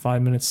that,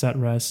 5-minute set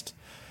rest,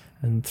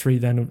 and 3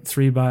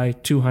 by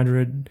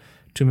 200,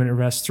 2-minute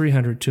rest,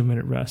 300,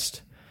 2-minute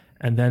rest,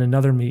 and then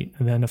another meet,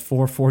 and then a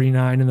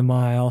 4:49 in the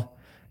mile,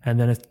 and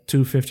then a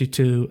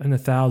 2:52 and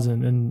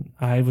 1,000. And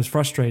I was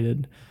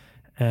frustrated.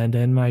 And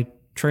in my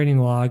training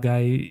log,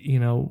 I,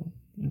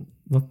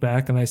 look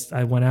back and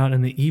I went out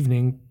in the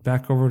evening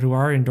back over to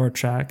our indoor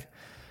track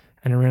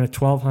and I ran a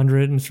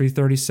 1,200 and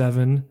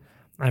 3:37.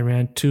 I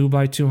ran 2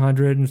 by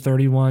 200 and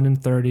 31 and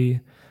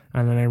 30.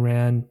 And then I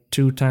ran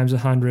 2 times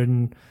 100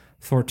 and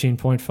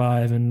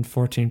 14.5 and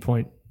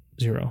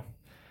 14.0.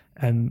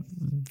 And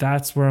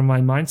that's where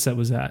my mindset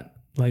was at.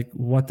 Like,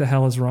 what the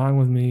hell is wrong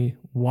with me?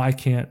 Why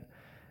can't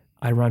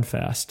I run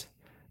fast?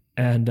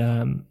 And,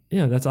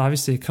 that's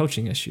obviously a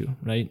coaching issue,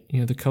 right?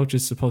 The coach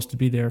is supposed to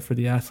be there for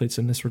the athletes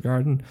in this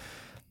regard. And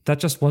that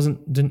just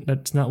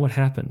that's not what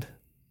happened.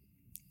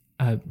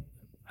 I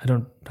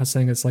not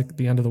saying it's like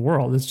the end of the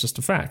world. It's just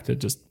a fact. It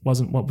just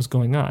wasn't what was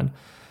going on.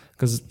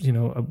 Because,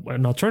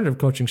 an alternative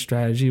coaching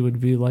strategy would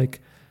be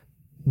like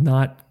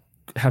not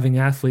having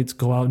athletes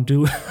go out and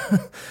do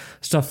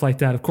stuff like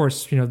that. Of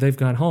course, they've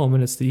gone home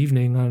and it's the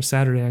evening on a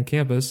Saturday on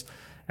campus,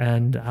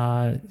 and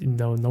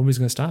nobody's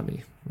going to stop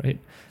me, right?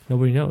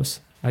 Nobody knows.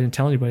 I didn't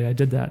tell anybody I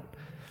did that.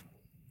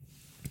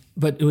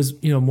 But it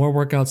was, more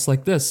workouts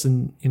like this.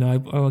 And,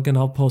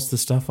 I'll post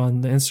this stuff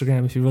on the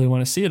Instagram if you really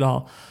want to see it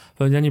all.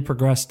 But then you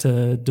progress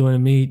to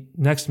doing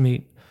next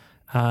meet.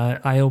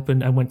 I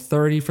went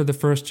 30 for the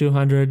first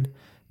 200,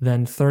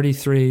 then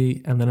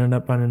 33, and then ended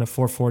up running a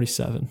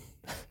 447.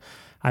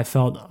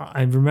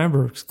 I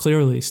remember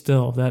clearly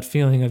still that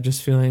feeling of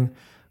just feeling,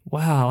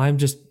 wow, I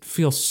just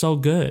feel so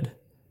good.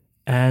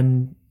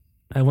 And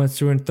I went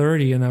through in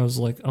 30 and I was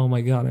like, oh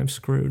my God, I'm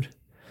screwed.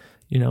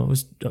 It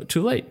was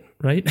too late,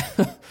 right?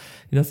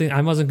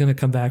 I wasn't going to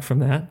come back from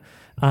that.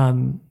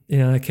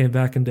 I came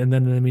back and then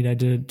in the meet I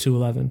did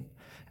 211.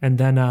 And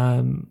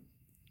then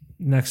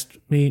next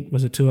meet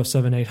was a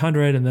 207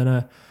 800, and then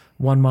a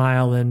 1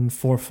 mile in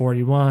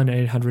 441,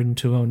 800 and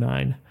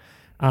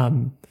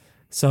 209.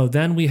 So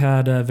then we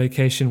had a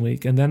vacation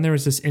week, and then there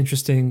was this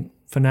interesting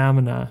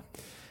phenomena.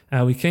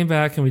 We came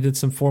back and we did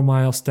some 4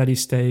 mile steady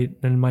state,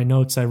 and in my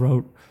notes I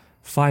wrote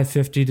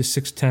 550 to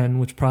 610,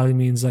 which probably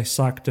means I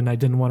sucked, and I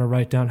didn't want to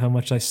write down how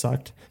much I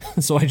sucked.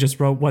 So I just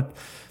wrote what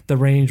the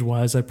range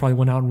was. I probably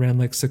went out and ran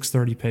like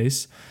 630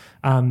 pace.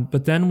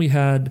 But then we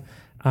had,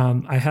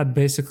 I had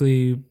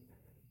basically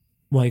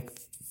like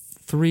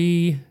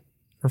 3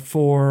 or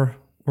 4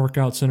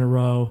 workouts in a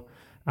row.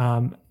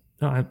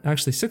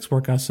 Actually 6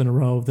 workouts in a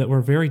row that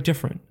were very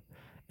different,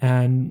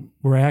 and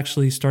where I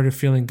actually started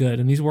feeling good.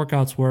 And these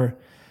workouts were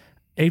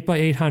 8 by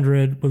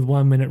 800 with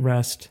 1 minute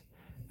rest.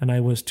 And I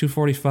was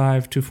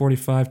 245,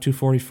 245,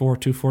 244,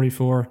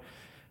 244,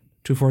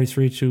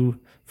 243,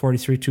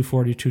 243,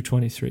 240,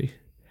 223.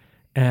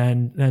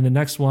 And then the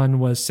next one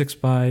was 6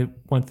 by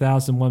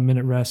 1000, 1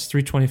 minute rest,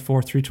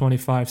 324,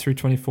 325,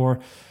 324,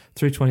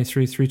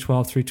 323,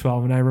 312,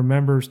 312. And I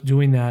remember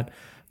doing that.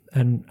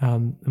 And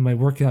in my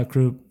workout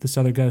group, this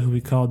other guy who we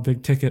called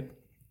Big Ticket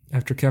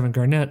after Kevin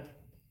Garnett,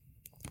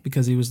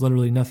 because he was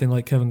literally nothing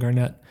like Kevin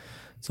Garnett.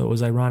 So it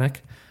was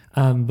ironic.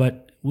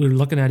 But we were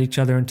looking at each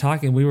other and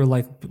talking. We were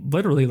like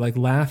literally like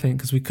laughing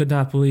because we could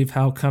not believe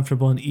how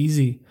comfortable and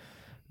easy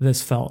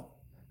this felt.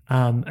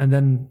 And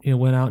then,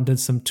 went out and did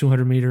some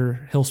 200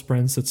 meter hill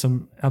sprints at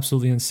some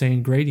absolutely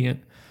insane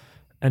gradient.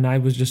 And I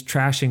was just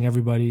trashing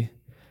everybody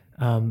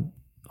on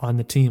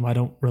the team. I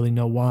don't really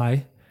know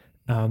why.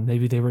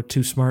 Maybe they were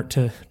too smart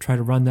to try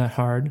to run that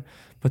hard,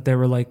 but they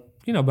were like,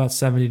 about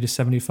 70 to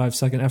 75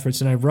 second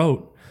efforts. And I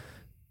wrote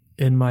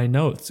in my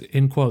notes,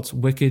 in quotes,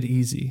 wicked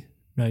easy,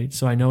 right?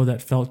 So I know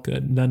that felt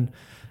good. And then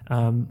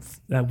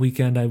that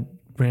weekend I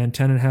ran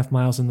 10.5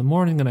 miles in the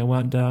morning, and I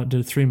went down,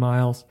 did 3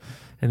 miles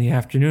in the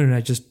afternoon, and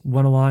I just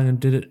went along and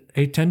did it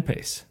 8:10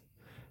 pace.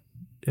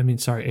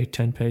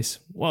 8:10 pace.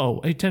 Whoa,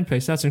 8:10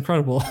 pace, that's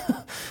incredible.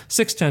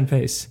 6:10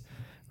 pace,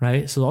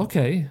 right? So,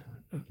 okay,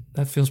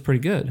 that feels pretty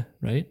good,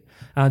 right?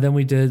 Then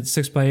we did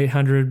 6 by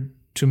 800,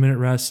 2 minute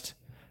rest,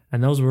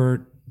 and those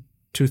were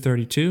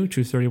 232,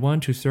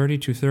 231, 230,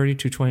 230,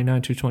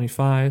 229,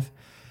 225.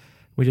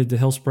 We did the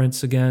hill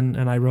sprints again,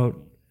 and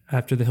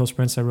after the hill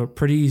sprints, I wrote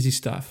pretty easy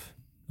stuff,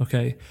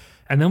 okay?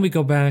 And then we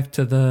go back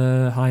to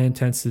the high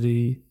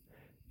intensity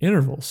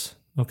intervals,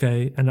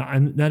 okay? And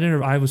that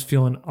interval, I was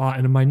feeling,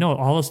 and in my note,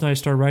 all this night I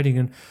started writing,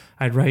 and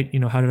I'd write,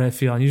 how did I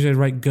feel? And usually I'd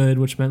write good,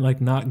 which meant like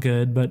not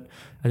good, but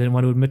I didn't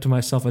want to admit to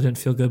myself I didn't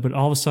feel good. But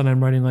all of a sudden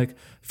I'm writing like,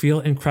 feel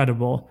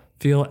incredible,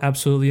 feel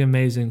absolutely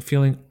amazing,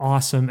 feeling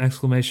awesome,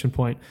 exclamation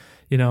point.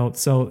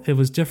 So it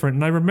was different.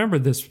 And I remember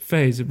this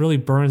phase. It really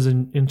burns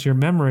into your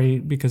memory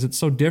because it's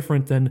so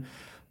different than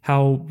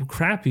how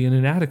crappy and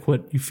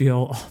inadequate you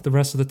feel the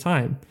rest of the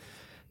time.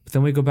 But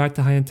then we go back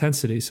to high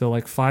intensity. So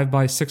like 5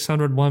 by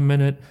 600, 1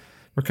 minute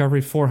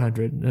recovery,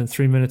 400, and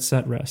 3 minute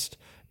set rest.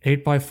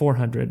 8 by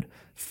 400,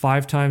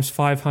 5 times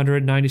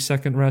 500, 90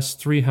 second rest,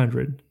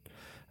 300.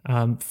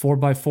 4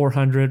 by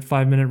 400,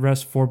 5 minute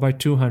rest, 4 by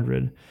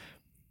 200.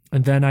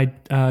 And then I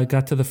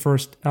got to the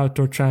first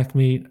outdoor track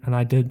meet,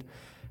 and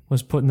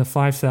was put in the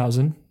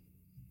 5,000,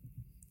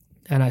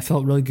 and I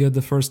felt really good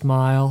the first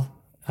mile.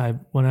 I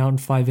went out in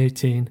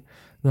 5:18.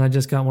 Then I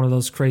just got one of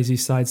those crazy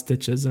side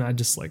stitches, and I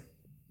just like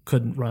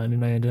couldn't run,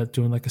 and I ended up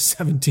doing like a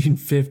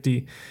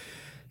 17:50.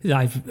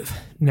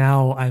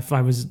 If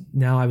I was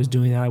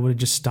doing that, I would have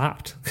just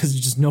stopped because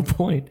there's just no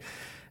point.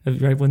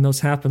 Right when those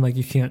happen, like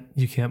you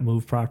can't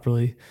move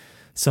properly.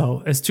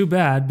 So it's too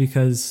bad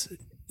because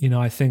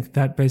I think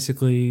that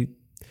basically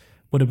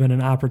would have been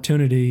an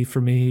opportunity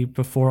for me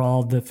before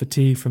all the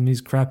fatigue from these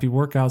crappy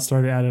workouts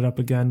started added up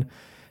again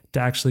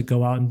to actually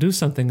go out and do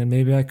something. And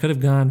maybe I could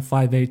have gone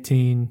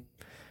 5:18,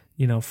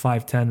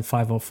 5:10,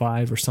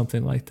 5:05 or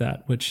something like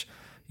that, which,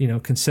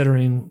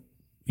 considering,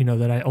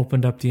 that I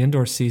opened up the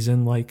indoor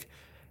season, like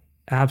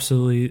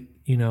absolutely,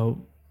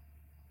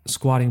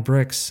 squatting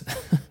bricks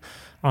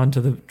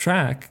onto the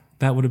track,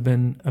 that would have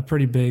been a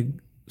pretty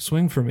big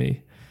swing for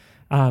me.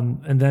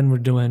 And then we're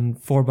doing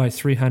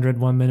 4x300,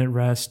 1 minute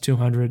rest,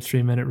 200,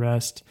 3 minute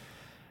rest.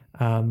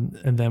 And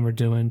then we're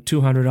doing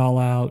 200 all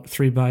out,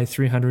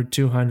 3x300,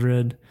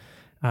 200,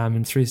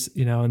 and three,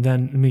 and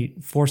then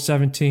meet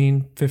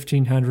 417,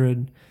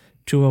 1500,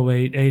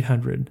 208,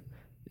 800.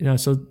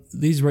 So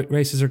these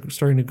races are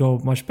starting to go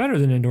much better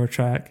than indoor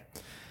track,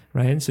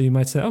 right? And so you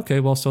might say, okay,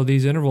 well, so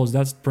these intervals,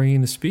 that's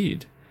bringing the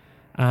speed.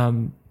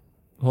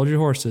 Hold your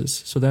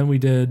horses. So then we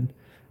did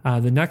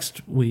the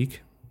next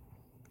week.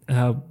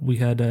 We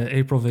had an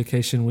April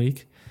vacation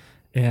week,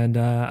 and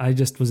I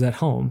just was at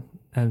home.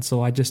 And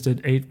so I just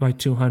did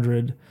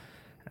 8x200,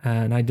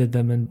 and I did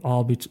them in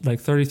all like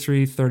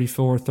 33,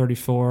 34,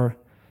 34,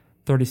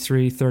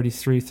 33,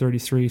 33,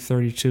 33,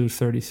 32,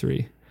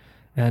 33.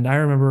 And I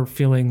remember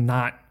feeling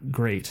not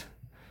great.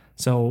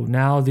 So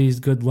now these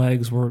good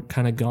legs were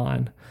kind of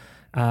gone.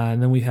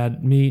 And then we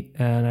had meet,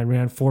 and I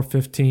ran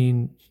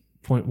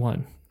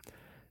 4:15.1.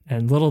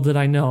 And little did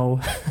I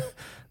know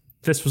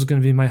this was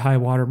going to be my high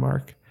water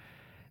mark.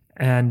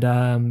 And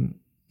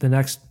the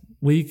next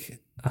week,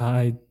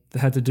 I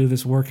had to do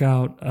this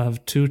workout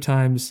of 2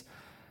 times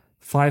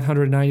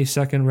 590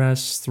 second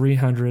rests,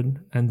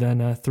 300, and then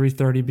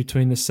 330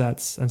 between the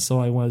sets. And so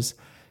I was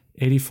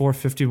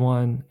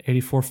 84:51,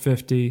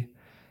 84:50,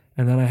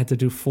 and then I had to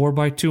do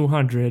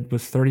 4x200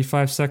 with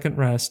 35 second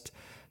rest,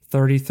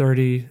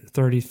 30:30,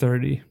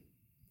 30:30.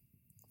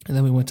 And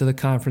then we went to the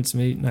conference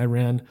meet, and I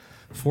ran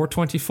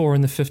 4:24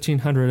 in the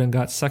 1500 and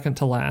got second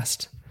to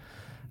last.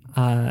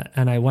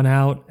 And I went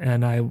out,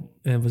 and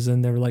it was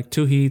in there were like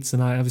 2 heats,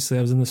 and I was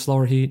in the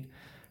slower heat,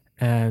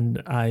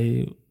 and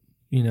I,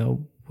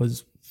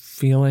 was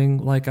feeling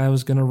like I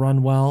was going to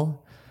run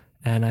well,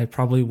 and I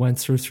probably went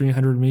through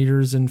 300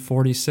 meters in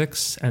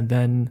 46, and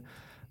then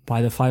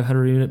by the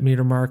 500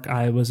 meter mark,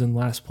 I was in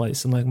last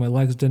place, and like my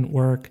legs didn't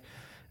work,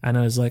 and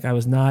I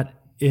was not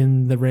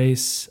in the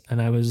race,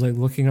 and I was like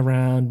looking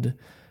around,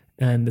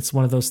 and it's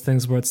one of those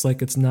things where it's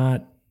like it's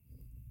not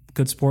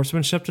good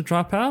sportsmanship to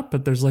drop out,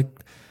 but there's like,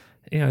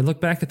 I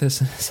look back at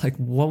this and it's like,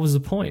 what was the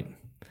point?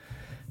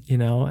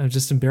 I'm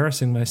just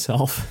embarrassing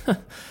myself.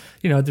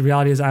 The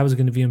reality is I was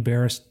going to be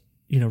embarrassed,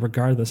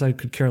 regardless. I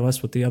could care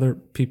less what the other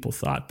people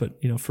thought. But,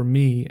 for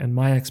me and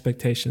my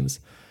expectations,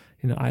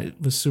 I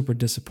was super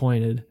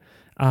disappointed.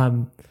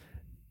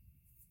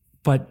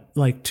 But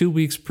like 2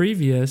 weeks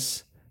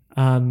previous,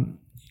 I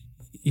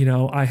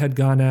had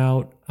gone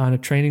out on a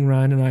training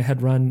run, and I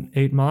had run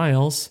 8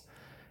 miles,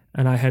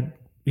 and I had,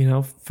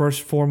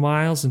 first 4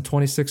 miles in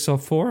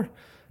 26:04.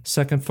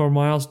 Second 4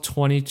 miles,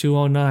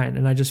 22:09,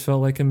 and I just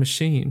felt like a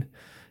machine,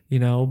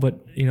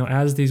 But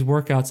as these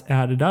workouts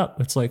added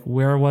up, it's like,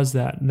 where was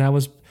that? And that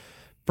was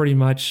pretty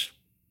much,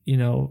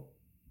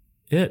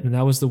 it. And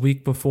that was the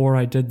week before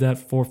I did that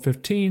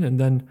 4:15, and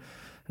then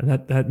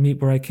that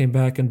meet where I came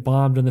back and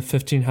bombed in the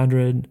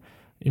 1500.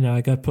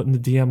 I got put in the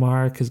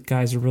DMR because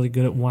guys are really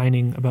good at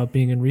whining about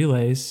being in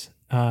relays,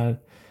 and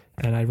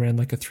I ran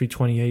like a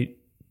 3:28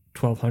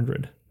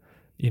 1200.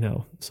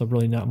 So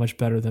really not much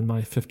better than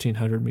my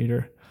 1500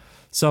 meter.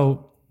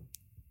 So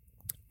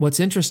what's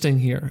interesting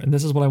here, and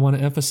this is what I want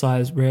to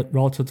emphasize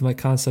relative to my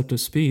concept of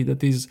speed,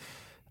 that these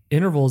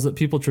intervals that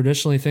people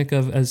traditionally think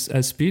of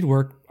as speed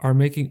work were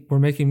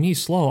making me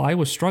slow. I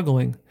was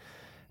struggling,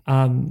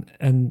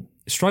 and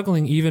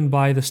struggling even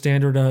by the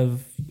standard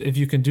of, if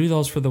you can do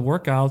those for the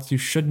workouts, you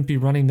shouldn't be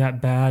running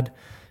that bad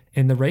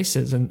in the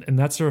races. And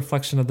that's a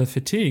reflection of the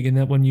fatigue. And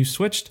that when we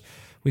switched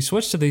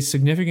to these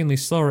significantly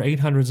slower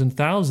 800s and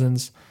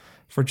 1000s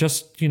for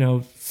just,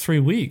 3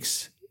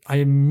 weeks, I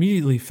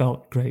immediately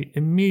felt great,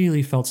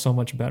 immediately felt so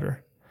much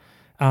better.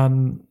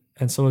 And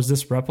so is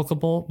this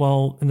replicable?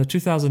 Well, in the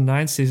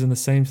 2009 season, the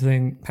same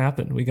thing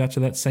happened. We got to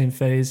that same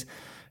phase,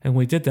 and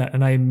we did that,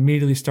 and I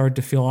immediately started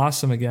to feel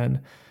awesome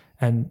again.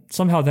 And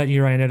somehow that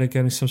year I ended up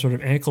getting some sort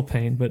of ankle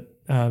pain, but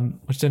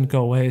which didn't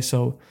go away.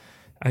 So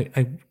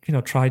I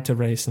tried to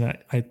race, and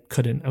I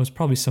couldn't. It was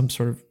probably some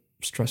sort of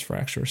stress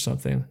fracture or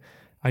something.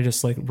 I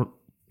just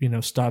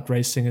stopped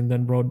racing and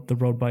then rode the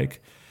road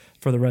bike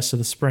for the rest of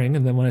the spring.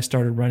 And then when I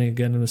started running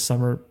again in the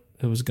summer,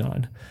 it was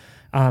gone.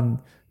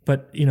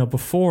 But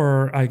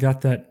before I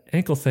got that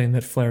ankle thing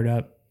that flared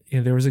up,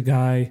 there was a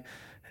guy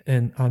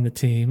on the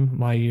team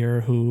my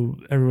year who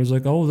everyone's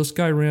like, oh, this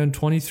guy ran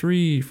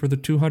 23 for the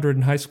 200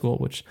 in high school,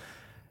 which,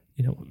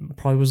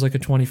 probably was like a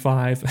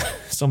 25,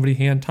 somebody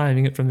hand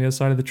timing it from the other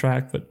side of the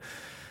track. But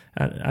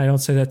I don't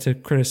say that to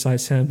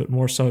criticize him, but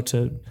more so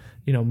to,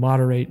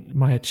 moderate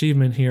my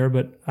achievement here.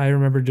 But I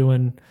remember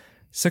doing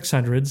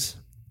 600s,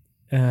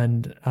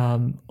 and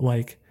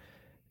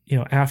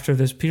after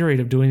this period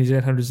of doing these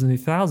 800s and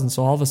these 1000s,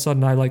 so all of a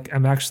sudden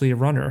I'm actually a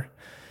runner.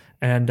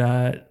 And,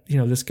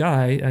 this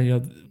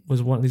guy,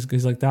 was one of these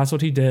guys, that's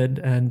what he did.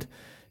 And,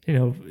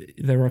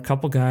 there were a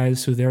couple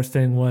guys who their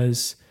thing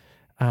was,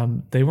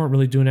 they weren't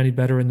really doing any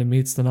better in the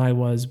meets than I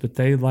was, but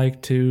they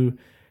liked to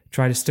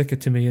try to stick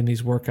it to me in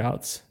these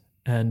workouts.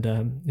 And,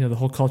 the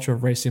whole culture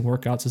of racing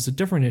workouts is a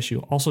different issue.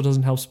 Also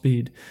doesn't help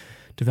speed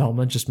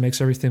development, just makes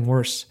everything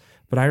worse.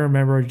 But I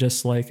remember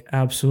just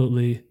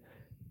absolutely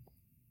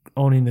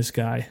owning this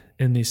guy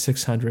in these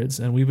 600s,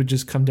 and we would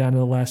just come down to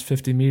the last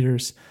 50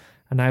 meters,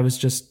 and I was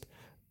just,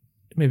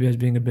 maybe I was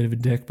being a bit of a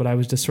dick, but I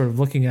was just sort of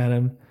looking at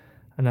him,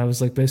 and I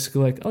was like,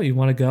 basically like, oh, you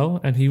want to go?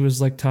 And he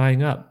was like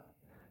tying up.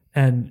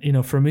 And, you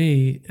know, for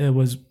me, it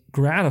was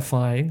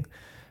gratifying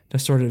to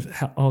sort of,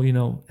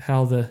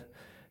 how the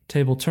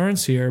table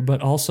turns here,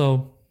 but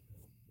also,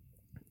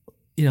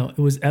 you know, it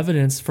was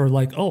evidence for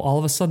like, oh, all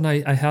of a sudden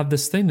I have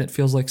this thing that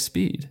feels like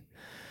speed.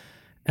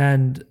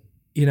 And,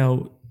 you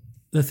know,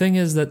 the thing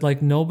is that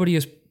like nobody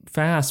is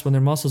fast when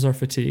their muscles are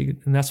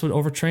fatigued. And that's what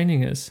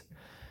overtraining is.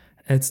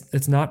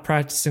 It's not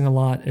practicing a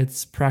lot.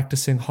 It's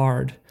practicing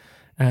hard.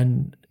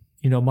 And,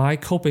 you know, my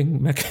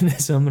coping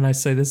mechanism, and I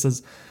say this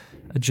as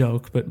a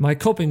joke, but my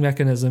coping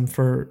mechanism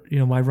for, you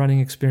know, my running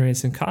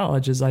experience in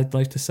college is I'd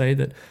like to say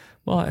that,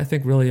 well, I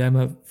think really I'm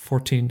a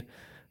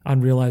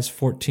unrealized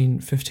 14,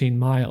 15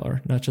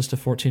 miler, not just a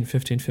 14,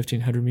 15,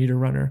 1500 meter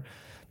runner,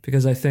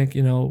 because I think,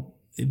 you know,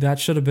 that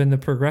should have been the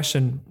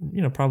progression,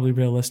 you know, probably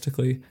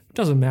realistically. It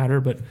doesn't matter,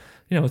 but,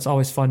 you know, it's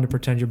always fun to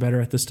pretend you're better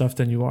at this stuff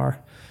than you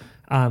are.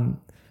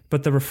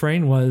 But the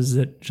refrain was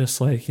that just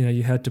like, you know,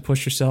 you had to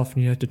push yourself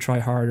and you had to try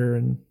harder.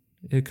 And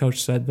the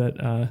coach said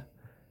that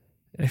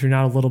if you're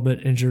not a little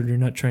bit injured, you're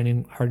not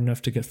training hard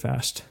enough to get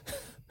fast.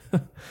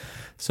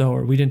 So,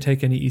 or we didn't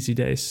take any easy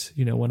days.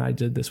 You know, when I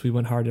did this, we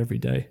went hard every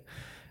day.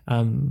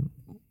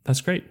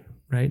 That's great,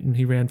 right? And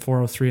he ran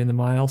 4:03 in the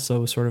mile. So it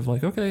was sort of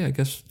like, okay, I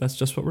guess that's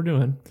just what we're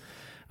doing.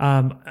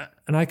 And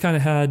I kind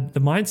of had the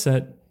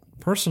mindset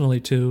personally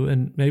too,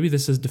 and maybe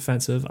this is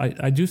defensive.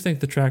 I do think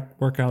the track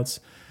workouts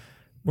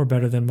were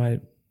better than my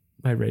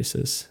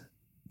races.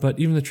 But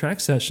even the track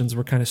sessions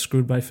were kind of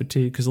screwed by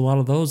fatigue because a lot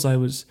of those I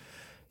was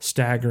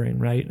staggering,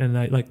 right? And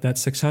I like that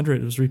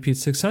 600, it was repeat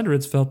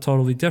 600s, felt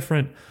totally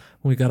different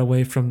when we got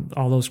away from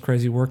all those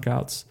crazy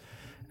workouts.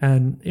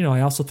 And, you know,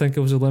 I also think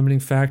it was a limiting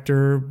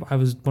factor. I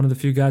was one of the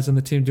few guys on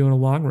the team doing a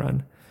long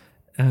run.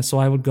 And so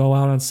I would go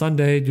out on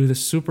Sunday, do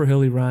this super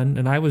hilly run,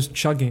 and I was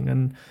chugging.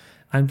 And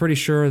I'm pretty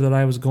sure that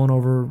I was going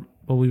over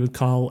what we would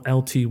call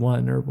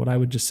LT1, or what I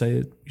would just say,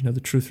 you know,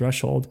 the true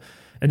threshold.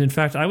 And in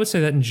fact, I would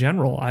say that in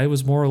general, I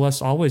was more or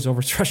less always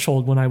over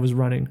threshold when I was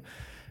running.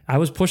 I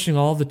was pushing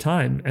all the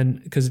time,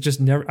 and because it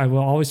just never, I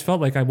always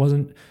felt like I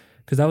wasn't,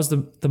 because that was the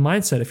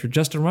mindset. If you're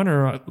just a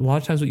runner, a lot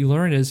of times what you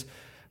learn is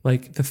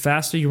like the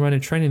faster you run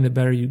in training, the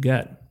better you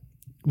get,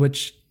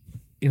 which,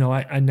 you know,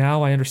 I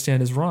now I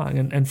understand is wrong.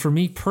 And for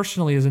me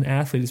personally as an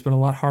athlete, it's been a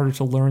lot harder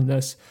to learn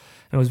this.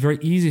 And it was very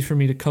easy for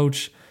me to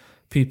coach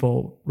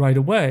people right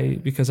away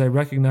because I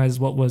recognized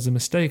what was a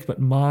mistake, but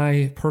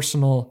my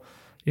personal,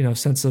 you know,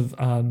 sense of,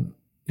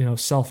 you know,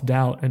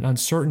 self-doubt and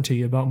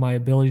uncertainty about my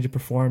ability to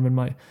perform and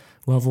my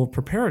level of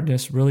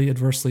preparedness really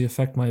adversely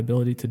affect my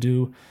ability to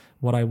do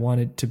what I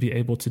wanted to be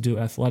able to do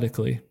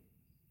athletically.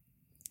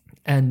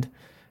 And,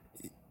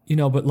 you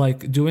know, but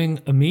like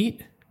doing a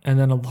meet and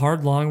then a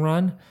hard long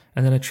run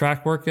and then a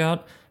track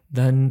workout,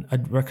 then a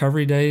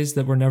recovery days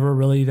that were never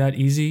really that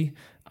easy,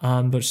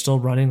 but still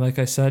running, like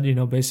I said, you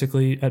know,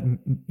 basically at,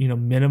 you know,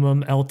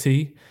 minimum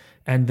LT.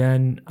 And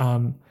then,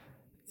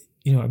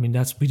 you know, I mean,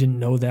 we didn't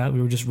know that.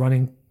 We were just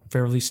running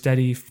fairly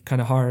steady,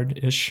 kind of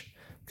hard-ish,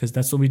 because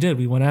that's what we did.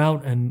 We went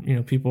out and, you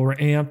know, people were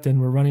amped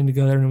and we're running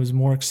together and it was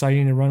more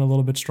exciting to run a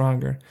little bit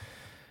stronger.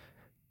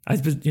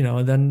 You know,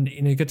 and then,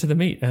 you know, you get to the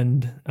meet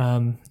and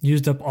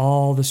used up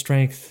all the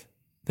strength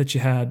that you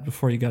had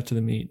before you got to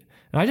the meet.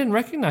 And I didn't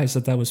recognize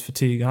that was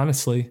fatigue,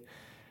 honestly,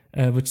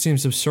 which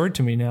seems absurd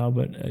to me now,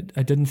 but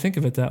I didn't think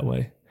of it that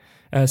way.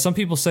 Some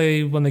people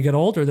say when they get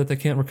older that they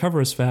can't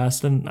recover as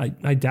fast, and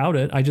I doubt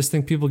it. I just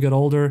think people get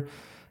older.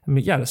 I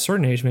mean, yeah, at a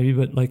certain age maybe,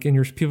 but like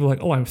people are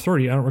like, oh, I'm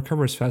 30, I don't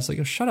recover as fast. Like,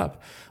 oh, shut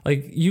up.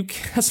 Like,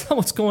 that's not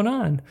what's going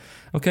on.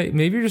 Okay,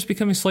 maybe you're just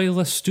becoming slightly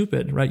less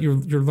stupid, right? You're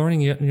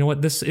learning it. You know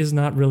what? This is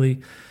not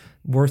really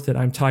worth it.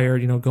 I'm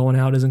tired. You know, going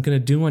out isn't going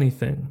to do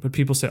anything. But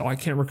people say, oh, I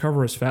can't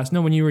recover as fast.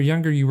 No, when you were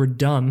younger, you were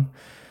dumb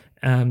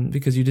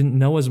because you didn't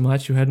know as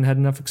much. You hadn't had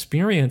enough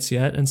experience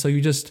yet, and so you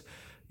just,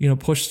 you know,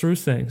 push through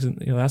things. And,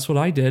 you know, that's what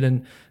I did.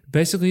 And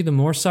basically, the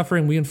more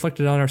suffering we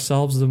inflicted on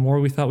ourselves, the more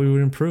we thought we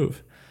would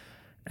improve.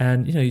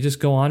 And, you know, you just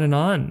go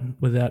on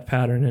with that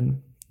pattern.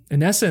 And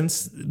in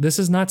essence, this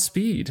is not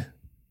speed.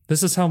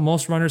 This is how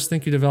most runners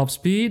think you develop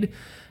speed.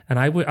 And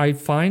I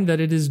find that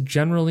it is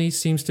generally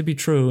seems to be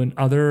true in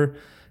other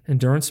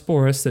endurance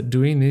sports that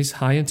doing these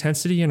high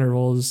intensity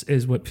intervals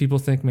is what people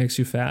think makes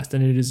you fast.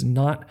 And it is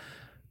not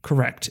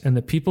correct. And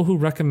the people who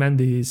recommend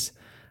these,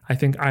 I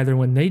think either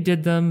when they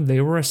did them,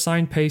 they were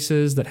assigned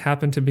paces that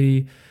happened to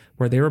be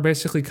where they were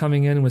basically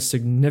coming in with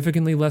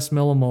significantly less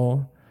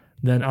millimole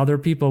than other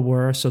people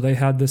were. So they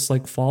had this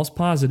like false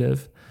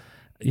positive,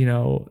 you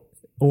know,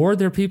 or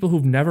they're people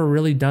who've never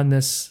really done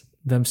this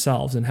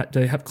themselves and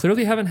they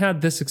clearly haven't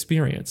had this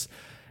experience.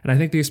 And I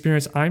think the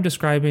experience I'm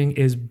describing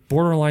is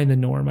borderline the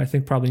norm. I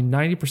think probably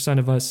 90%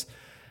 of us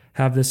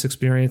have this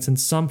experience in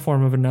some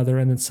form of another.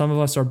 And then some of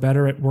us are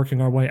better at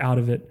working our way out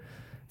of it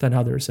than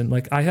others. And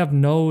like, I have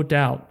no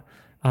doubt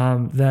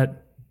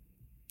that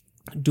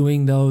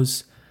doing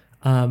those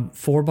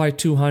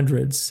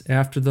 4x200s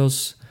after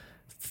those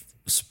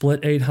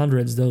split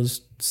 800s,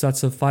 those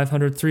sets of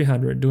 500,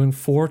 300, doing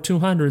 4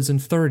 200s in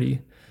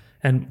 30.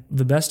 And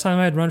the best time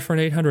I had run for an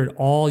 800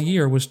 all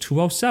year was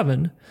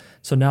 2:07.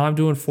 So now I'm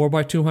doing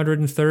 4x200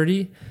 in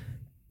 30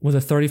 with a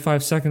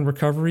 35-second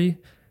recovery.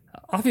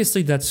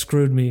 Obviously, that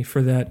screwed me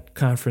for that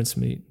conference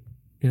meet,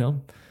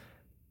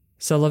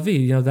 C'est la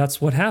vie, that's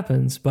what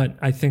happens. But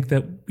I think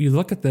that you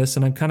look at this,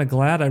 and I'm kind of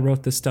glad I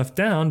wrote this stuff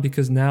down,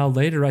 because now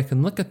later I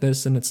can look at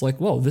this and it's like,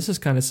 whoa, this is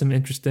kind of some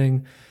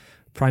interesting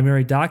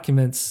primary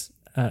documents,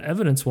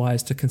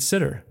 evidence-wise, to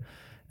consider.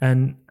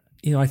 And,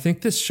 I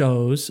think this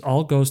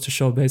all goes to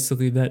show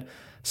basically that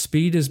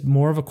speed is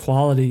more of a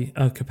quality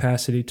of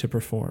capacity to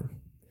perform.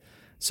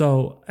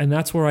 So, and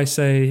that's where I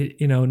say,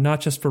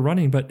 not just for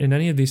running, but in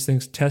any of these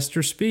things, test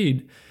your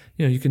speed.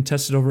 You can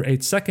test it over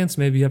 8 seconds,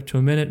 maybe up to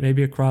a minute,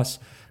 maybe across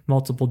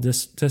multiple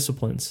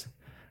disciplines.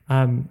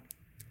 And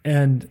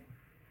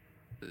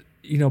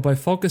by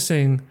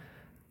focusing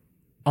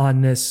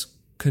on this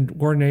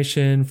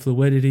coordination,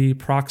 fluidity,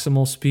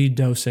 proximal speed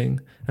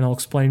dosing, and I'll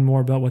explain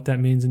more about what that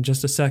means in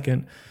just a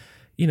second,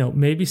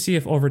 maybe see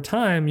if over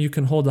time you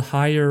can hold a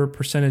higher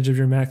percentage of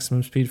your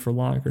maximum speed for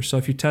longer. So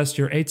if you test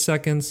your 8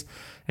 seconds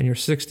and your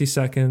 60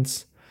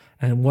 seconds,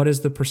 and what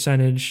is the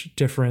percentage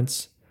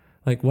difference?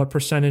 Like, what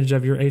percentage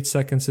of your 8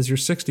 seconds is your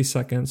 60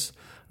 seconds?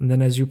 And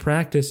then as you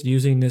practice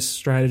using this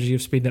strategy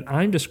of speed that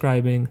I'm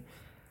describing,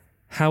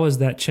 how is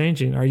that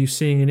changing? Are you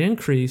seeing an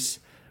increase,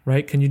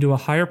 right? Can you do a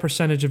higher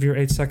percentage of your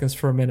 8 seconds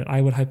for a minute?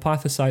 I would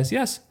hypothesize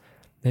yes,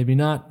 maybe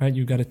not, right?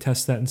 You've got to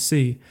test that and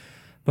see.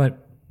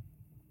 But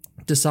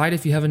decide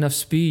if you have enough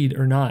speed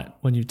or not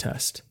when you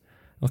test.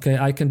 Okay,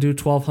 I can do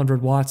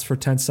 1200 watts for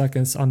 10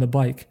 seconds on the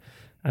bike.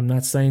 I'm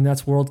not saying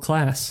that's world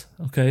class.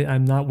 Okay,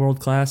 I'm not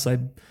world class. I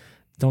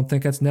don't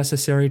think it's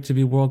necessary to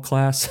be world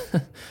class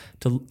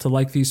to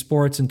like these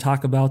sports and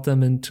talk about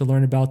them and to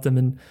learn about them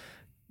and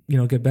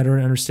get better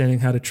at understanding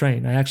how to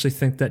train. I actually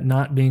think that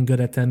not being good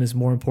at them is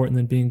more important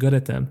than being good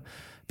at them,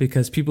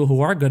 because people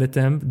who are good at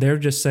them, they're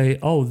just say,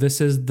 oh,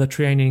 this is the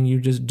training, you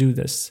just do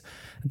this.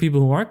 And people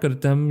who aren't good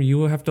at them,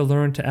 you have to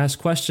learn to ask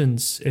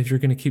questions if you're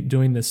going to keep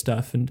doing this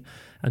stuff. And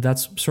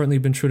that's certainly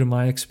been true to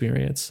my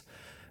experience.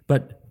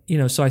 But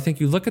so I think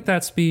you look at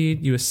that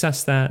speed, you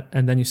assess that,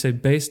 and then you say,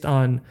 based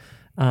on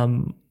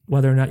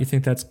whether or not you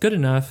think that's good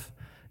enough,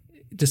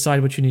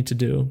 decide what you need to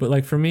do. But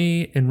like for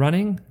me in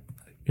running,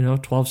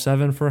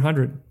 12.7 for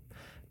 100,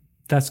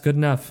 that's good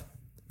enough.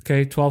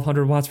 Okay,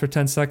 1200 watts for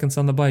 10 seconds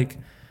on the bike,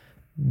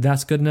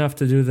 that's good enough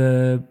to do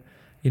the,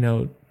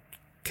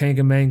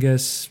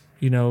 Kangamangas,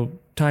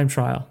 time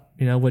trial,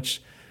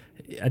 which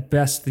at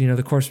best,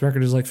 the course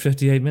record is like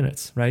 58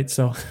 minutes, right?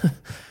 So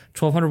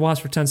 1200 watts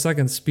for 10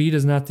 seconds, speed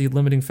is not the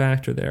limiting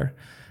factor there.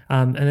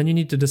 And then you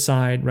need to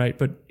decide, right?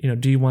 But,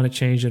 do you want to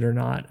change it or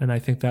not? And I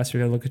think that's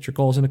where you got to look at your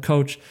goals. And a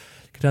coach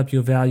could help you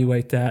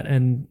evaluate that.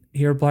 And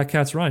here at Black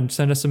Cats Run,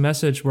 send us a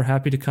message. We're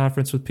happy to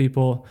conference with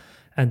people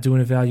and do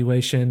an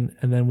evaluation.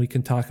 And then we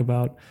can talk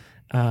about,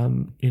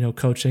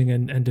 coaching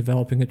and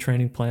developing a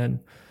training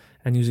plan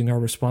and using our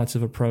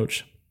responsive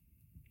approach.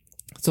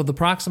 So the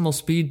proximal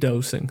speed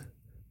dosing.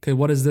 Okay,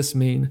 what does this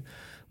mean?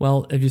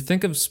 Well, if you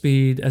think of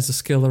speed as a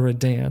skill or a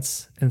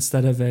dance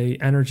instead of a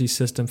energy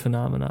system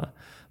phenomena,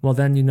 well,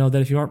 then you know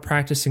that if you aren't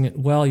practicing it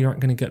well, you aren't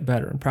going to get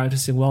better. And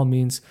practicing well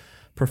means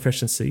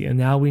proficiency. And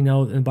now we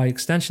know, and by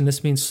extension,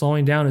 this means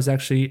slowing down is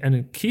actually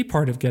a key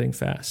part of getting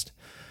fast.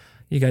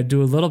 You got to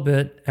do a little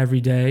bit every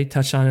day,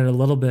 touch on it a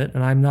little bit.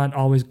 And I'm not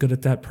always good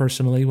at that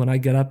personally. When I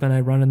get up and I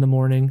run in the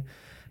morning,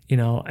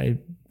 I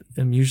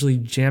am usually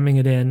jamming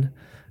it in.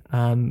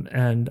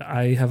 And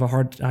I have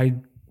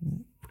I'm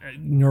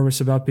nervous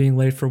about being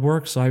late for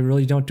work. So I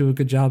really don't do a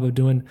good job of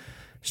doing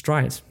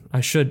strides. I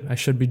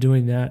should be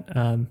doing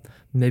that.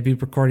 Maybe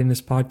recording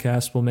this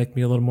podcast will make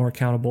me a little more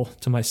accountable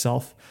to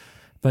myself.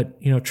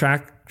 But,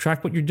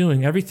 track what you're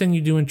doing. Everything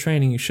you do in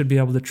training, you should be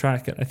able to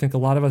track it. I think a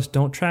lot of us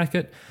don't track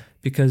it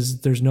because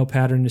there's no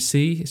pattern to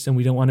see, and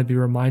we don't want to be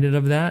reminded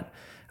of that.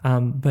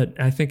 But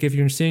I think if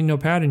you're seeing no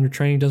pattern, your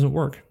training doesn't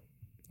work.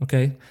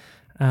 Okay?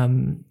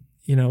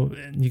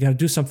 You got to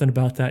do something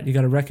about that. You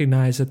got to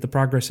recognize that the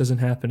progress isn't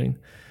happening.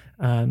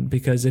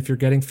 Because if you're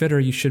getting fitter,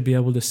 you should be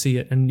able to see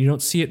it. And you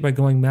don't see it by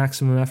going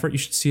maximum effort. You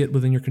should see it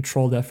within your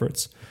controlled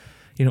efforts.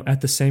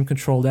 At the same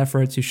controlled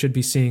efforts, you should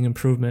be seeing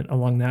improvement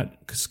along that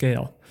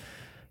scale.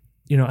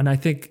 And I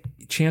think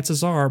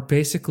chances are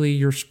basically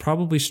you're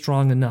probably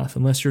strong enough.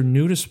 Unless you're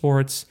new to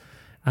sports,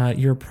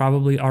 you're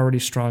probably already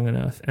strong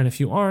enough. And if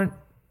you aren't,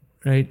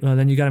 right, well,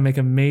 then you got to make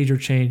a major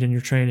change in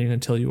your training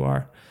until you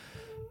are.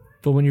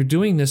 But when you're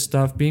doing this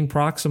stuff, being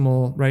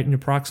proximal, right, in your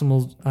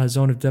proximal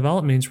zone of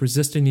development means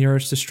resisting the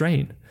urge to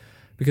strain.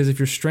 Because if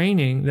you're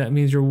straining, that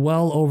means you're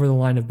well over the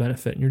line of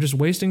benefit. And you're just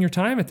wasting your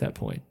time at that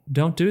point.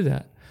 Don't do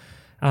that.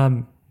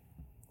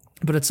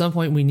 But at some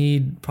point, we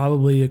need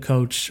probably a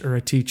coach or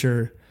a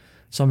teacher,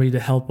 somebody to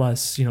help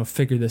us,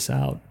 figure this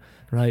out,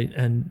 right?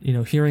 And,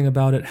 hearing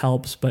about it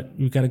helps, but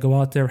you've got to go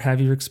out there,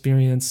 have your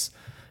experience,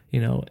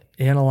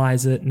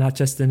 analyze it, not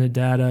just in the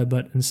data,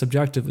 but in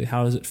subjectively.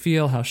 How does it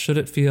feel? How should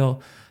it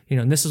feel?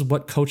 And this is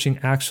what coaching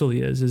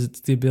actually is it's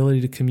the ability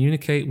to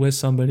communicate with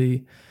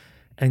somebody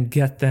and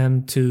get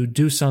them to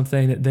do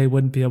something that they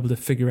wouldn't be able to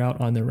figure out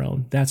on their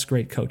own. That's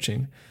great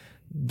coaching.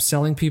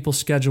 Selling people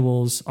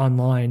schedules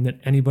online that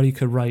anybody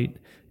could write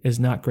is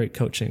not great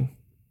coaching.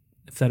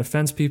 If that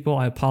offends people,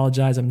 I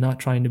apologize. I'm not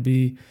trying to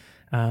be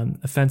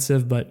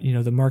offensive, but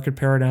the market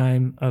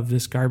paradigm of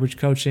this garbage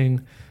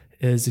coaching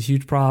is a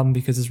huge problem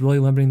because it's really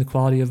limiting the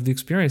quality of the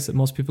experience that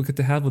most people get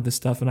to have with this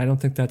stuff, and I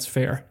don't think that's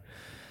fair.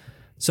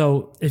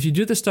 So if you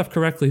do this stuff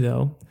correctly,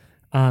 though,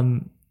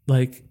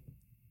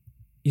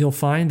 you'll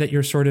find that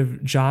you're sort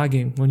of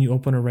jogging when you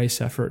open a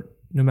race effort,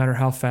 no matter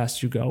how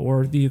fast you go,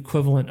 or the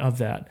equivalent of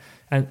that,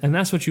 and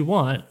that's what you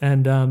want.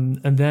 And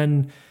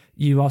then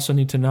you also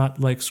need to not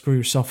screw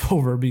yourself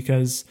over,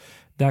 because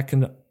that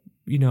can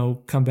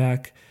come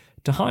back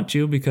to haunt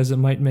you, because it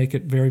might make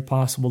it very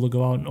possible to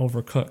go out and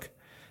overcook.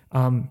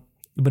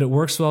 But it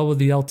works well with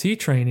the LT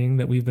training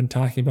that we've been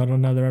talking about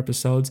on other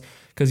episodes,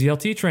 because the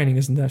LT training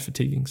isn't that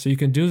fatiguing. So you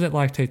can do that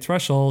lactate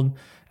threshold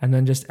and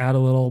then just add a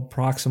little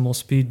proximal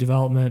speed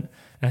development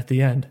at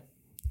the end.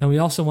 And we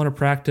also want to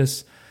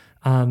practice,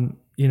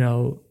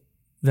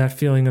 that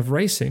feeling of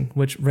racing,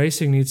 which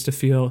racing needs to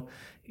feel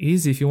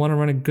easy. If you want to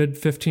run a good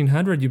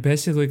 1500, you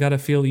basically got to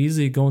feel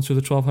easy going through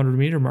the 1200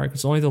 meter mark.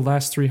 It's only the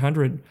last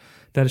 300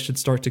 that it should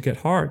start to get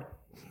hard.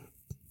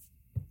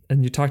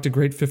 And you talk to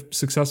great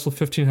successful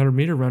 1500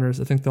 meter runners,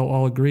 I think they'll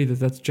all agree that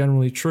that's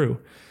generally true.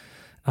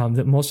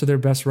 That most of their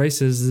best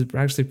races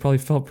actually probably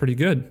felt pretty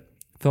good,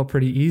 felt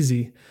pretty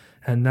easy.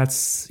 And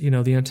that's,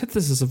 the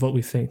antithesis of what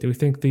we think. That we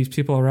think these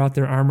people are out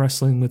there arm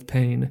wrestling with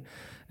pain.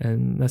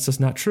 And that's just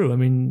not true. I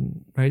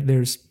mean, right,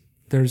 there's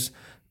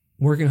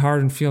working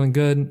hard and feeling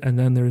good, and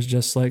then there's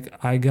just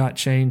I got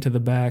chained to the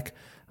back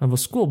of a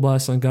school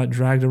bus and got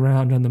dragged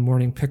around on the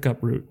morning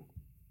pickup route.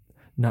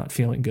 Not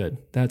feeling good.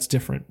 That's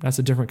different. That's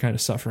a different kind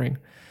of suffering.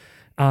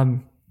 But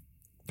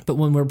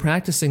when we're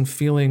practicing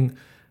feeling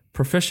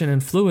proficient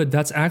and fluid,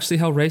 that's actually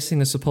how racing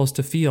is supposed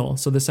to feel.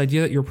 So this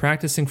idea that you're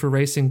practicing for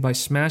racing by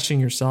smashing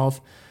yourself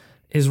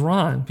is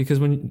wrong, because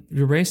when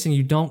you're racing,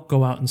 you don't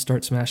go out and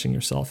start smashing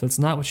yourself. That's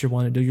not what you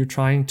want to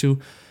do.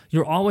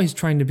 You're always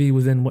trying to be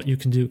within what you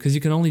can do, because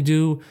you can only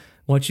do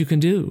what you can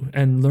do,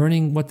 and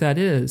learning what that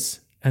is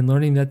and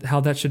learning how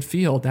that should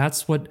feel.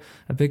 That's what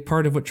a big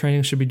part of what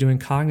training should be doing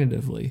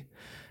cognitively.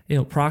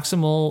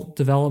 Proximal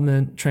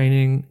development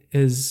training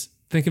is,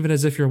 think of it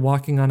as if you're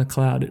walking on a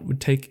cloud. It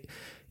would take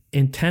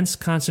intense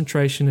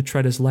concentration to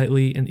tread as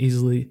lightly and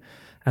easily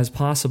as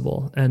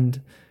possible. And,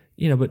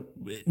 but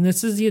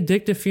this is the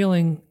addictive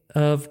feeling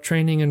of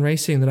training and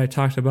racing that I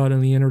talked about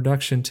in the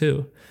introduction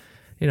too.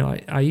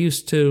 I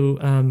used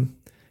to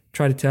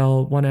try to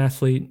tell one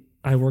athlete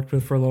I worked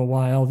with for a little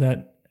while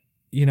that,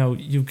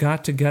 you've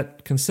got to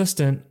get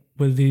consistent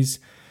with these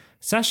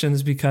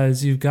sessions,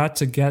 because you've got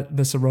to get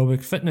this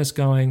aerobic fitness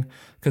going,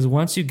 because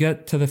once you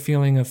get to the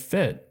feeling of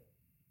fit,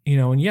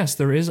 and yes,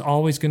 there is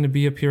always going to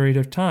be a period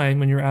of time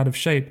when you're out of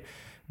shape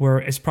where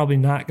it's probably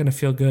not going to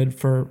feel good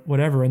for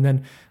whatever. And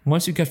then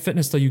once you get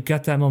fitness, though, you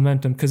get that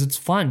momentum because it's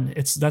fun.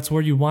 That's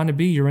where you want to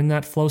be. You're in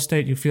that flow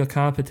state. You feel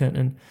competent.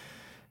 And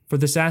for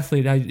this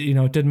athlete,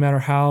 it didn't matter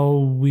how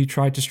we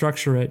tried to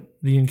structure it.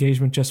 The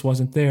engagement just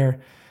wasn't there.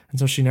 And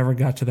so she never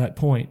got to that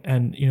point.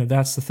 And,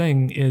 that's the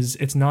thing, is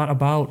it's not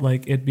about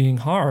it being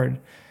hard.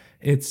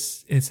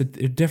 It's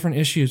different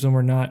issues when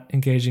we're not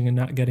engaging and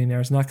not getting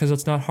there. It's not because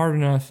it's not hard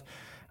enough.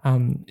 A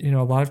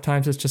lot of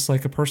times it's just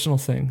a personal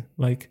thing.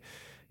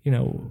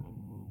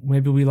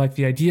 Maybe we like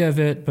the idea of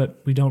it,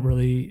 but we don't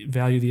really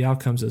value the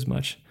outcomes as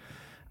much.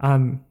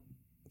 One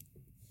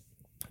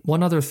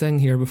other thing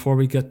here before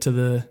we get to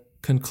the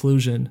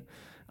conclusion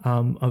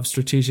of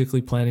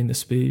strategically planning the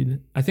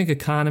speed. I think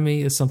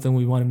economy is something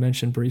we want to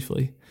mention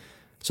briefly.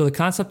 So the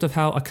concept of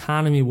how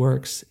economy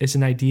works is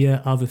an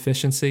idea of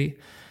efficiency.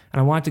 And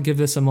I want to give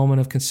this a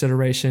moment of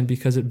consideration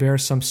because it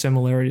bears some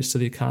similarities to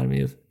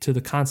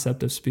the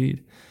concept of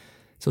speed.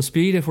 So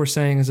speed, if we're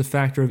saying, is a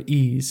factor of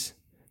ease,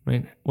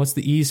 right? What's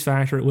the ease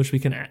factor at which we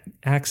can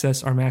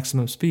access our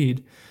maximum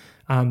speed?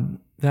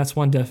 That's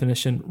one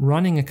definition.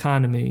 Running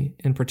economy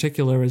in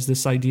particular is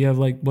this idea of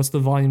what's the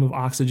volume of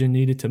oxygen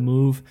needed to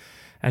move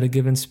at a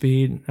given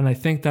speed. And I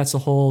think that's a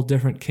whole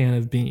different can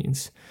of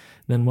beans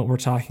than what we're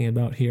talking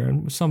about here.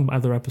 And some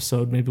other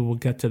episode, maybe we'll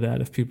get to that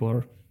if people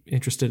are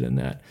interested in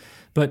that.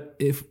 But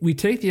if we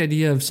take the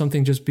idea of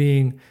something just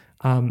being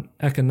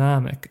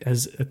economic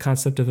as a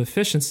concept of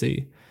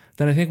efficiency,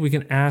 then I think we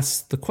can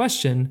ask the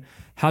question,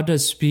 how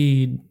does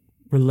speed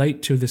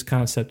relate to this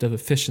concept of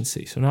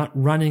efficiency? So not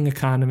running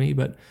economy,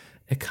 but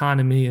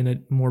economy in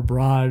a more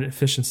broad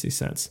efficiency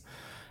sense.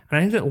 And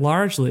I think that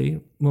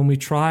largely when we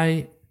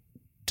try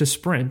to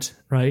sprint,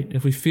 right,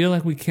 if we feel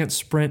like we can't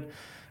sprint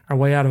our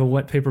way out of a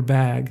wet paper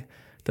bag,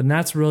 then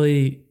that's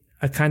really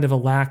a kind of a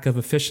lack of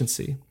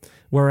efficiency.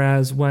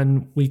 Whereas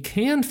when we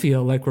can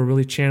feel like we're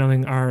really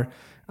channeling our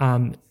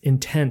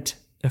intent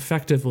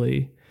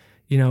effectively,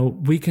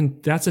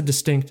 that's a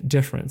distinct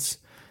difference.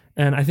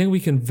 And I think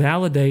we can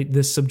validate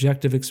this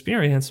subjective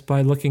experience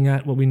by looking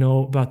at what we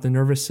know about the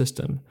nervous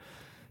system.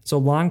 So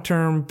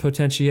long-term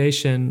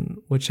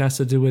potentiation, which has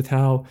to do with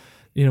how,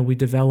 we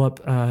develop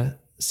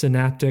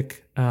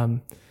synaptic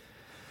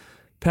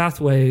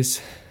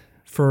pathways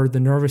for the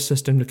nervous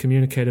system to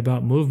communicate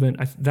about movement.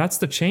 That's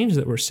the change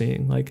that we're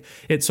seeing.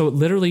 So it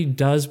literally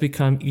does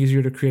become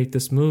easier to create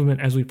this movement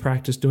as we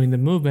practice doing the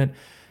movement.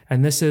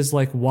 And this is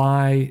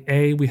why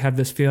we have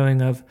this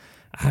feeling of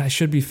I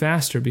should be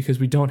faster, because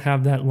we don't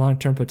have that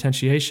long-term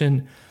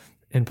potentiation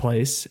in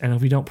place. And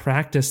if we don't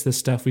practice this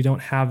stuff, we don't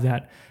have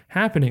that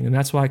happening. And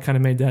that's why I kind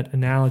of made that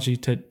analogy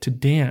to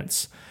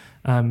dance,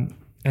 and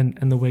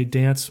the way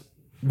dance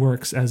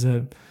works as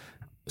a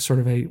sort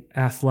of a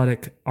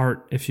athletic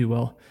art, if you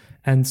will.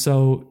 And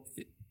so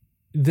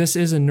this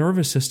is a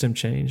nervous system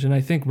change. And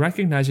I think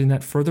recognizing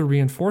that further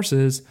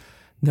reinforces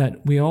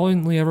that we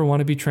only ever want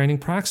to be training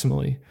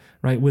proximally,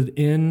 right?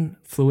 Within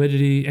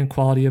fluidity and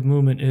quality of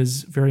movement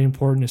is very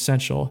important,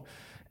 essential,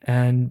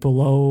 and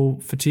below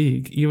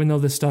fatigue, even though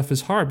this stuff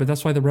is hard. But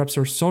that's why the reps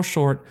are so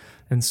short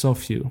and so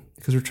few,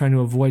 because we're trying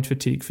to avoid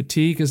fatigue.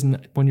 Fatigue is,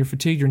 when you're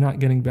fatigued, you're not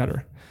getting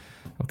better.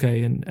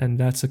 Okay. And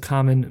that's a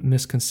common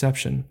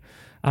misconception.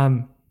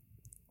 And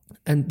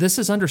this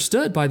is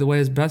understood, by the way,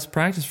 as best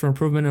practice for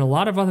improvement in a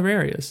lot of other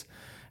areas.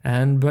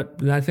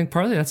 But I think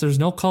partly that's there's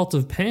no cult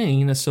of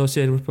pain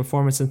associated with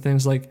performance in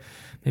things like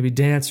maybe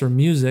dance or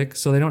music.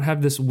 So they don't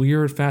have this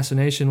weird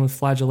fascination with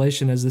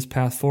flagellation as this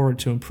path forward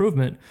to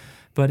improvement.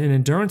 But in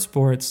endurance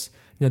sports,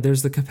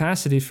 there's the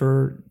capacity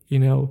for,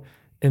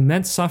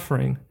 immense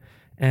suffering.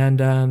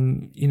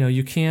 And,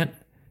 you can't,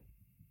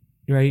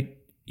 right,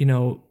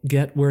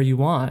 get where you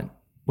want,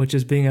 which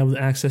is being able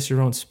to access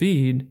your own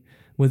speed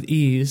with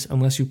ease,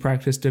 unless you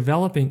practice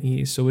developing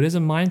ease. So it is a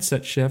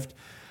mindset shift.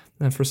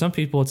 And for some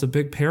people, it's a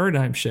big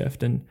paradigm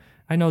shift. And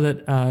I know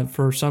that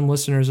for some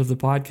listeners of the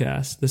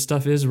podcast, this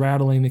stuff is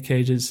rattling the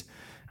cages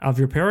of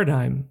your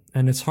paradigm.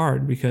 And it's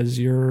hard because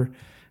you're,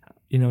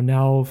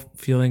 now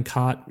feeling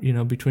caught,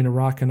 between a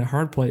rock and a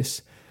hard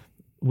place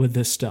with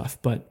this stuff.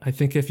 But I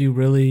think if you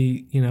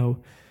really,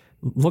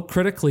 look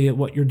critically at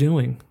what you're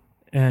doing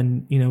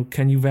and,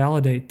 can you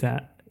validate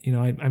that?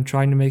 I'm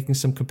trying to making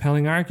some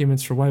compelling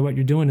arguments for why what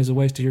you're doing is a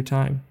waste of your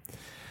time.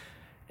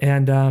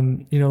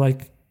 And,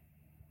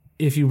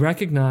 if you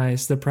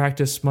recognize that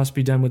practice must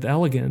be done with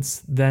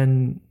elegance,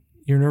 then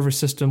your nervous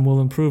system will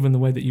improve in the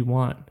way that you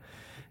want.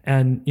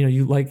 And,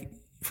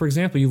 for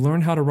example, you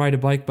learn how to ride a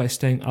bike by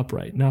staying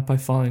upright, not by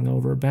falling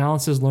over.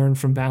 Balance is learned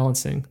from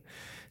balancing.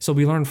 So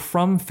we learn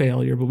from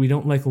failure, but we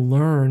don't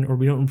learn, or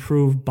we don't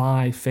improve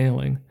by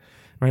failing,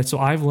 right? So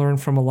I've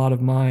learned from a lot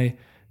of my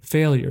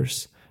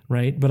failures,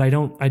 right? But I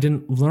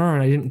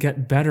didn't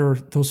get better.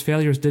 Those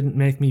failures didn't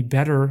make me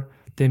better.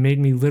 They made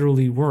me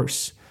literally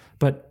worse.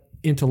 But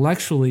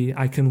intellectually,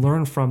 I can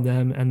learn from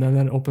them, and then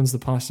that opens the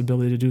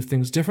possibility to do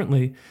things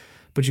differently.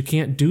 But you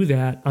can't do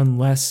that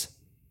unless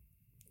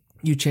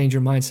you change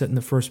your mindset in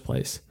the first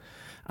place.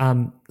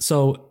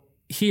 So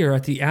here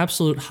at the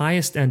absolute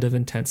highest end of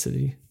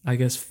intensity, I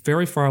guess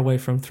very far away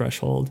from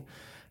threshold,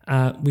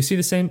 we see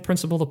the same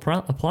principle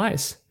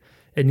applies.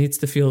 It needs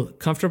to feel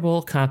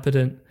comfortable,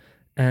 competent,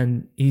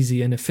 and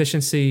easy. And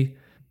efficiency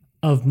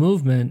of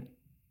movement,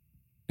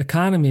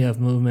 economy of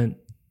movement,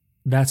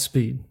 that's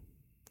speed.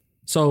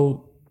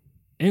 So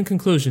in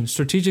conclusion,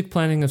 strategic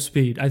planning of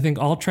speed. I think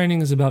all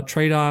training is about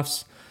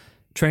trade-offs.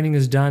 Training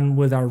is done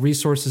with our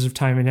resources of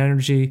time and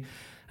energy.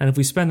 And if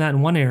we spend that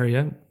in one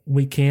area,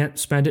 we can't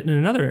spend it in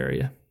another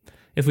area.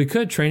 If we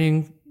could,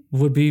 training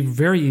would be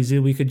very easy.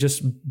 We could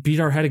just beat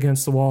our head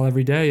against the wall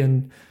every day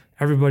and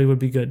everybody would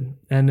be good.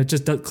 And it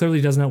just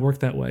clearly does not work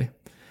that way.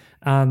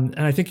 And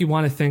I think you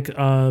want to think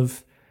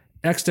of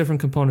X different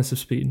components of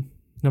speed.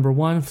 Number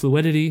one,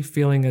 fluidity,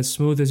 feeling as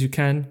smooth as you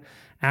can,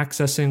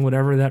 accessing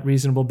whatever that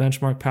reasonable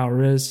benchmark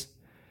power is.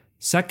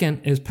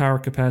 Second is power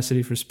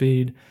capacity for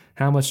speed.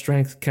 How much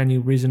strength can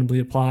you reasonably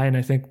apply? And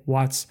I think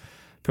watts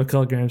per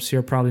kilograms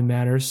here probably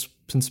matters,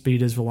 since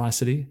speed is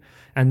velocity.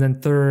 And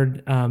then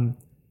third,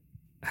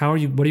 what are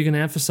you going to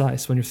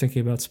emphasize when you're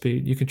thinking about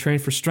speed? You can train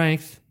for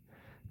strength,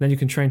 then you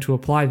can train to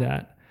apply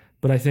that.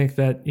 But I think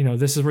that,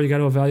 this is where you got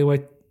to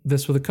evaluate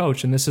this with a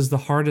coach. And this is the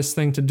hardest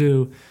thing to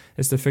do,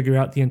 is to figure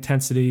out the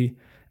intensity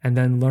and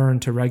then learn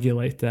to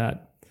regulate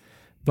that.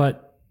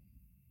 But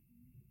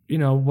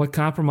what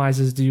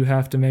compromises do you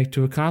have to make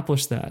to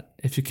accomplish that?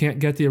 If you can't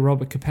get the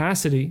aerobic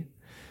capacity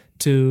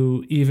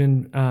to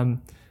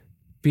even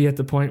be at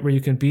the point where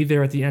you can be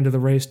there at the end of the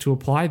race to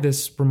apply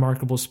this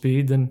remarkable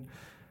speed, then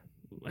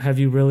have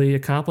you really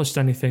accomplished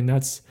anything?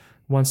 That's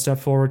one step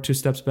forward, two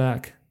steps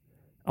back.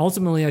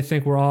 Ultimately, I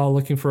think we're all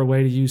looking for a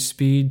way to use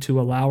speed to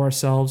allow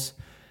ourselves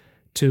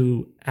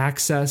to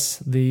access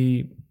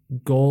the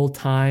goal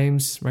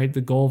times, right?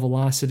 The goal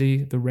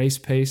velocity, the race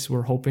pace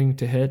we're hoping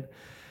to hit.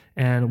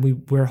 And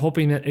we're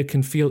hoping that it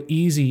can feel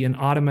easy and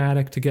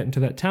automatic to get into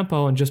that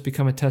tempo and just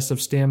become a test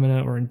of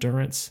stamina or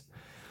endurance.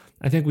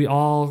 I think we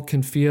all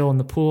can feel in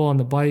the pool, on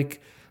the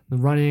bike,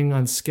 running,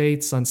 on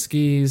skates, on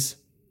skis,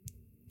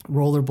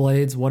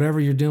 rollerblades, whatever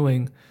you're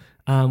doing,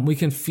 we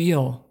can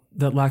feel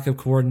that lack of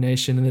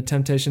coordination, and the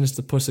temptation is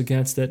to push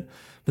against it.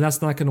 But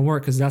that's not going to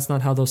work, because that's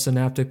not how those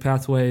synaptic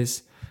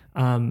pathways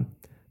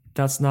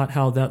That's not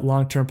how that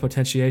long-term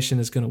potentiation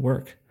is going to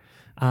work.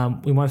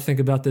 We want to think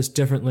about this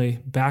differently.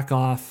 Back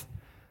off.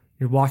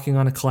 You're walking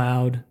on a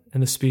cloud,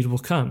 and the speed will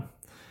come.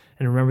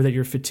 And remember that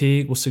your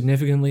fatigue will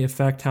significantly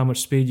affect how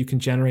much speed you can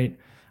generate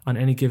on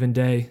any given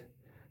day.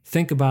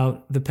 Think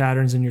about the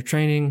patterns in your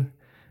training,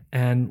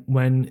 and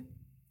when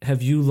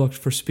have you looked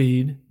for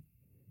speed?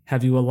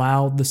 Have you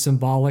allowed the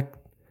symbolic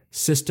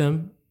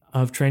system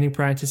of training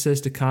practices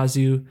to cause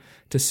you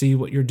to see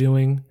what you're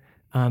doing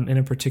in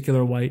a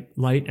particular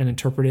light and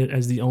interpret it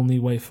as the only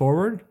way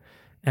forward?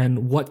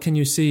 And what can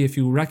you see if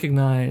you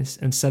recognize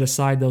and set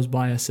aside those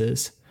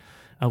biases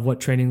of what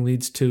training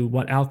leads to,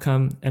 what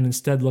outcome, and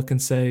instead look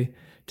and say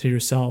to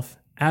yourself,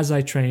 as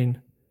I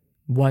train,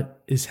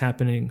 what is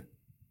happening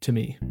to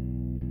me?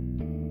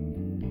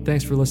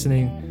 Thanks for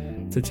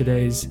listening to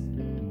today's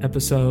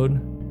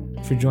episode.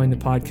 If you're enjoying the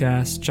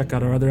podcast, check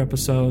out our other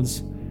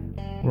episodes.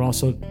 We're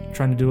also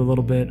trying to do a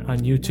little bit on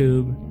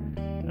YouTube.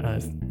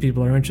 If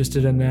people are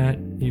interested in that,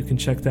 you can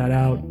check that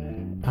out.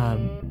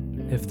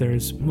 If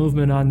there's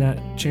movement on that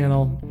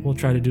channel, we'll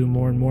try to do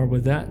more and more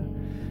with that.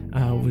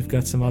 We've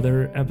got some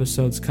other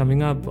episodes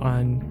coming up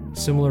on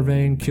similar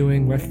vein,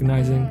 cueing,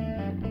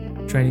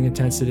 recognizing, training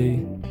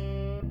intensity.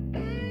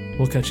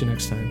 We'll catch you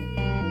next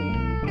time.